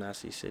line called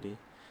Nasty City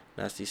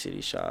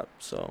Shop.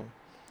 So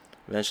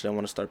eventually, I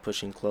want to start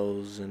pushing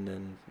clothes and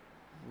then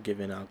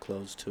giving out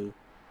clothes too.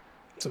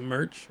 Some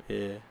merch.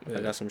 Yeah.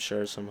 I got some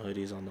shirts, some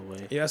hoodies on the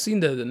way. Yeah, I seen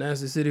that the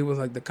Nasty City was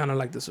like the kind of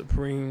like the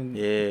Supreme.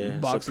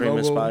 Box Supreme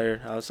logo.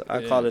 inspired.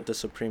 I call it the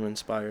Supreme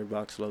inspired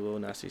box logo,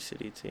 Nasty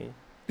City team.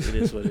 It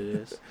is what it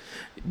is.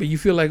 But you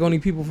feel like only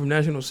people from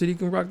National City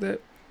can rock that?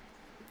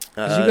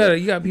 'Cause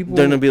you got people.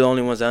 They're gonna be the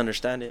only ones that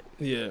understand it.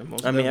 Yeah, most I mean,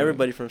 definitely.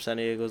 everybody from San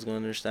Diego is gonna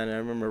understand it. I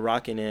remember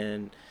rocking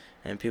it,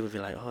 and people be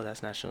like, "Oh,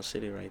 that's National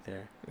City right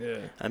there."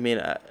 Yeah. I mean,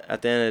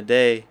 at the end of the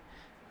day,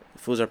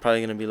 fools are probably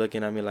gonna be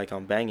looking at me like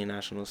I'm banging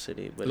National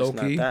City, but Low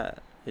it's key. not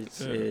that.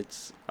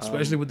 It's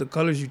Especially with the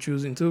colors you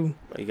choosing too.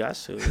 you got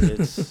to.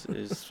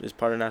 It's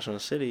part of National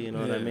City. You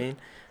know what I Yeah. mean?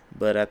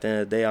 But at the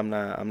end of the day, I'm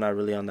not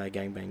really on that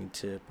gangbanging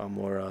tip. I'm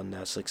more on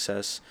that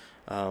success.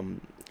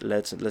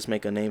 Let's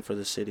make a name for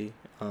the city.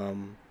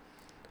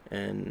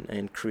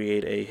 And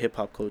create a hip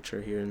hop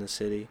culture here in the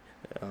city.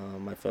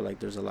 I feel like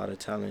there's a lot of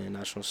talent in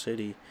National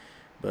City,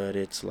 but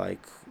it's like,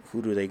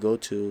 who do they go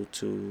to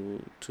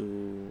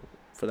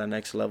for that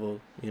next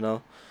level, you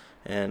know?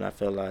 And I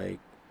feel like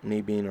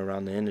me being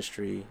around the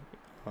industry,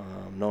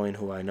 knowing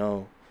who I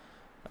know,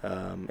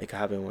 it could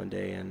happen one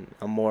day. And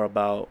I'm more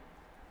about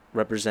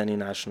representing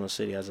National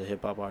City as a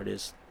hip hop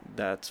artist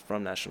that's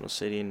from National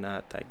City,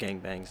 not that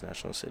gangbangs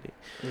National City.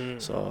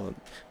 So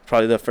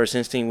probably the first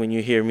instinct when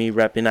you hear me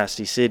rapping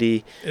Nasty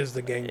City Is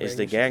the gangbanging. is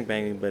the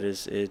gangbanging, but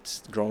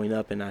it's growing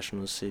up in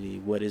National City.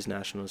 What is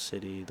National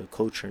City? The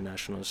culture in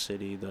National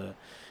City.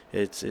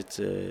 It's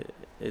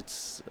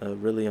a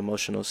really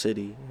emotional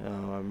city.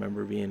 I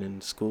remember being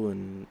in school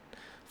and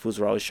fools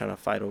were always trying to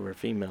fight over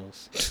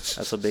females.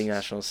 That's a big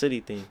National City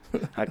thing.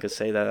 I could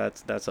say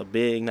that's a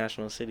big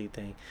National City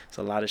thing. It's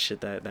a lot of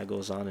shit that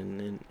goes on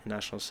in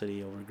National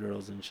City over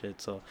girls and shit.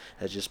 So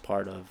that's just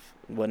part of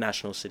what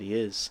National City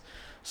is.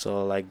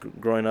 So like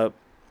growing up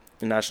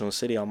in National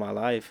City all my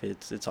life,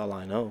 it's all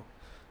I know.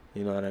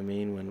 You know what I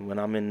mean? When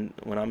I'm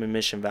in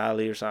Mission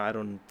Valley or something, I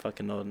don't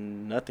fucking know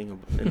nothing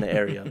in the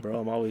area, bro.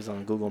 I'm always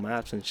on Google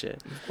Maps and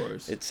shit. Of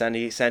course. It's San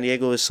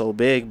Diego is so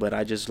big, but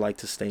I just like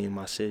to stay in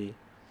my city.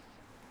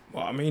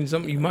 Well, I mean,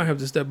 you might have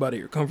to step out of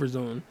your comfort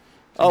zone.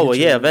 Oh, well,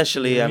 yeah,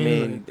 eventually, you know I what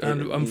mean...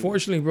 Like,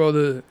 unfortunately, bro,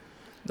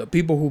 the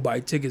people who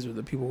buy tickets are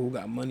the people who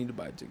got money to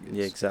buy tickets.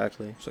 Yeah,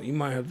 exactly. So you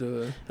might have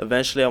to...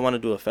 Eventually, I want to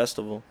do a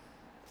festival.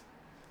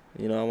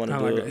 You know, I want to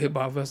do... like a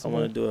hip-hop festival?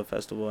 I want to do a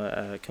festival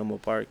at Kimball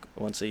Park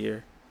once a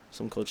year.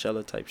 Some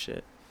Coachella type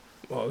shit.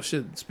 Oh,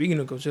 shit. Speaking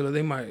of Coachella,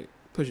 they might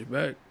push it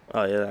back.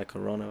 Oh, yeah, that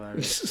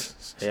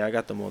coronavirus. Hey, I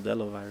got the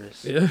Modelo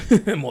virus. Yeah,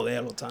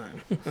 Modelo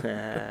time.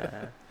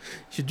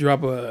 Should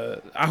drop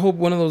I hope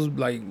one of those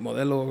like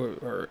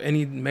Modelo or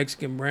any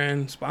Mexican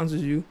brand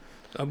sponsors you.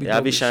 Yeah, I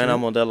be shining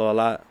on Modelo a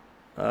lot.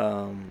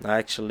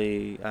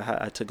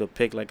 I took a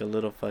pic, like a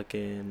little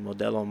fucking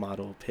Modelo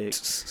model pic,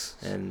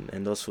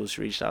 and those fools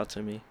reached out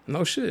to me.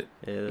 No shit.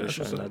 Yeah, they're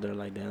showing that. They're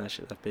like, damn,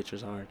 that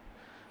picture's hard.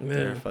 Yeah.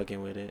 They're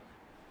fucking with it.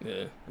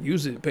 Yeah,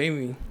 use it. Pay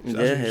me.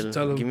 Yeah,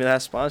 give me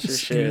that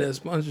sponsorship. Give me that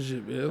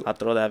sponsorship. Yeah. I'll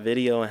throw that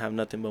video and have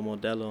nothing but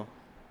Modelo.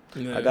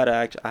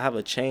 Yeah. I have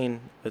a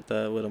chain with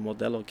a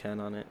Modelo can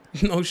on it.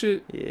 No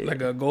shit. Yeah.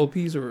 Like a gold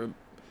piece or a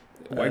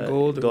white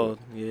gold. Gold.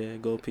 Yeah,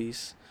 gold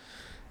piece.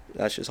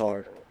 That's just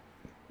hard.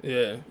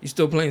 Yeah. You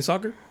still playing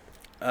soccer?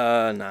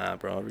 Nah,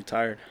 bro.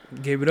 Retired.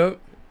 Gave it up?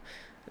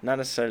 Not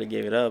necessarily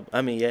gave it up.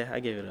 I mean, yeah, I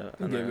gave it up.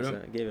 You gave it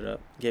up? Gave it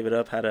up. Gave it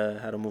up. Had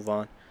to move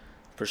on,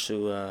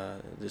 pursue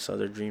this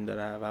other dream that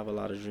I have. I have a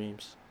lot of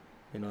dreams.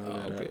 You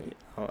know,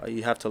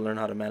 you have to learn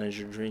how to manage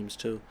your dreams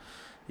too.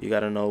 You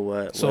got to know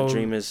what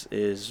dream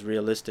is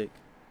realistic.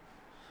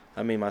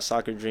 I mean, my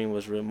soccer dream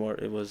was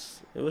it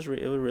was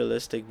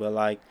realistic, but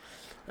like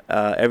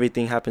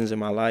everything happens in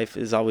my life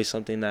is always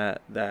something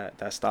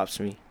that stops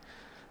me.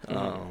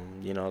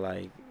 You know,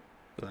 like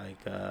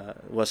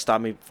what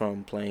stopped me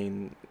from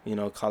playing, you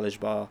know, college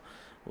ball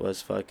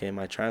was fucking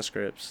my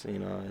transcripts, you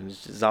know, and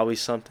it's always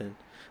something.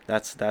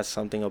 That's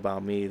something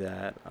about me,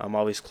 that I'm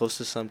always close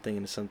to something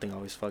and something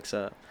always fucks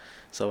up.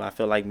 So I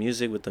feel like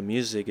with the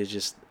music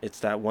is it's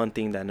that one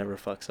thing that never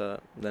fucks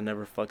up, that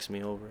never fucks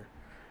me over.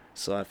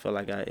 So I feel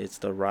like it's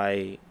the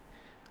right,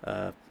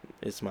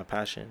 it's my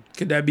passion.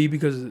 Could that be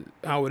because of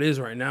how it is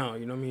right now?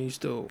 You know what I mean? You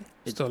still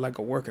like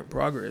a work in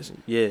progress.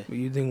 Yeah. But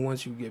you think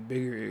once you get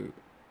bigger,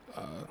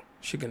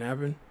 shit can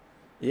happen?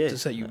 Yeah. To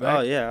set you back?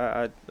 Oh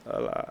yeah,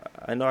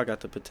 I know I got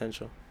the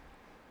potential.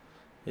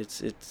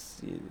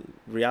 It's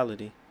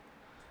reality.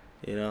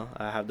 You know,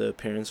 I have the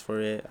appearance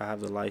for it. I have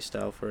the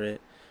lifestyle for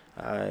it.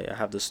 I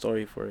have the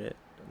story for it.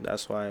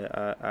 That's why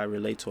I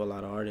relate to a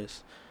lot of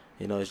artists.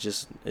 You know, it's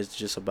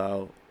just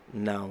about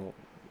now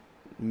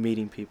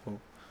meeting people.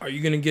 Are you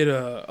gonna get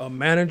a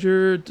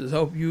manager to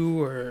help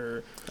you,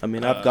 or I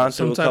mean, I've gone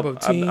through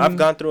I've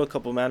gone through a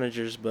couple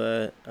managers,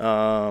 but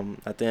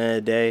at the end of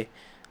the day,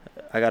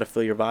 I gotta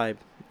feel your vibe.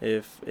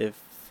 If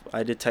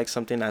I detect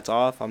something that's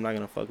off, I'm not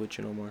gonna fuck with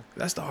you no more.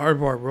 That's the hard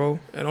part, bro.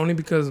 And only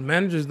because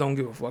managers don't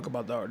give a fuck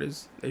about the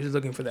artists. They're just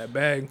looking for that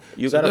bag.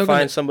 You gotta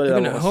find somebody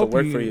that wants to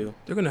work for you.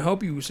 They're gonna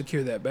help you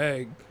secure that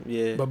bag.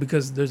 Yeah. But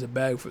because there's a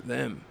bag for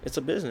them. It's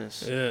a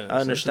business. Yeah.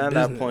 I understand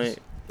that point.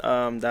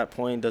 That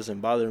point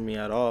doesn't bother me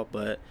at all.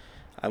 But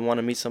I want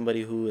to meet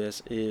somebody who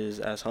is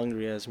as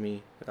hungry as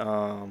me.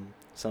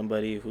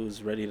 Somebody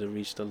who's ready to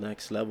reach the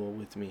next level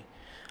with me.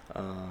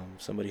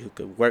 Somebody who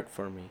could work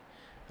for me.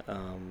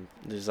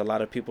 There's a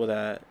lot of people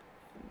that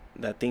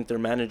think they're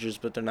managers,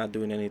 but they're not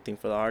doing anything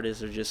for the artist.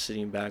 They're just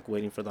sitting back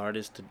waiting for the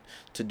artist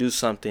to do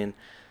something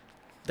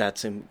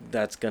that's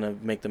gonna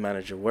make the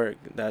manager work.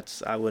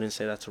 I wouldn't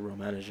say that's a real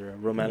manager. A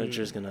real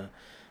manager is gonna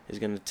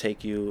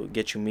get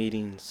you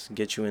meetings,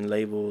 get you in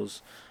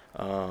labels,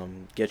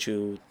 get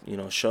you, you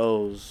know,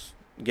 shows,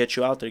 get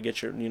you out there,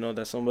 get your, you know,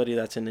 that's somebody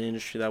that's in the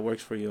industry that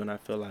works for you. And I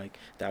feel like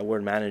that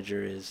word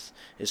manager is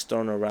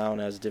thrown around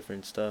as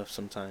different stuff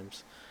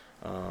sometimes.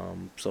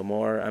 So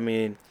more, I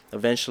mean,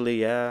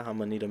 eventually, yeah, I'm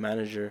gonna need a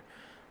manager,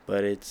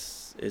 but it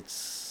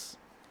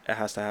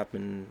has to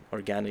happen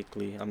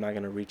organically. I'm not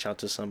gonna reach out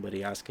to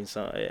somebody asking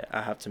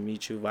I have to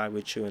meet you, vibe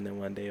with you, and then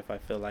one day if I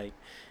feel like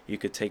you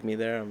could take me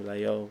there, I'm like,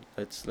 yo,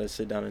 let's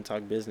sit down and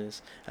talk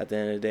business. At the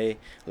end of the day,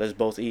 let's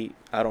both eat.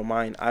 I don't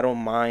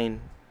mind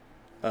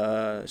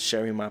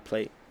sharing my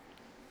plate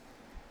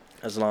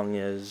as long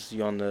as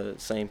you're on the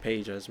same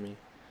page as me.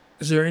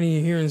 Is there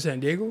any here in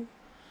San Diego?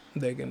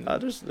 They can.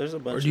 There's a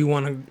bunch. Or do you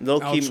want to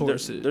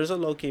outsource it? There's a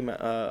low key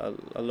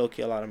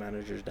a lot of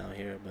managers down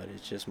here, but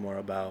it's just more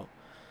about,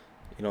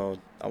 you know,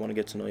 I want to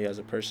get to know you as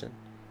a person.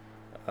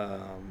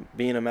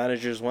 Being a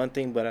manager is one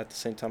thing, but at the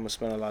same time, I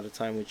spend a lot of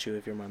time with you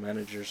if you're my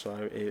manager. So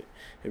it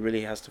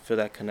really has to feel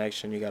that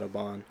connection. You got to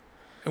bond.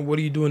 And what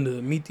are you doing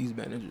to meet these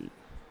managers?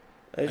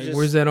 Like,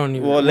 where's that on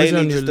your? Well,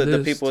 lately, just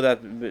the people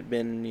that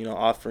been, you know,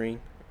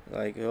 offering,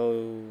 like,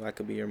 oh, I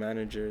could be your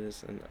manager.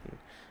 And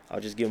I'll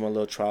just give them a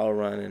little trial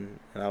run, and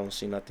I don't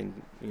see nothing,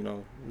 you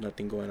know,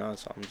 nothing going on.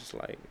 So I'm just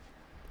like,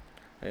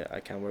 I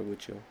can't work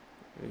with you,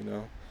 you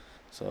know.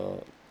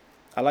 So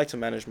I like to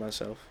manage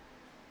myself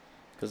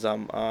because I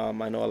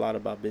know a lot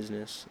about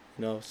business,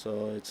 you know.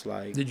 So it's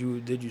like. Did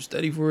you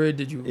study for it?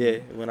 Did you? Yeah.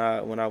 When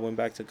I went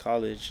back to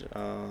college,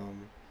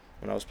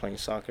 when I was playing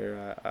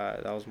soccer,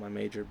 that was my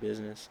major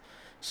business.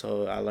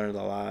 So I learned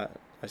a lot.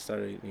 I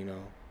started, you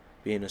know,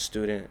 being a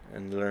student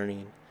and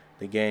learning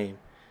the game,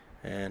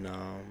 and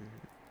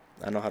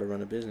I know how to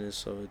run a business.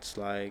 So it's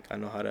like I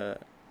know how to.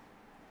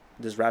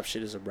 This rap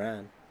shit is a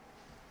brand.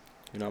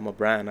 You know, I'm a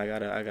brand. I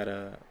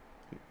gotta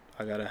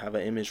have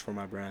an image for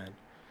my brand.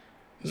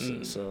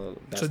 So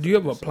do you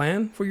have a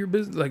plan for your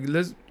business? Like,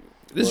 this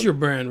is your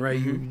brand, right?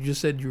 Mm-hmm. You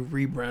just said you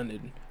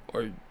rebranded,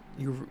 or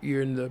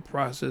you're in the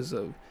process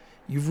of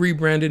you've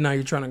rebranded. Now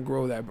you're trying to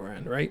grow that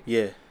brand, right?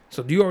 Yeah.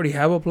 So do you already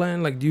have a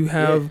plan? Like, do you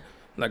have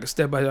like a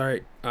step by? All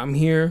right, I'm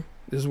here.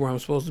 This is where I'm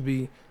supposed to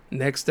be.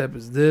 Next step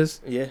is this.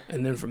 Yeah.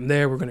 And then from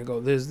there, we're gonna go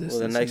this. Well,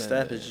 the next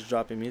step is just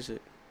dropping music.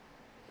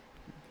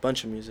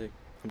 Bunch of music.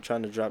 I'm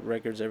trying to drop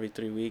records every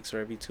 3 weeks or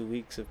every 2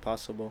 weeks if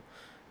possible,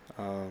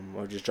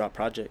 or just drop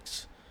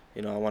projects.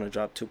 You know, I want to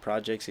drop 2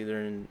 projects either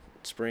in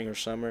spring or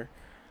summer,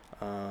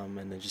 and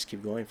then just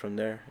keep going from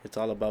there. It's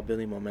all about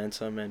building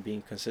momentum and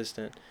being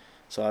consistent.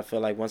 So I feel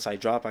like once I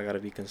drop, I gotta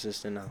be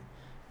consistent now.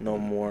 No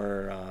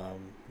more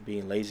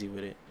being lazy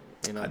with it.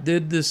 You know. I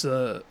did this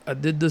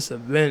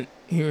event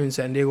here in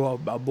San Diego,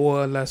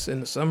 Balboa, last in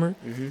the summer,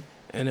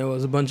 and it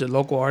was a bunch of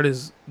local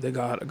artists that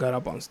got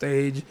up on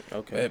stage.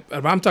 Okay.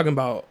 But I'm talking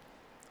about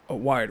a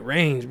wide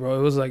range, bro.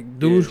 It was like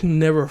dudes who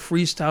never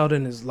freestyled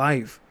in his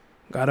life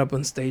got up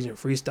on stage and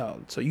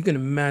freestyled. So you can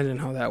imagine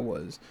how that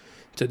was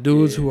to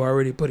dudes who are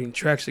already putting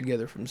tracks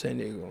together from San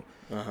Diego.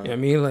 You know what I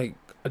mean? Like,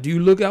 do you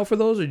look out for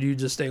those, or do you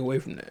just stay away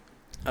from that?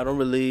 I don't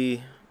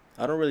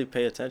really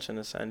pay attention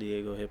to San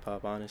Diego hip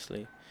hop,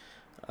 honestly.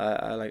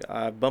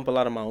 I bump a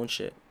lot of my own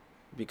shit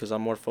because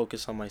I'm more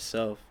focused on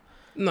myself.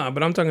 Nah,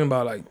 but I'm talking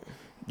about like,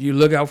 you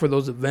look out for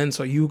those events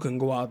so you can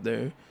go out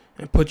there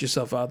and put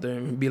yourself out there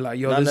and be like,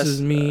 yo, this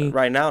is me.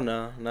 Right now,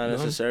 no. Not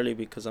necessarily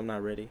because I'm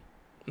not ready.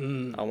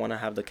 I want to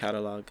have the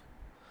catalog.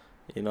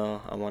 You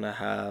know,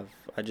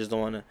 I just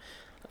don't want to,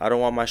 I don't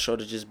want my show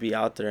to just be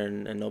out there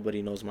and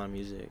nobody knows my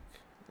music.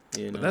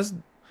 You know?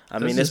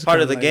 But it's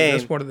part of the game.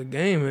 That's part of the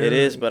game, man. It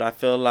is, but I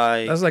feel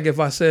like that's like if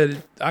I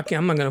said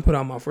I'm not gonna put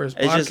out my first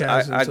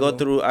podcast.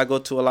 I go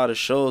to a lot of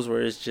shows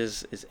where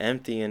it's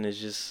empty and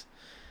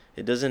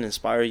it doesn't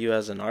inspire you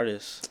as an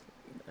artist.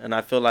 And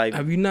I feel like,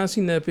 have you not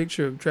seen that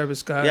picture of Travis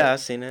Scott? Yeah,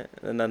 I've seen it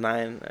in the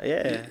 9.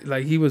 Yeah,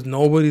 like he was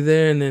nobody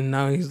there, and then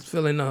now he's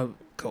filling up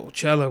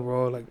Coachella,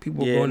 bro. Like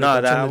people going to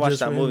Coachella. I watched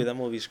that movie. That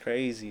movie's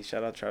crazy.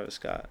 Shout out Travis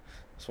Scott.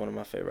 It's one of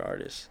my favorite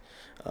artists.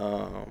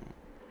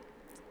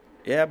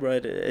 Yeah, bro.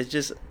 It's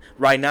just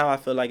right now. I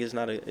feel like it's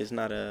not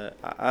a.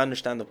 I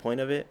understand the point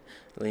of it.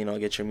 You know,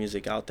 get your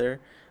music out there.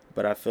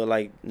 But I feel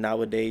like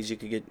nowadays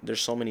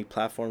there's so many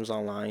platforms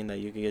online that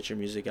you can get your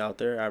music out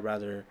there. I'd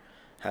rather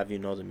have the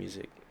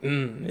music.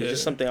 It's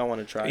just something I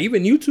want to try.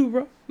 Even YouTube,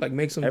 bro. Like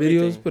make some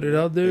videos, put it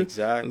out there.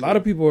 Exactly. A lot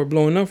of people are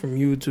blowing up from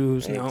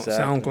YouTube,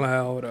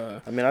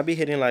 SoundCloud. I mean, I be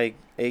hitting like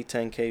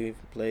 8-10K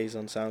plays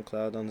on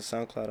SoundCloud. On the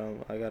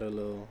SoundCloud, I got a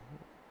little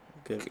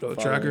good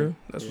tracker.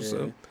 That's what's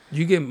up.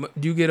 Do you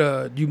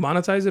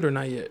monetize it or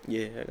not yet?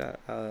 Yeah, I got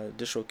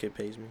DistroKid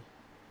pays me.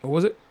 What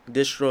was it?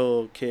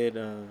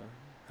 DistroKid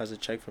has a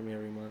check for me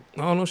every month.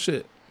 Oh no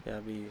shit.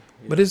 Yeah,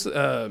 But it's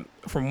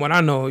from what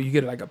I know, you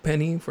get like a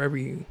penny for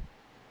every.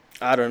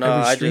 I don't know.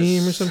 Every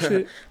stream or some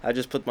shit. I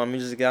just put my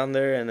music down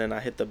there and then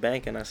I hit the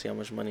bank and I see how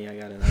much money I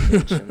got in that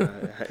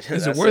bitch.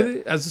 Is it worth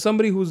it? As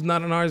somebody who's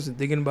not an artist and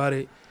thinking about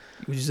it,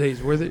 would you say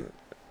it's worth it?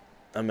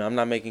 I mean, I'm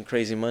not making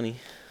crazy money.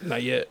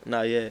 Not yet.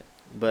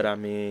 But I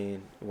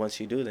mean,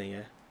 once you do, then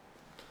yeah.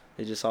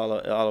 It's just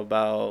all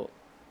about.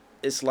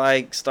 It's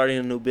like starting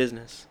a new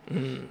business.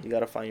 You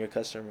gotta find your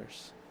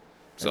customers.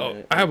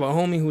 So I have a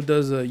homie who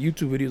does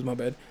YouTube videos. My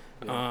bad.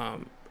 Yeah.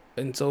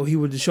 And so he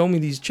would show me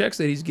these checks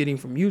that he's getting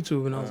from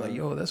YouTube, and I was like,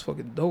 yo, that's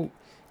fucking dope.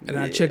 And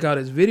I check out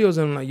his videos,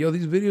 and I'm like, yo,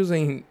 these videos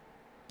ain't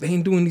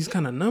doing these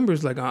kind of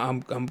numbers. Like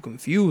I'm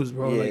confused,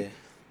 bro. Yeah. Like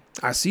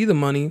I see the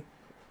money,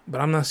 but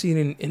I'm not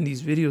seeing in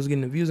these videos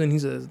getting the views. And he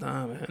says,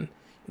 nah, man,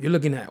 you're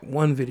looking at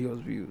one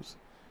video's views.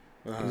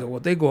 He said,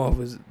 what they go off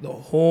is the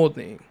whole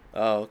thing.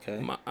 Oh, okay.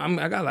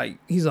 I got like,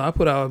 I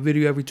put out a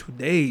video every 2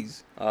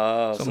 days.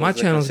 Oh, so my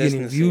channel's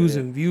getting views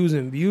and views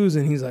and views,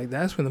 and he's like,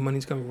 that's where the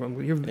money's coming from.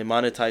 They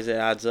monetize it,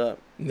 adds up.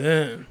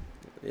 Yeah.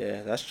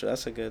 Yeah, that's true.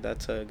 That's a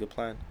good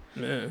plan.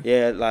 Yeah.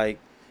 Yeah, like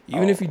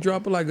even if you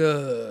drop like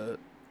a,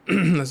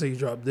 let's say you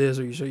drop this,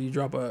 or you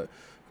drop a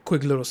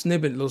quick little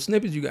snippets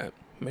you got,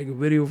 make a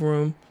video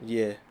for him.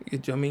 Yeah. You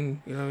know what I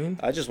mean?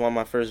 I just want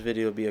my first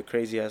video to be a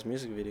crazy ass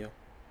music video,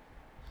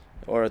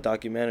 or a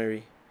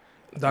documentary.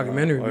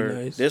 Documentary would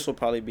be nice. This will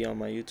probably be on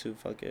my YouTube.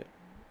 Fuck it.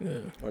 Yeah.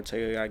 Or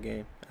Take a God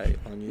Game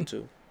on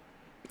YouTube.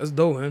 That's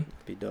dope, man.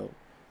 Be dope.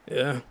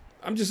 Yeah.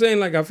 I'm just saying,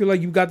 like, I feel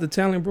like you got the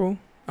talent, bro.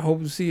 I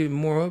hope to see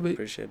more of it.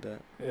 Appreciate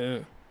that. Yeah.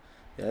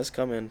 Yeah, it's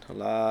coming. A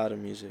lot of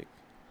music.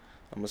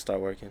 I'm gonna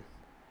start working.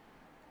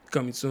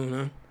 Coming soon,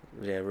 huh?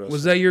 Yeah, real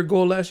Was soon. that your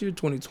goal last year?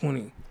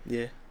 2020.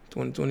 Yeah.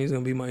 2020 is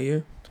gonna be my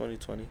year.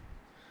 2020.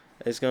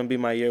 It's gonna be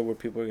my year where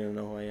people are gonna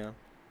know who I am.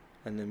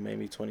 And then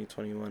maybe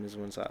 2021 is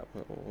once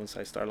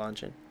I start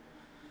launching.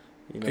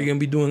 You know? Are you gonna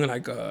be doing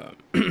like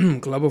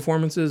club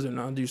performances, or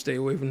not? Do you stay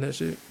away from that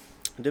shit?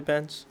 It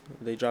depends.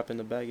 They drop in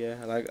the bag,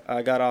 yeah. Like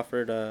I got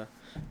offered a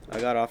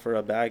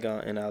bag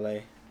in LA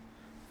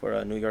for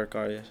a New York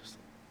artist,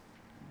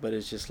 but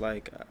it's just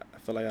like I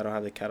feel like I don't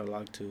have the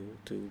catalog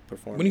to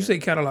perform. When you say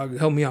catalog,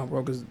 help me out,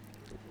 bro, because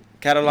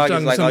catalog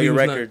is like all your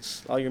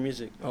records, all your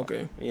music.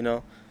 Okay. You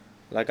know,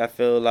 like I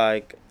feel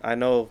like I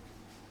know.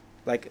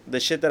 Like, the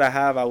shit that I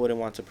have, I wouldn't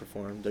want to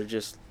perform. They're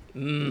just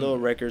little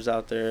records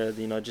out there,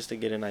 you know, just to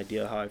get an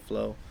idea of how I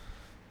flow.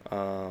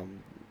 I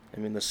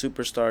mean, the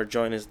Superstar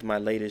joint is my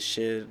latest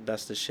shit.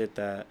 That's the shit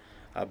that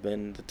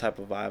the type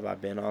of vibe I've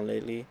been on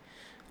lately.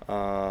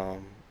 But,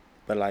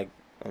 like,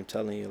 I'm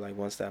telling you, like,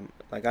 once that,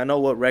 like, I know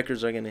what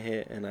records are going to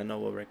hit, and I know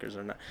what records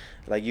are not.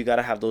 Like, you got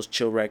to have those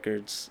chill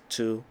records,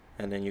 too,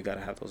 and then you got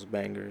to have those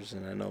bangers,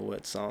 and I know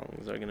what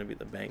songs are going to be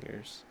the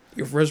bangers.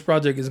 Your first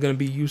project is going to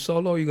be you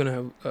solo, or you're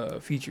going to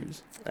have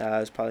features?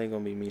 It's probably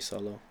going to be me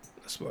solo.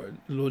 That's smart.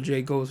 Little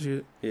J. Cole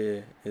shit?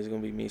 Yeah, it's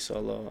going to be me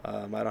solo.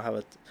 I don't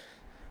have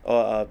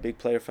a big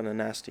player from the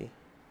Nasty.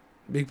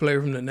 Big player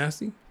from the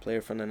Nasty?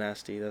 Player from the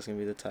Nasty. That's going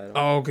to be the title.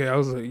 Oh, okay. I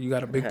was like, you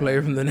got a big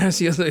player from the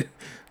Nasty? I was like,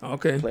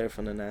 okay. Player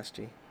from the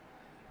Nasty.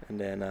 And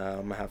then I'm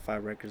going to have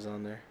 5 records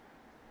on there.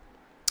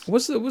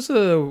 What's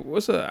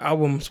the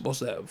album supposed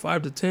to have?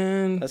 5 to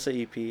 10? That's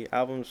an EP.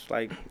 Album's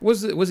like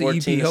What's the EP?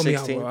 14 to Help me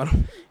out, 16. bro. I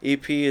don't,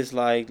 EP is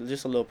like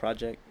just a little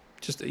project.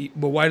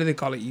 but why do they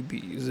call it EP?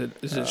 Is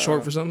it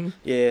short for something?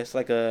 Yeah, it's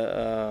like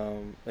a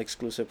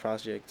exclusive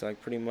project.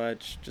 Like pretty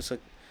much just a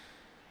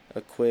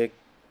quick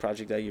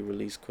project that you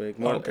release quick.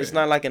 More, Okay. It's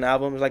not like an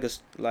album.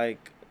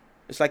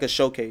 It's like a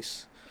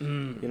showcase.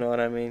 Mm. You know what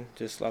I mean?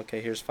 Just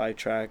okay, here's 5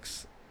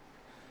 tracks.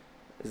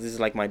 This is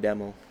like my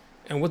demo.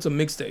 And what's a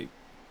mixtape?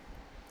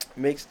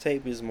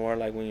 Mixtape is more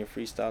like when you're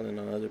freestyling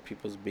on other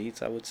people's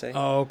beats, I would say.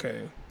 Oh,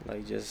 okay.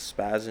 Like just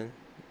spazzing,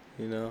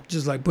 you know?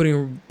 Just like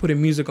putting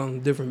music on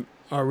different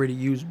already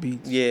used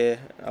beats. Yeah,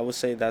 I would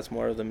say that's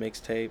more of the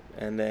mixtape.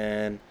 And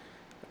then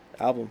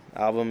album.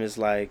 Album is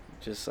like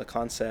just a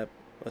concept,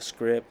 a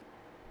script,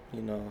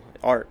 you know,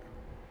 art.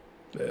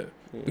 Yeah.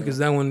 you Because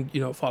know?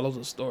 that one, follows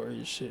a story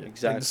and shit. Like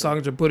Exactly. the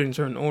songs are put in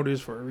certain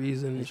orders for a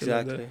reason. And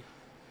Exactly. Shit like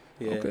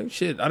Yeah. that. Okay,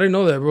 shit. I didn't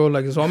know that, bro.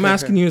 Like, so I'm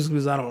asking you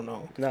because I don't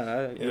know.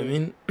 Nah, You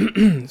know what I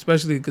mean?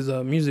 Especially because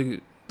music is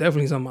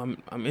definitely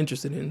something I'm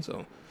interested in.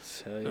 So,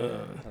 Hell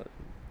yeah.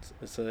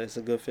 It's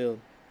a good field.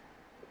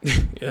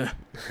 yeah.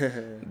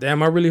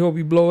 Damn, I really hope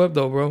you blow up,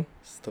 though, bro.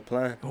 It's the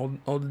plan.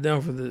 Hold it down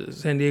for the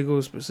San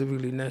Diego,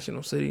 specifically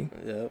National City.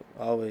 Yep,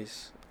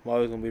 always. I'm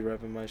always gonna be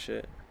repping my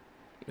shit,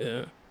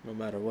 Yeah. no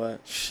matter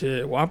what.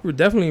 Shit. Well, I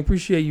definitely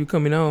appreciate you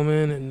coming out,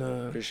 man, and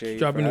Appreciate you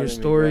dropping for your having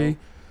me, story.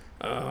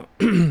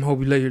 Hope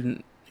you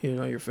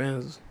let your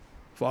fans,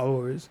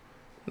 followers,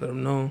 let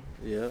them know.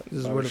 Yeah,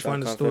 This is where to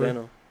find the story.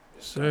 Yes,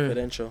 sir.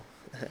 Confidential.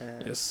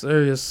 Yes,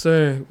 sir. Yes,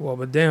 sir. Well,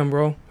 but damn,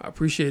 bro, I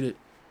appreciate it.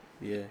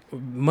 Yeah,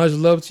 Much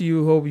love to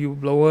you. Hope you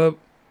blow up.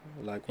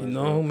 likewise.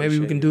 Maybe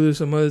we can do this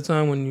some other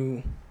time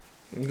when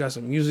you got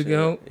some music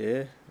out.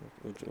 Yeah,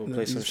 we'll Let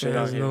play some these shit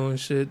fans out here. know and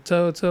shit.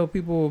 Tell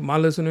people, my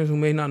listeners who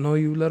may not know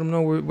you, let them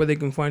know where they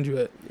can find you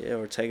at. Yeah,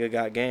 Ortega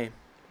got game.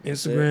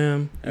 That's it.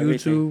 Instagram,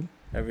 Everything. YouTube,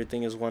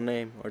 Everything is one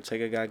name.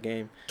 Ortega got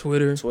game.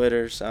 Twitter.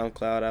 Twitter,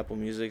 SoundCloud, Apple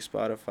Music,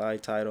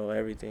 Spotify, Tidal,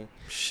 everything.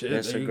 Shit,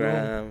 there you go.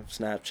 Instagram,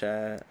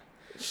 Snapchat,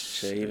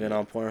 shit, even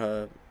on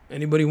Pornhub.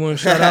 Anybody want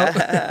to shout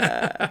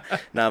out?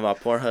 Nah, my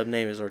Pornhub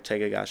name is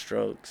Ortega Got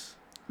Strokes.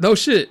 No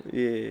shit.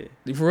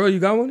 Yeah. For real, you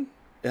got one?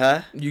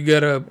 Huh? You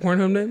got a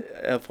Pornhub name?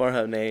 A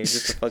Pornhub name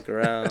just to fuck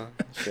around.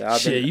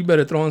 Shit, you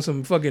better throw in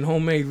some fucking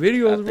homemade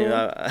videos,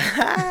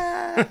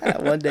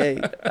 bro. One day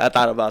I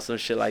thought about some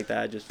shit like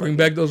that. Just Bring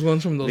back those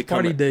ones from those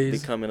party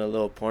days. Becoming a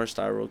little porn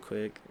star real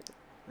quick.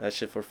 That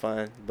shit for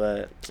fun,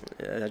 but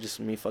yeah, that's just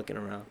me fucking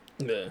around.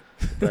 Yeah.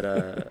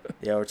 But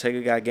yeah,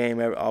 Ortega got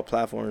game. All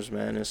platforms,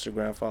 man.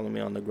 Instagram, follow me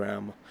on the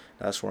gram.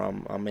 That's where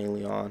I'm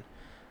mainly on.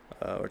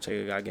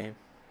 Ortega got game.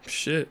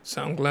 Shit,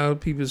 SoundCloud,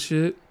 people's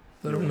shit.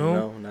 Let them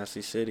know.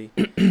 Nasty City.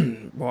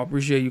 Well, I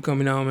appreciate you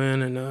coming out,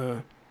 man,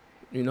 and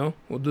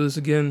we'll do this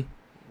again.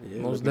 Yeah,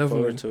 Most looking definitely.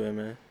 forward to it,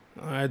 man.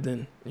 All right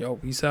then, yo,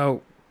 peace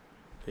out.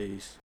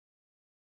 Peace.